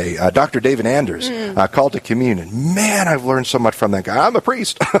 o'clock every day. Dr. David Anders, Call to Communion. Man, I've learned so much from that guy. I'm a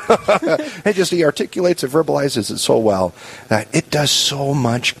priest. He articulates it, verbalizes it so well that it does so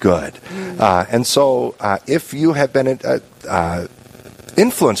much good. And so, if you have been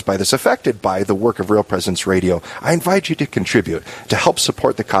influenced by this, affected by the work of Real Presence Radio, I invite you to contribute to help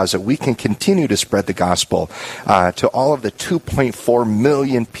support the cause, that we can continue to spread the gospel to all of the 2.4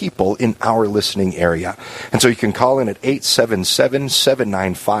 million people in our listening area. And so you can call in at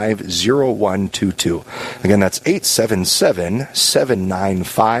 877-795-0122. Again, that's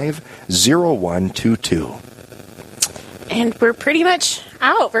 877-795-0122. And we're pretty much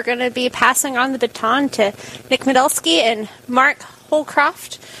out. We're going to be passing on the baton to Nick Medelsky and Mark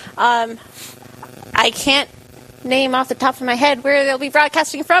Holcroft. I can't name off the top of my head where they'll be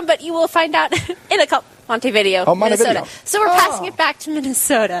broadcasting from, but you will find out in a couple. Montevideo, Minnesota. So we're passing it back to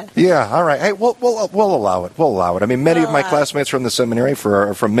Minnesota. Yeah, all right. Hey, we'll allow it. We'll allow it. I mean, many of my classmates from the seminary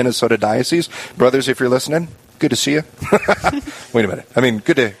are from Minnesota Diocese. Brothers, if you're listening, good to see you. Wait a minute. I mean,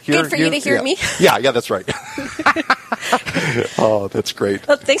 good to hear. Good for you to hear me. Yeah, that's right. Oh, that's great.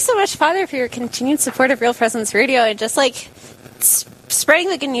 Well, thanks so much, Father, for your continued support of Real Presence Radio and just spreading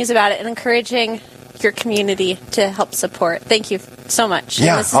the good news about it and encouraging your community to help support. Thank you so much.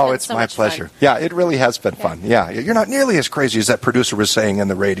 Yeah, it's my pleasure. Fun. Yeah, it really has been fun. Yeah, you're not nearly as crazy as that producer was saying in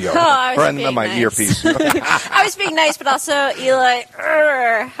the radio or in my earpiece. I was being nice, but also, Eli,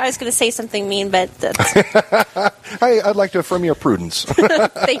 I was going to say something mean, but that's... I'd like to affirm your prudence.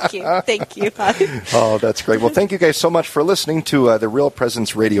 Thank you. Oh, that's great. Well, thank you guys so much for listening to the Real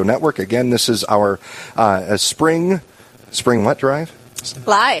Presence Radio Network. Again, this is our spring what drive?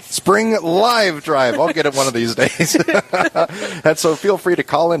 Spring Live Drive. I'll get it one of these days. And so feel free to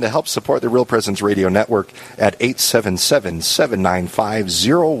call in to help support the Real Presence Radio Network at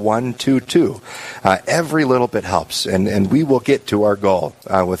 877-795-0122. Every little bit helps, and we will get to our goal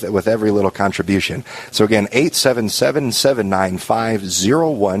with every little contribution. So again,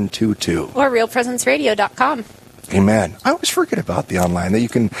 877-795-0122. Or realpresenceradio.com. Amen. I always forget about the online that you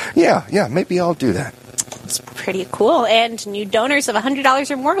can, maybe I'll do that. pretty cool. And new donors of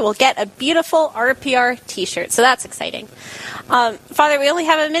 $100 or more will get a beautiful RPR t-shirt. So that's exciting. Father, we only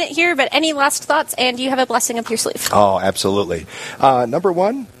have a minute here, but any last thoughts? And do you have a blessing up your sleeve? Oh, absolutely. Number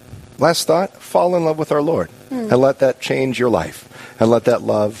one, last thought, fall in love with our Lord. And let that change your life. And let that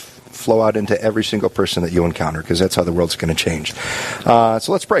love flow out into every single person that you encounter, because that's how the world's going to change. So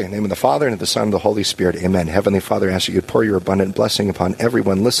let's pray. In the name of the Father, and of the Son, and of the Holy Spirit. Amen. Heavenly Father, I ask that you'd pour your abundant blessing upon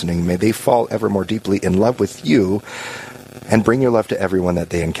everyone listening. May they fall ever more deeply in love with you and bring your love to everyone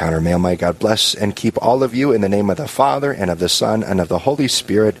that they encounter. May Almighty God bless and keep all of you in the name of the Father, and of the Son, and of the Holy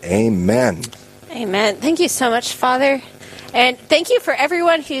Spirit. Amen. Amen. Thank you so much, Father. And thank you for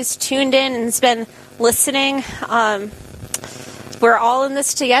everyone who's tuned in and has been listening. We're all in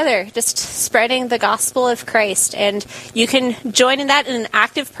this together, just spreading the gospel of Christ. And you can join in that in an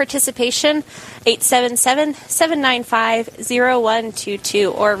active participation,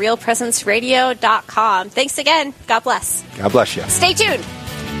 877-795-0122 or realpresenceradio.com. Thanks again. God bless. God bless you. Stay tuned.